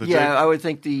the dick? Yeah, I would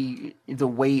think the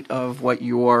weight of what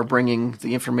you're bringing,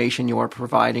 the information you are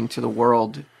providing to the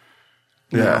world,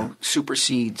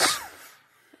 supersedes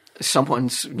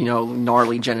someone's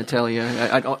gnarly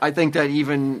genitalia. I think that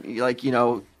even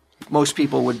most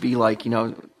people would be like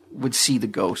would see the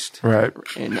ghost, Right.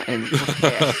 And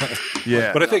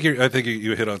Yeah. But I think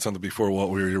you hit on something before, Walt,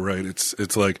 where you're right.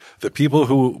 It's like the people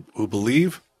who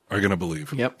believe are going to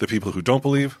believe. Yep. The people who don't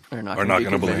believe They're not are gonna not be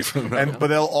going to believe. But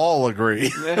they'll all agree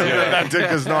that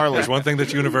dick is gnarly. There's one thing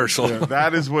that's universal.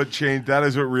 That is what changed. That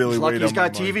is what really lucky weighed he's on my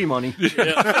got mind. TV money.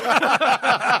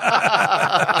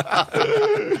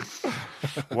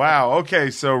 Wow.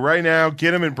 Okay. So right now,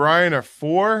 Gidim and Brian are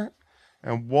 4,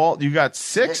 and Walt, you got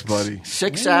 6, buddy.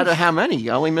 6 out of how many?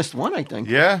 You only missed 1, I think.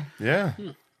 Yeah. Yeah.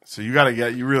 So you really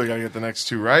got to get the next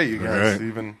 2 right. You guys right.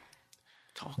 even.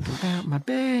 Talking about my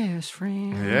best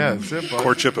friend. Yeah. That's it, buddy.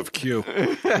 Courtship of Q.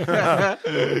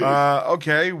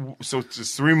 Okay. So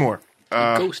just 3 more.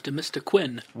 Ghost of Mr.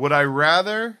 Quinn. Would I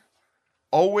rather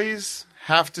always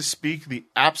have to speak the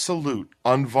absolute,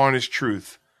 unvarnished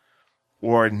truth,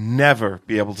 or never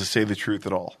be able to say the truth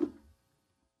at all?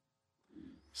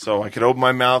 So I could open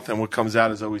my mouth and what comes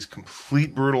out is always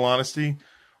complete brutal honesty,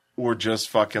 or just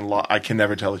fucking lie. I can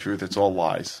never tell the truth. It's all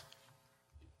lies.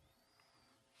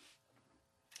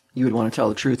 You would want to tell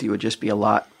the truth. You would just be a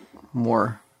lot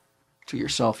more to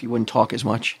yourself. You wouldn't talk as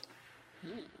much.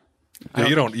 Yeah,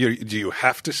 you don't. Do you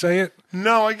have to say it?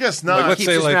 No, I guess not. Like, let's Keeps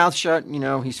say his like mouth shut.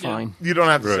 He's fine. You don't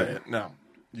have to Right. say it. No.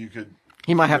 You could.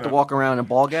 He might have to walk around and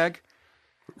ball gag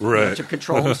right. to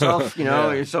control himself.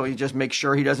 So he just makes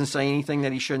sure he doesn't say anything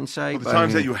that he shouldn't say. The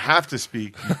times that you have to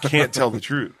speak, you can't tell the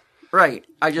truth. Right.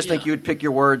 I just think you would pick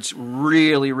your words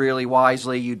really, really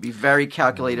wisely. You'd be very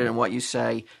calculated in what you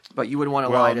say, but you wouldn't want to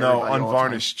lie Well, to no, everybody all the time.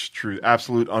 unvarnished truth.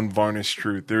 Absolute unvarnished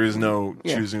truth. There is no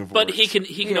choosing of words. But he can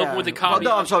open with a caveat.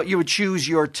 Well, no, so you would choose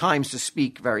your times to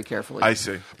speak very carefully. I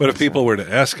see. But if people were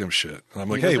to ask him shit, I'm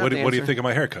like, He hey, doesn't what have to do you answer. think of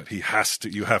my haircut?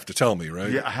 You have to tell me,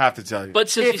 right? Yeah, I have to tell you. But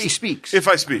since if he's- he speaks, if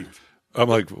I speak, I'm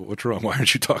like, what's wrong? Why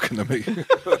aren't you talking to me?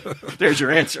 there's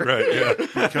your answer. right, yeah.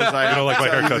 because I I don't like my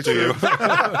haircut, do you?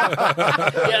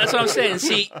 yeah, that's what I'm saying.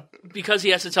 See, because he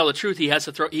has to tell the truth, he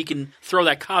can throw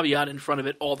that caveat in front of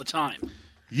it all the time.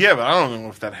 Yeah, but I don't know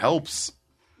if that helps.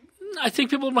 I think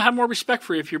people will have more respect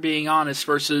for you if you're being honest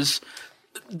versus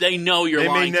they know you're They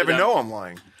lying. may never to them. know I'm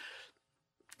lying.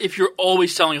 If you're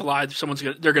always telling a lie,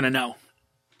 they're going to know.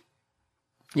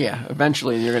 Yeah,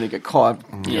 eventually you're going to get caught.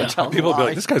 Yeah. Telling People a will be lie.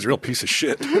 like, this guy's a real piece of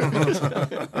shit. This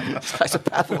guy's a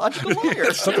pathological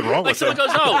liar. Something wrong Like with him.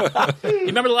 someone goes, "Oh, you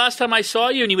remember the last time I saw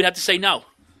you?" And you would have to say no,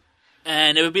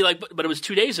 and it would be like, "But it was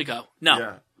 2 days ago." No,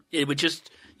 Yeah. it would just,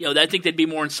 I think they'd be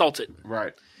more insulted.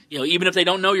 Right. Even if they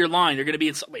don't know you're lying, they're going to be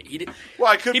insulted. Wait, he did. Well,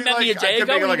 I could He be met like, me a day I could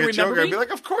ago make it and like you a joke. remember I'd me? be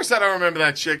like, of course I don't remember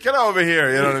that shit. Get over here.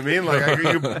 You know what I mean? Like,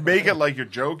 you make it like you're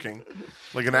joking.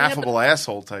 Like an affable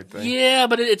asshole type thing. Yeah,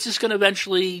 but it's just going to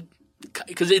eventually,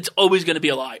 because it's always going to be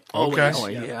a lie. Always. Okay. Oh,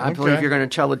 yeah, I believe you're going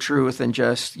to tell the truth and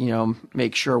just,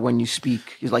 make sure when you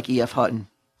speak, he's like E.F. Hutton.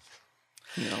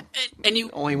 And you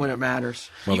Only when it matters.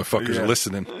 Motherfuckers Yeah. are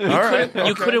listening. All right.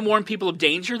 you couldn't warn people of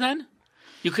danger then?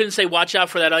 You couldn't say, "Watch out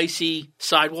for that icy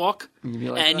sidewalk,"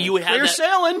 and you would have You're that.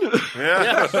 sailing.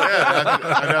 Yeah.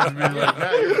 I'd have to be like,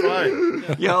 "Yeah, you're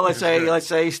fine." You know, let's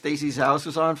say Stacy's house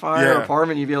was on fire, or Yeah.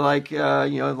 apartment. You'd be like,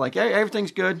 hey,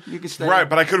 everything's good. You can stay. Right,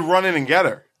 but I could run in and get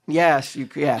her. Yes, Yeah.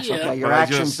 okay. Your But I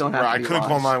actions just- don't have I to be could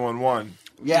call lies. 911.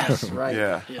 Yes, right.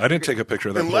 Yeah. I didn't take a picture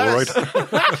of that Unless,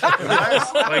 Polaroid.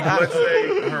 like, let's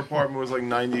say her apartment was like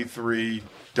 93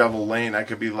 Devil Lane. I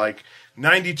could be like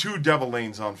 92 Devil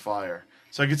Lane's on fire.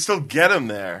 So I could still get him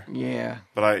there. Yeah.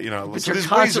 But But so you're there's ways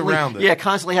constantly, around it. yeah,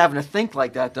 constantly having to think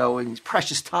like that, though, and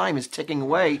precious time is ticking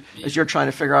away as you're trying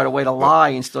to figure out a way to lie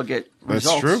and still get That's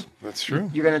results. true. That's true.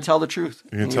 You're going to tell the truth.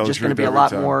 You're gonna And tell the just going to truth be a every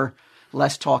lot time.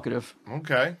 less talkative.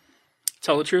 Okay.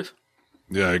 Tell the truth.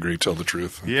 Yeah, I agree. Tell the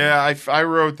truth. Yeah, I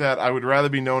wrote that I would rather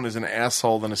be known as an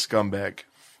asshole than a scumbag.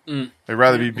 I'd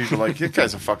rather be people like, this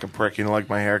guy's a fucking prick. You don't like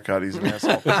my haircut. He's an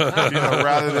asshole.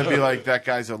 Rather than be like, that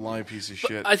guy's a lying piece of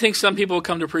shit. I think some people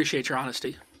come to appreciate your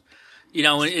honesty.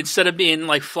 Instead of being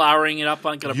like flowering it up,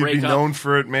 I'm going to You'd break be up. known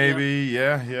for it, maybe.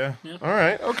 Yeah. All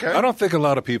right, okay. I don't think a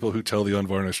lot of people who tell the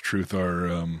unvarnished truth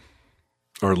are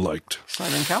liked.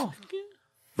 Simon Cowell.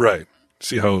 Right.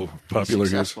 See how popular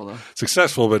he is. Successful, though.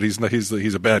 Successful, but he's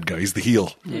a bad guy. He's the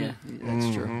heel. Yeah,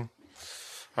 that's true.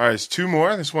 All right, it's two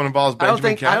more. This one involves I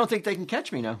Benjamin don't think they can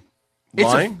catch me now.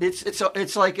 Lying?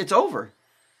 It's like it's over.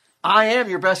 I am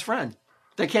your best friend.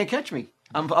 They can't catch me.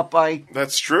 I'm up by.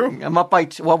 That's true. I'm up by.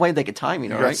 Well, wait, they could tie me,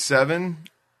 You though, got right? 7.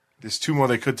 There's 2 more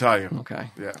they could tie you. Okay.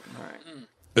 Yeah. All right.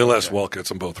 Unless Walt gets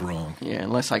them both wrong. Yeah,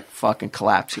 unless I fucking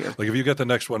collapse here. Like if you get the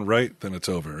next one right, then it's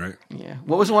over, right? Yeah.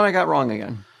 What was the one I got wrong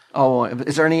again? Oh,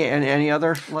 is there any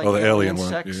other like the alien one,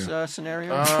 sex yeah.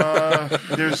 scenario?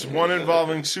 There's one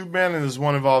involving Superman and there's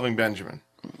one involving Benjamin.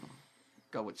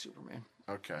 Go with Superman.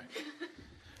 Okay.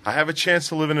 I have a chance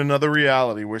to live in another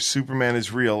reality where Superman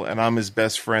is real and I'm his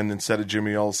best friend instead of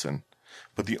Jimmy Olsen.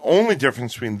 But the only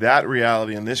difference between that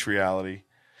reality and this reality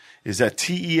is that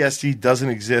TESD doesn't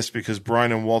exist because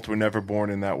Brian and Walt were never born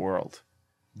in that world.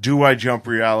 Do I jump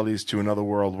realities to another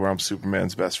world where I'm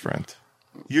Superman's best friend?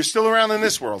 You're still around in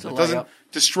this world. It doesn't layup.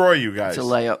 destroy you guys. It's a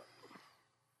layup.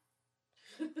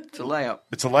 It's a layup.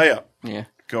 It's a layup. Yeah.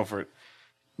 Go for it.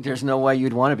 There's no way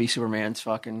you'd want to be Superman's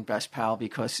fucking best pal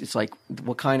because it's like,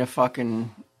 what kind of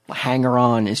fucking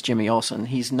hanger-on is Jimmy Olsen?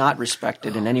 He's not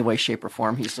respected in any way, shape, or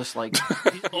form. He's just like,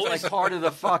 he's like part of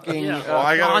the fucking Well,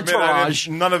 I gotta admit, entourage.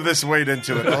 none of this weighed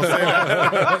into it. I'll say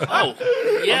that.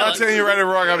 Oh, yeah. I'm not saying you're right or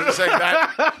wrong. I'm just saying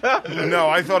that. No,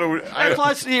 I thought it would. And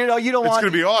plus, you don't It's want going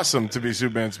to be awesome to be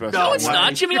Superman's best No, friend. it's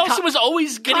not. Jimmy You're Olsen was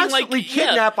always getting constantly like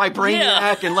kidnapped by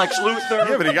Brainiac and Lex Luthor.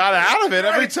 Yeah, but he got out of it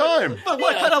every time. But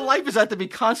what kind of life is that to be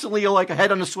constantly like a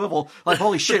head on a swivel? Like,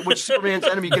 holy shit, which Superman's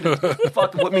enemy could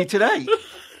fuck with me today?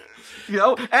 You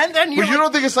know, and then But you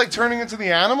don't think it's like turning into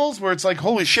the animals where it's like,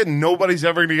 holy shit, nobody's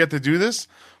ever going to get to do this?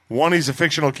 1, he's a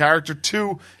fictional character.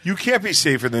 2, you can't be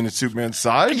safer than at Superman's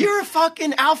side. You're a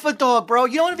fucking alpha dog, bro.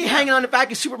 You don't want to be hanging on the back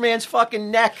of Superman's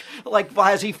fucking neck like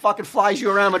as he fucking flies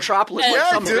you around Metropolis Yeah, like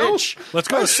I some do. bitch. Let's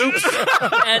go to Soups.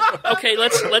 And okay,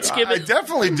 let's give I it.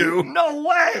 definitely do. No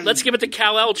way. Let's give it the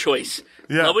Kal-El choice.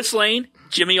 Yeah. Lois Lane,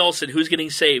 Jimmy Olsen. Who's getting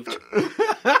saved?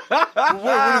 What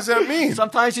does that mean?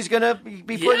 Sometimes he's going to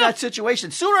be put in that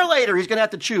situation. Sooner or later, he's going to have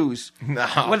to choose. No.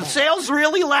 When sales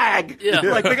really lag, Yeah.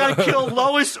 like they're going to kill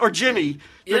Lois or Jimmy.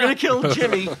 They're Yeah. going to kill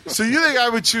Jimmy. So you think I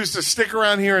would choose to stick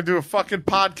around here and do a fucking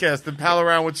podcast and pal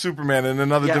around with Superman in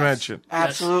another Yes, dimension?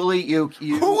 Absolutely. You.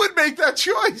 Who would make that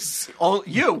choice? Oh,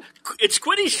 you. It's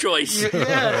Quinny's choice.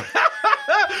 Yeah.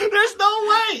 There's no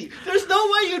way. There's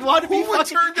no way you'd want to be Who would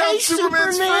fucking. turn down Hey,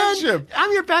 Superman's Superman, friendship?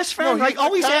 I'm your best friend. No, he's like the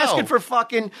always pal. asking for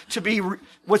fucking to be.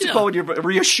 What's it Yeah. called? You're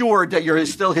reassured that you're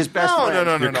still his best No, friend.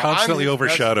 no. You're constantly I'm his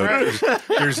best overshadowed. friend.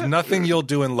 There's nothing you'll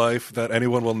do in life that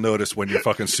anyone will notice when you're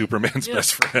fucking Superman's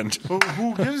best friend.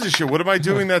 Who gives a shit? What am I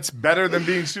doing that's better than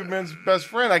being Superman's best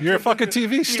friend? You're a fucking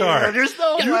TV star. Yeah, there's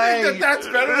no You way. think that's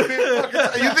better than being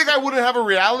fucking... You think I wouldn't have a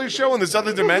reality show in this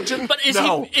other dimension? But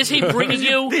No. is he bringing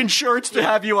you? The insurance to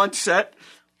have you on set.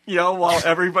 You know, while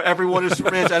every one of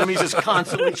Superman's enemies is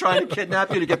constantly trying to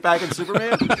kidnap you to get back in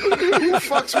Superman. Who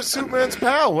fucks with Superman's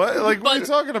pal? What? Like, what are you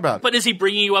talking about? But is he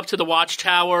bringing you up to the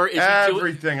Watchtower? Is he doing?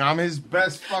 Everything. I'm his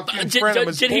best fucking Did, friend. I'm did,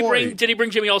 his did he boy. bring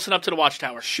Jimmy Olsen up to the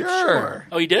Watchtower? Sure.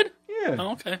 Oh, he did. Yeah.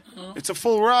 Oh, okay. Oh. It's a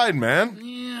full ride, man.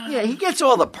 Yeah, Yeah, he gets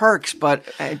all the perks, but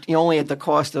only at the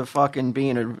cost of fucking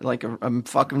being a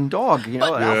fucking dog, an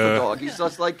alpha dog. He's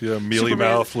just like mealy Superman.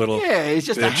 mouth little. Yeah, he's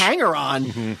just a hanger-on.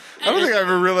 I don't think I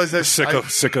ever realized that.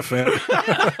 Sycophant.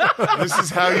 This is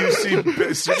how you see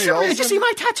Jimmy Superman, did you see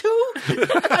my tattoo?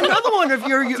 Another one of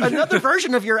another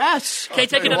version of your S. Can you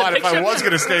take another What if picture? I was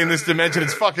going to stay in this dimension?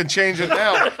 It's fucking changing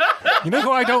now. You know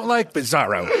who I don't like?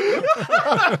 Bizarro.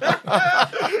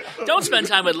 Don't spend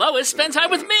time with Lois. Spend time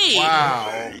with me.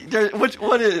 Wow.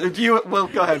 Well,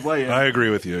 go ahead. Weigh in. I agree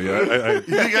with you. Yeah, You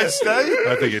think I'd stay?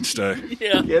 I think it'd stay.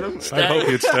 Yeah. Get him? I hope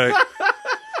you'd stay.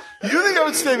 You think I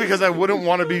would stay because I wouldn't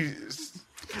want to be?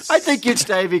 I think you'd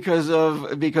stay because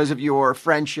of your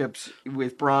friendships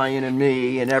with Brian and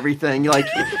me and everything. Like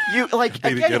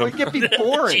Maybe again, get it would get be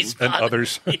boring. And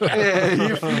others. Yeah,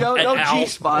 you know, no Al. G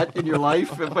spot in your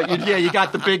life, but you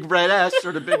got the big red S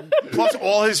or the big. Plus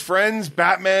all his friends,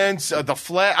 Batman, the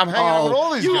Flash. I'm hanging out with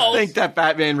all these you guys. think that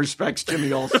Batman respects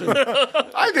Jimmy Olsen?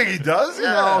 I think he does.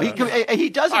 Yeah. No, he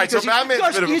doesn't All right, so because Batman's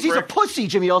a bit of a he's a prick. pussy,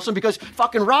 Jimmy Olsen, because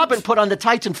fucking Robin put on the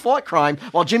tights and fought crime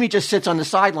while Jimmy just sits on the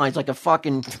sidelines like a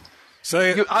fucking.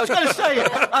 Say it. I was going to say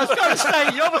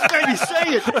it. You almost made me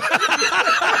say it.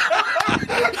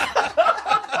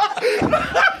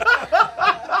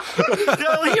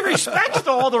 He respects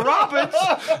all the Robins,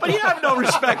 but he have no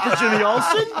respect for Jimmy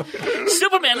Olsen.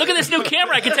 Superman, look at this new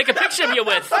camera I can take a picture of you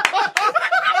with. I'm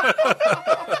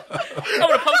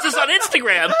going to post this on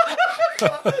Instagram.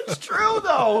 It's true,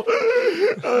 though.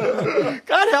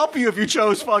 God help you if you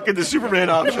chose fucking the Superman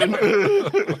option.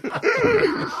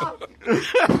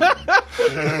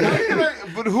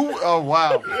 But who? Oh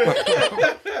wow!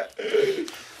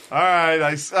 All right,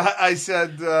 I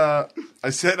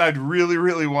said I'd really,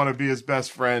 really want to be his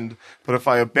best friend, but if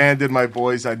I abandoned my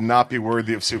boys, I'd not be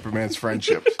worthy of Superman's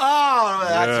friendship. Oh,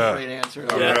 that's Yeah. a great answer.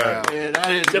 Yeah. Yeah,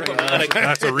 that is a great answer. Diplomatic.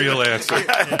 That's a real answer.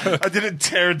 I didn't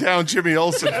tear down Jimmy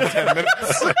Olsen for 10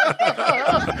 minutes.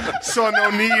 Saw no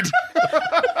need.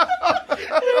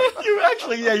 You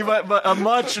actually, you might a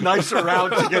much nicer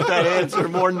route to get that answer,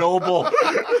 more noble.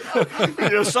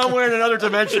 Somewhere in another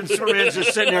dimension, Superman's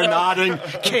just sitting there nodding,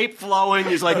 cape flowing.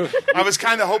 He's like, I was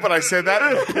kind of hoping I said that,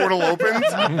 and the portal opened,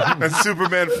 and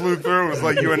Superman flew through. It was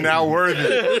like, you are now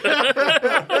worthy.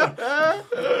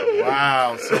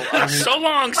 Wow. So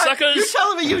long, you're suckers.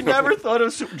 telling me you never thought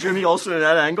of Jimmy Olsen in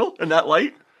that angle, in that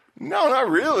light? No, not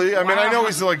really. I mean, I know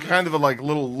he's like kind of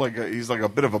he's like a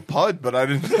bit of a pud, but I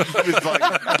didn't. It's like,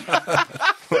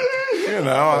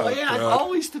 I've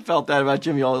always felt that about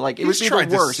Jimmy Olsen. Like, it would he's be tried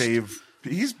the to worst. save.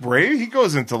 He's brave. He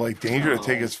goes into like danger to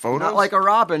take his photos. Not like a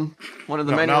Robin, one of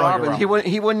the many not like a Robins. Robin.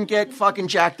 He wouldn't get fucking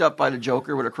jacked up by the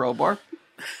Joker with a crowbar.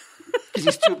 Because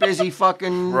he's too busy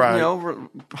fucking, Right.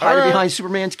 hiding behind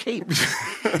Superman's cape.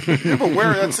 Yeah, but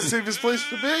where? That's the safest place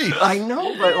to be. I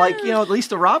know, but at least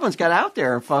the Robins got out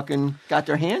there and fucking got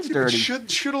their hands dirty. Should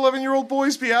 11-year-old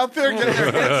boys be out there getting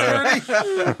their hands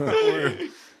dirty?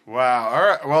 Wow. All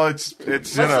right. Well, it's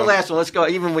That's the last one. Let's go.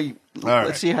 Let's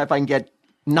right. see if I can get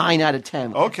 9 out of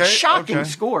 10. Okay, Shocking okay.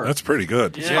 score. That's pretty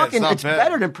good. It's Yeah, it's not bad.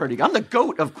 better than pretty good. I'm the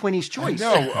GOAT of Quinny's Choice.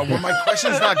 No, well, my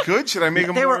question's not good. Should I make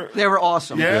them They more? were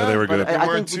awesome. Yeah, they were But good. I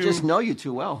More think we to- just know you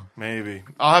too well. Maybe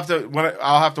I'll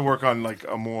have to work on like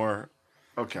a more.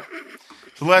 Okay.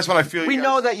 So the last one I feel We you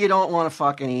know guys- that you don't want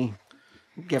to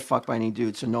get fucked by any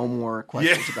dude, so no more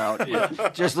questions about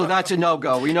it. Just that's a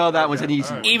no-go. We know that was an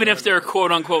easy one. Even if they're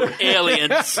quote-unquote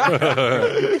aliens.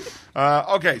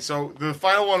 Okay, so the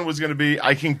final one was going to be: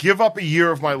 I can give up a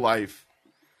year of my life,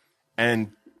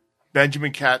 and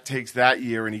Benjamin Catt takes that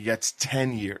year, and he gets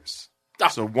 10 years. Ah.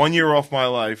 So 1 year off my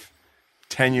life,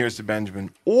 10 years to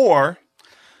Benjamin. Or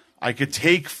I could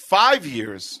take 5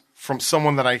 years from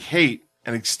someone that I hate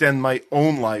and extend my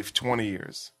own life 20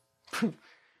 years.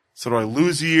 So do I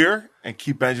lose a year and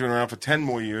keep Benjamin around for 10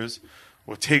 more years,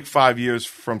 or take 5 years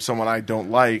from someone I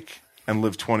don't like and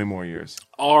live 20 more years?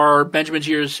 Are Benjamin's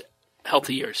years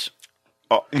healthy years?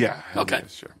 Oh, yeah. healthy Okay.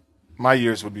 years, sure. My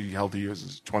years would be healthy years.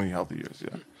 It's 20 healthy years,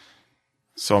 yeah.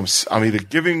 So I'm either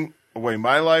giving away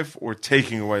my life or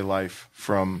taking away life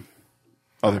from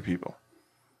other people.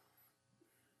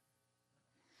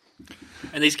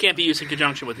 And these can't be used in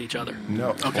conjunction with each other. No,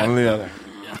 Okay. one or the other.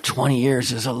 20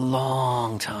 years is a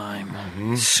long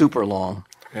time. Super long.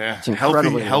 Yeah, It's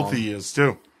incredibly healthy long. years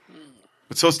too.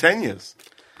 But so's 10 years.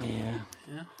 Yeah.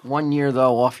 1 year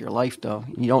though off your life though.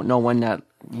 You don't know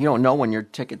when your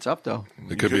ticket's up though.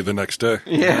 It could be the next day.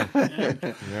 Yeah.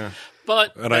 Yeah.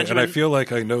 But And I feel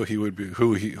like I know he would be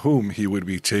whom he would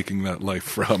be taking that life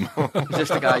from. Is this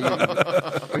the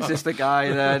guy? Is this the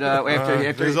guy that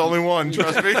after There's only one.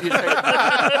 Trust me.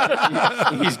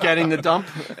 he's getting the dump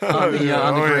on the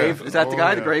grave? Is that the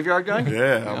guy, the graveyard guy?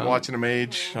 Yeah, I'm watching him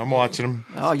age. I'm watching him.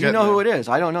 Oh, you know who it is.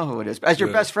 I don't know who it is. As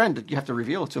your best friend, you have to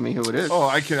reveal to me who it is. Oh,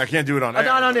 I can't do it on air.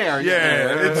 Not on air.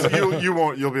 Yeah, it's, you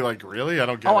won't. You'll be like, really? I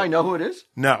don't get it. Oh, I know who it is.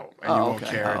 No, and you won't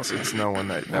okay. care. Oh, It's no one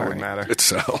that would matter. It's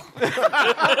Sal.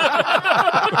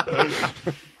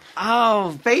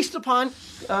 Oh, based upon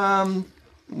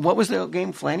what was the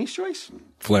game? Flanny's Choice.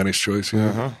 Flanny's Choice,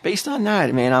 yeah. Based on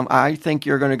that, man, I think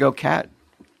you're going to go Cat.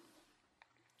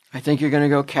 I think you're going to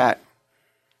go Cat.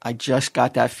 I just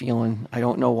got that feeling. I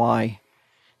don't know why,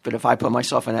 but if I put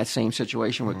myself in that same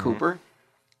situation with Cooper,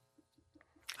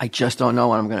 I just don't know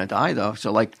when I'm going to die, though.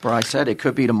 So, like Bri said, it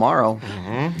could be tomorrow,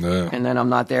 Yeah. and then I'm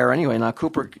not there anyway. Now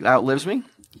Cooper outlives me.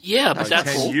 yeah, but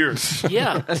that's 10 years.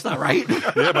 yeah. That's not right.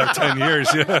 Yeah, about 10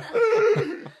 years, yeah.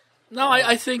 No,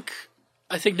 I think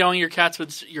knowing your cat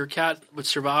would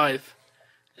survive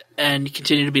and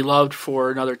continue to be loved for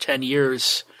another 10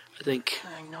 years. I think.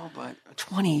 I know, but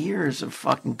 20 years of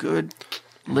fucking good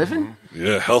living,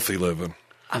 Yeah, healthy living.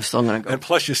 I'm still going to go. And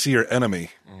plus you see your enemy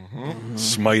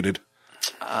smited.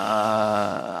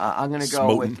 I'm going to go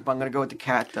Smoten. with. I'm going to go with the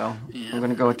Cat, though. I'm going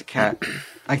to go with the Cat.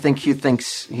 I think he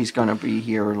thinks he's going to be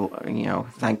here. We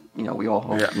all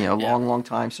hope. Long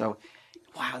time. So,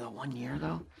 wow, the 1 year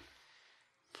though.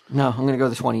 No, I'm going to go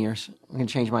the 20 years. I'm going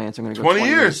to change my answer. I'm going to go 20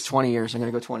 years? 20 years. I'm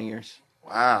going to go 20 years.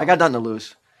 Wow. I got nothing to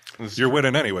lose. You're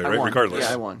winning anyway, I right? won. Regardless.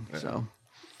 Yeah, I won. So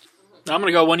I'm going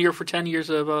to go 1 year for 10 years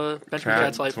of Benjamin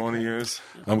Cat's life. 20 years.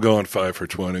 I'm going 5 for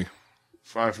 20.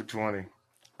 5 for 20.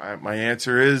 My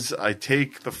answer is I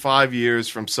take the 5 years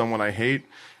from someone I hate.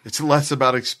 It's less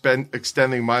about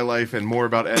extending my life and more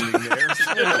about ending theirs.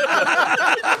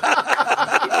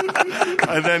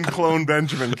 I then clone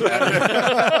Benjamin Cat.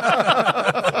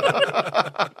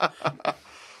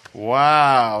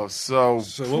 Wow. So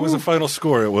what was the final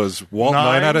score? It was Walt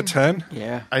 9 out of 10?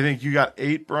 yeah, I think you got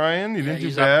 8, Brian. You didn't do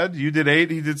he's bad. You did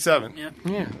 8. He did 7. Yeah.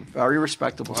 very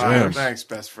respectable. Wow, Damn. thanks,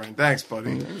 best friend. Thanks,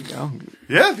 buddy. There you go.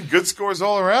 Yeah, good scores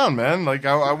all around, man. Like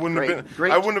I wouldn't have been.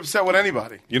 Great. I wouldn't have set with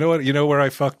anybody. You know what? You know where I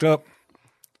fucked up?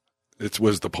 It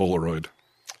was the Polaroid.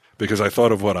 Because I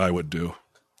thought of what I would do.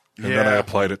 And then I Yeah.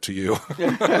 applied it to you.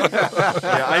 Yeah,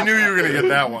 I knew you were going to get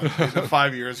that one. The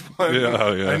 5 years one. Yeah,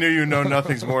 oh, yeah. I knew you know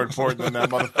nothing's more important than that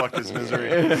motherfucker's misery.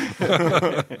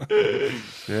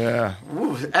 Yeah.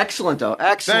 Ooh, excellent though.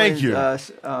 Excellent. Thank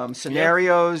you.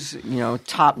 Scenarios.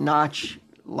 Top notch.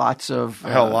 Lots of. I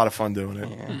had a lot of fun doing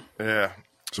it. Yeah.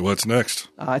 So what's next?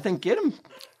 I think get him.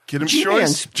 Kid him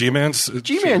G-Man's. choice.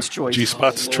 G-Man's choice.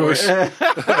 G-Spot's choice. Do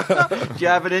you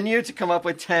have it in you to come up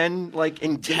with 10 like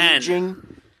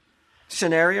engaging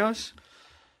scenarios?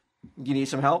 You need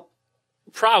some help?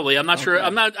 Probably. I'm not sure.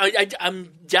 I'm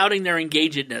doubting their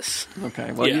engagedness.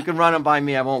 Okay. Well, Yeah. you can run them by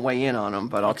me. I won't weigh in on them,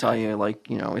 but I'll tell you,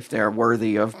 if they're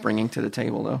worthy of bringing to the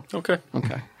table, though. Okay.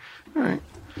 Okay. All right.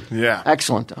 Yeah.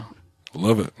 Excellent, though.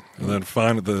 Love it. And then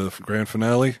finally, the grand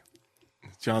finale,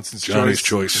 Johnny's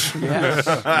choice. Yes.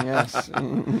 Yes.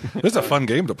 This is a fun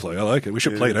game to play. I like it. We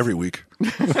should play it every week.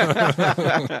 It's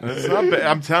not bad.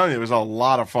 I'm telling you, there was a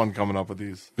lot of fun coming up with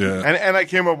these. Yeah. And I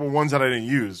came up with ones that I didn't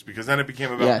use because then it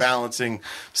became about Yes. balancing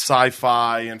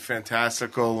sci-fi and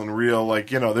fantastical and real.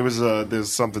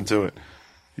 There's something to it.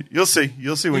 You'll see.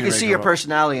 You'll see when You can see your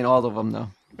personality in all of them, though.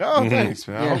 Oh, thanks,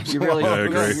 man. Yeah, you really, I you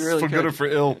agree. really, you really For good or could. for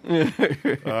ill.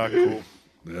 Cool.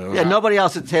 Yeah, nobody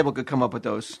else at the table could come up with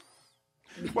those.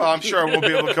 Well, I'm sure I won't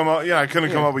be able to come up. Yeah, I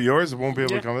couldn't come up with yours. I won't be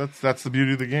able to come up. That's the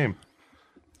beauty of the game.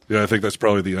 Yeah, I think that's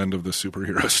probably the end of the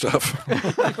superhero stuff.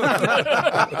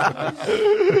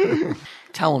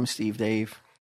 Tell them, Steve, Dave.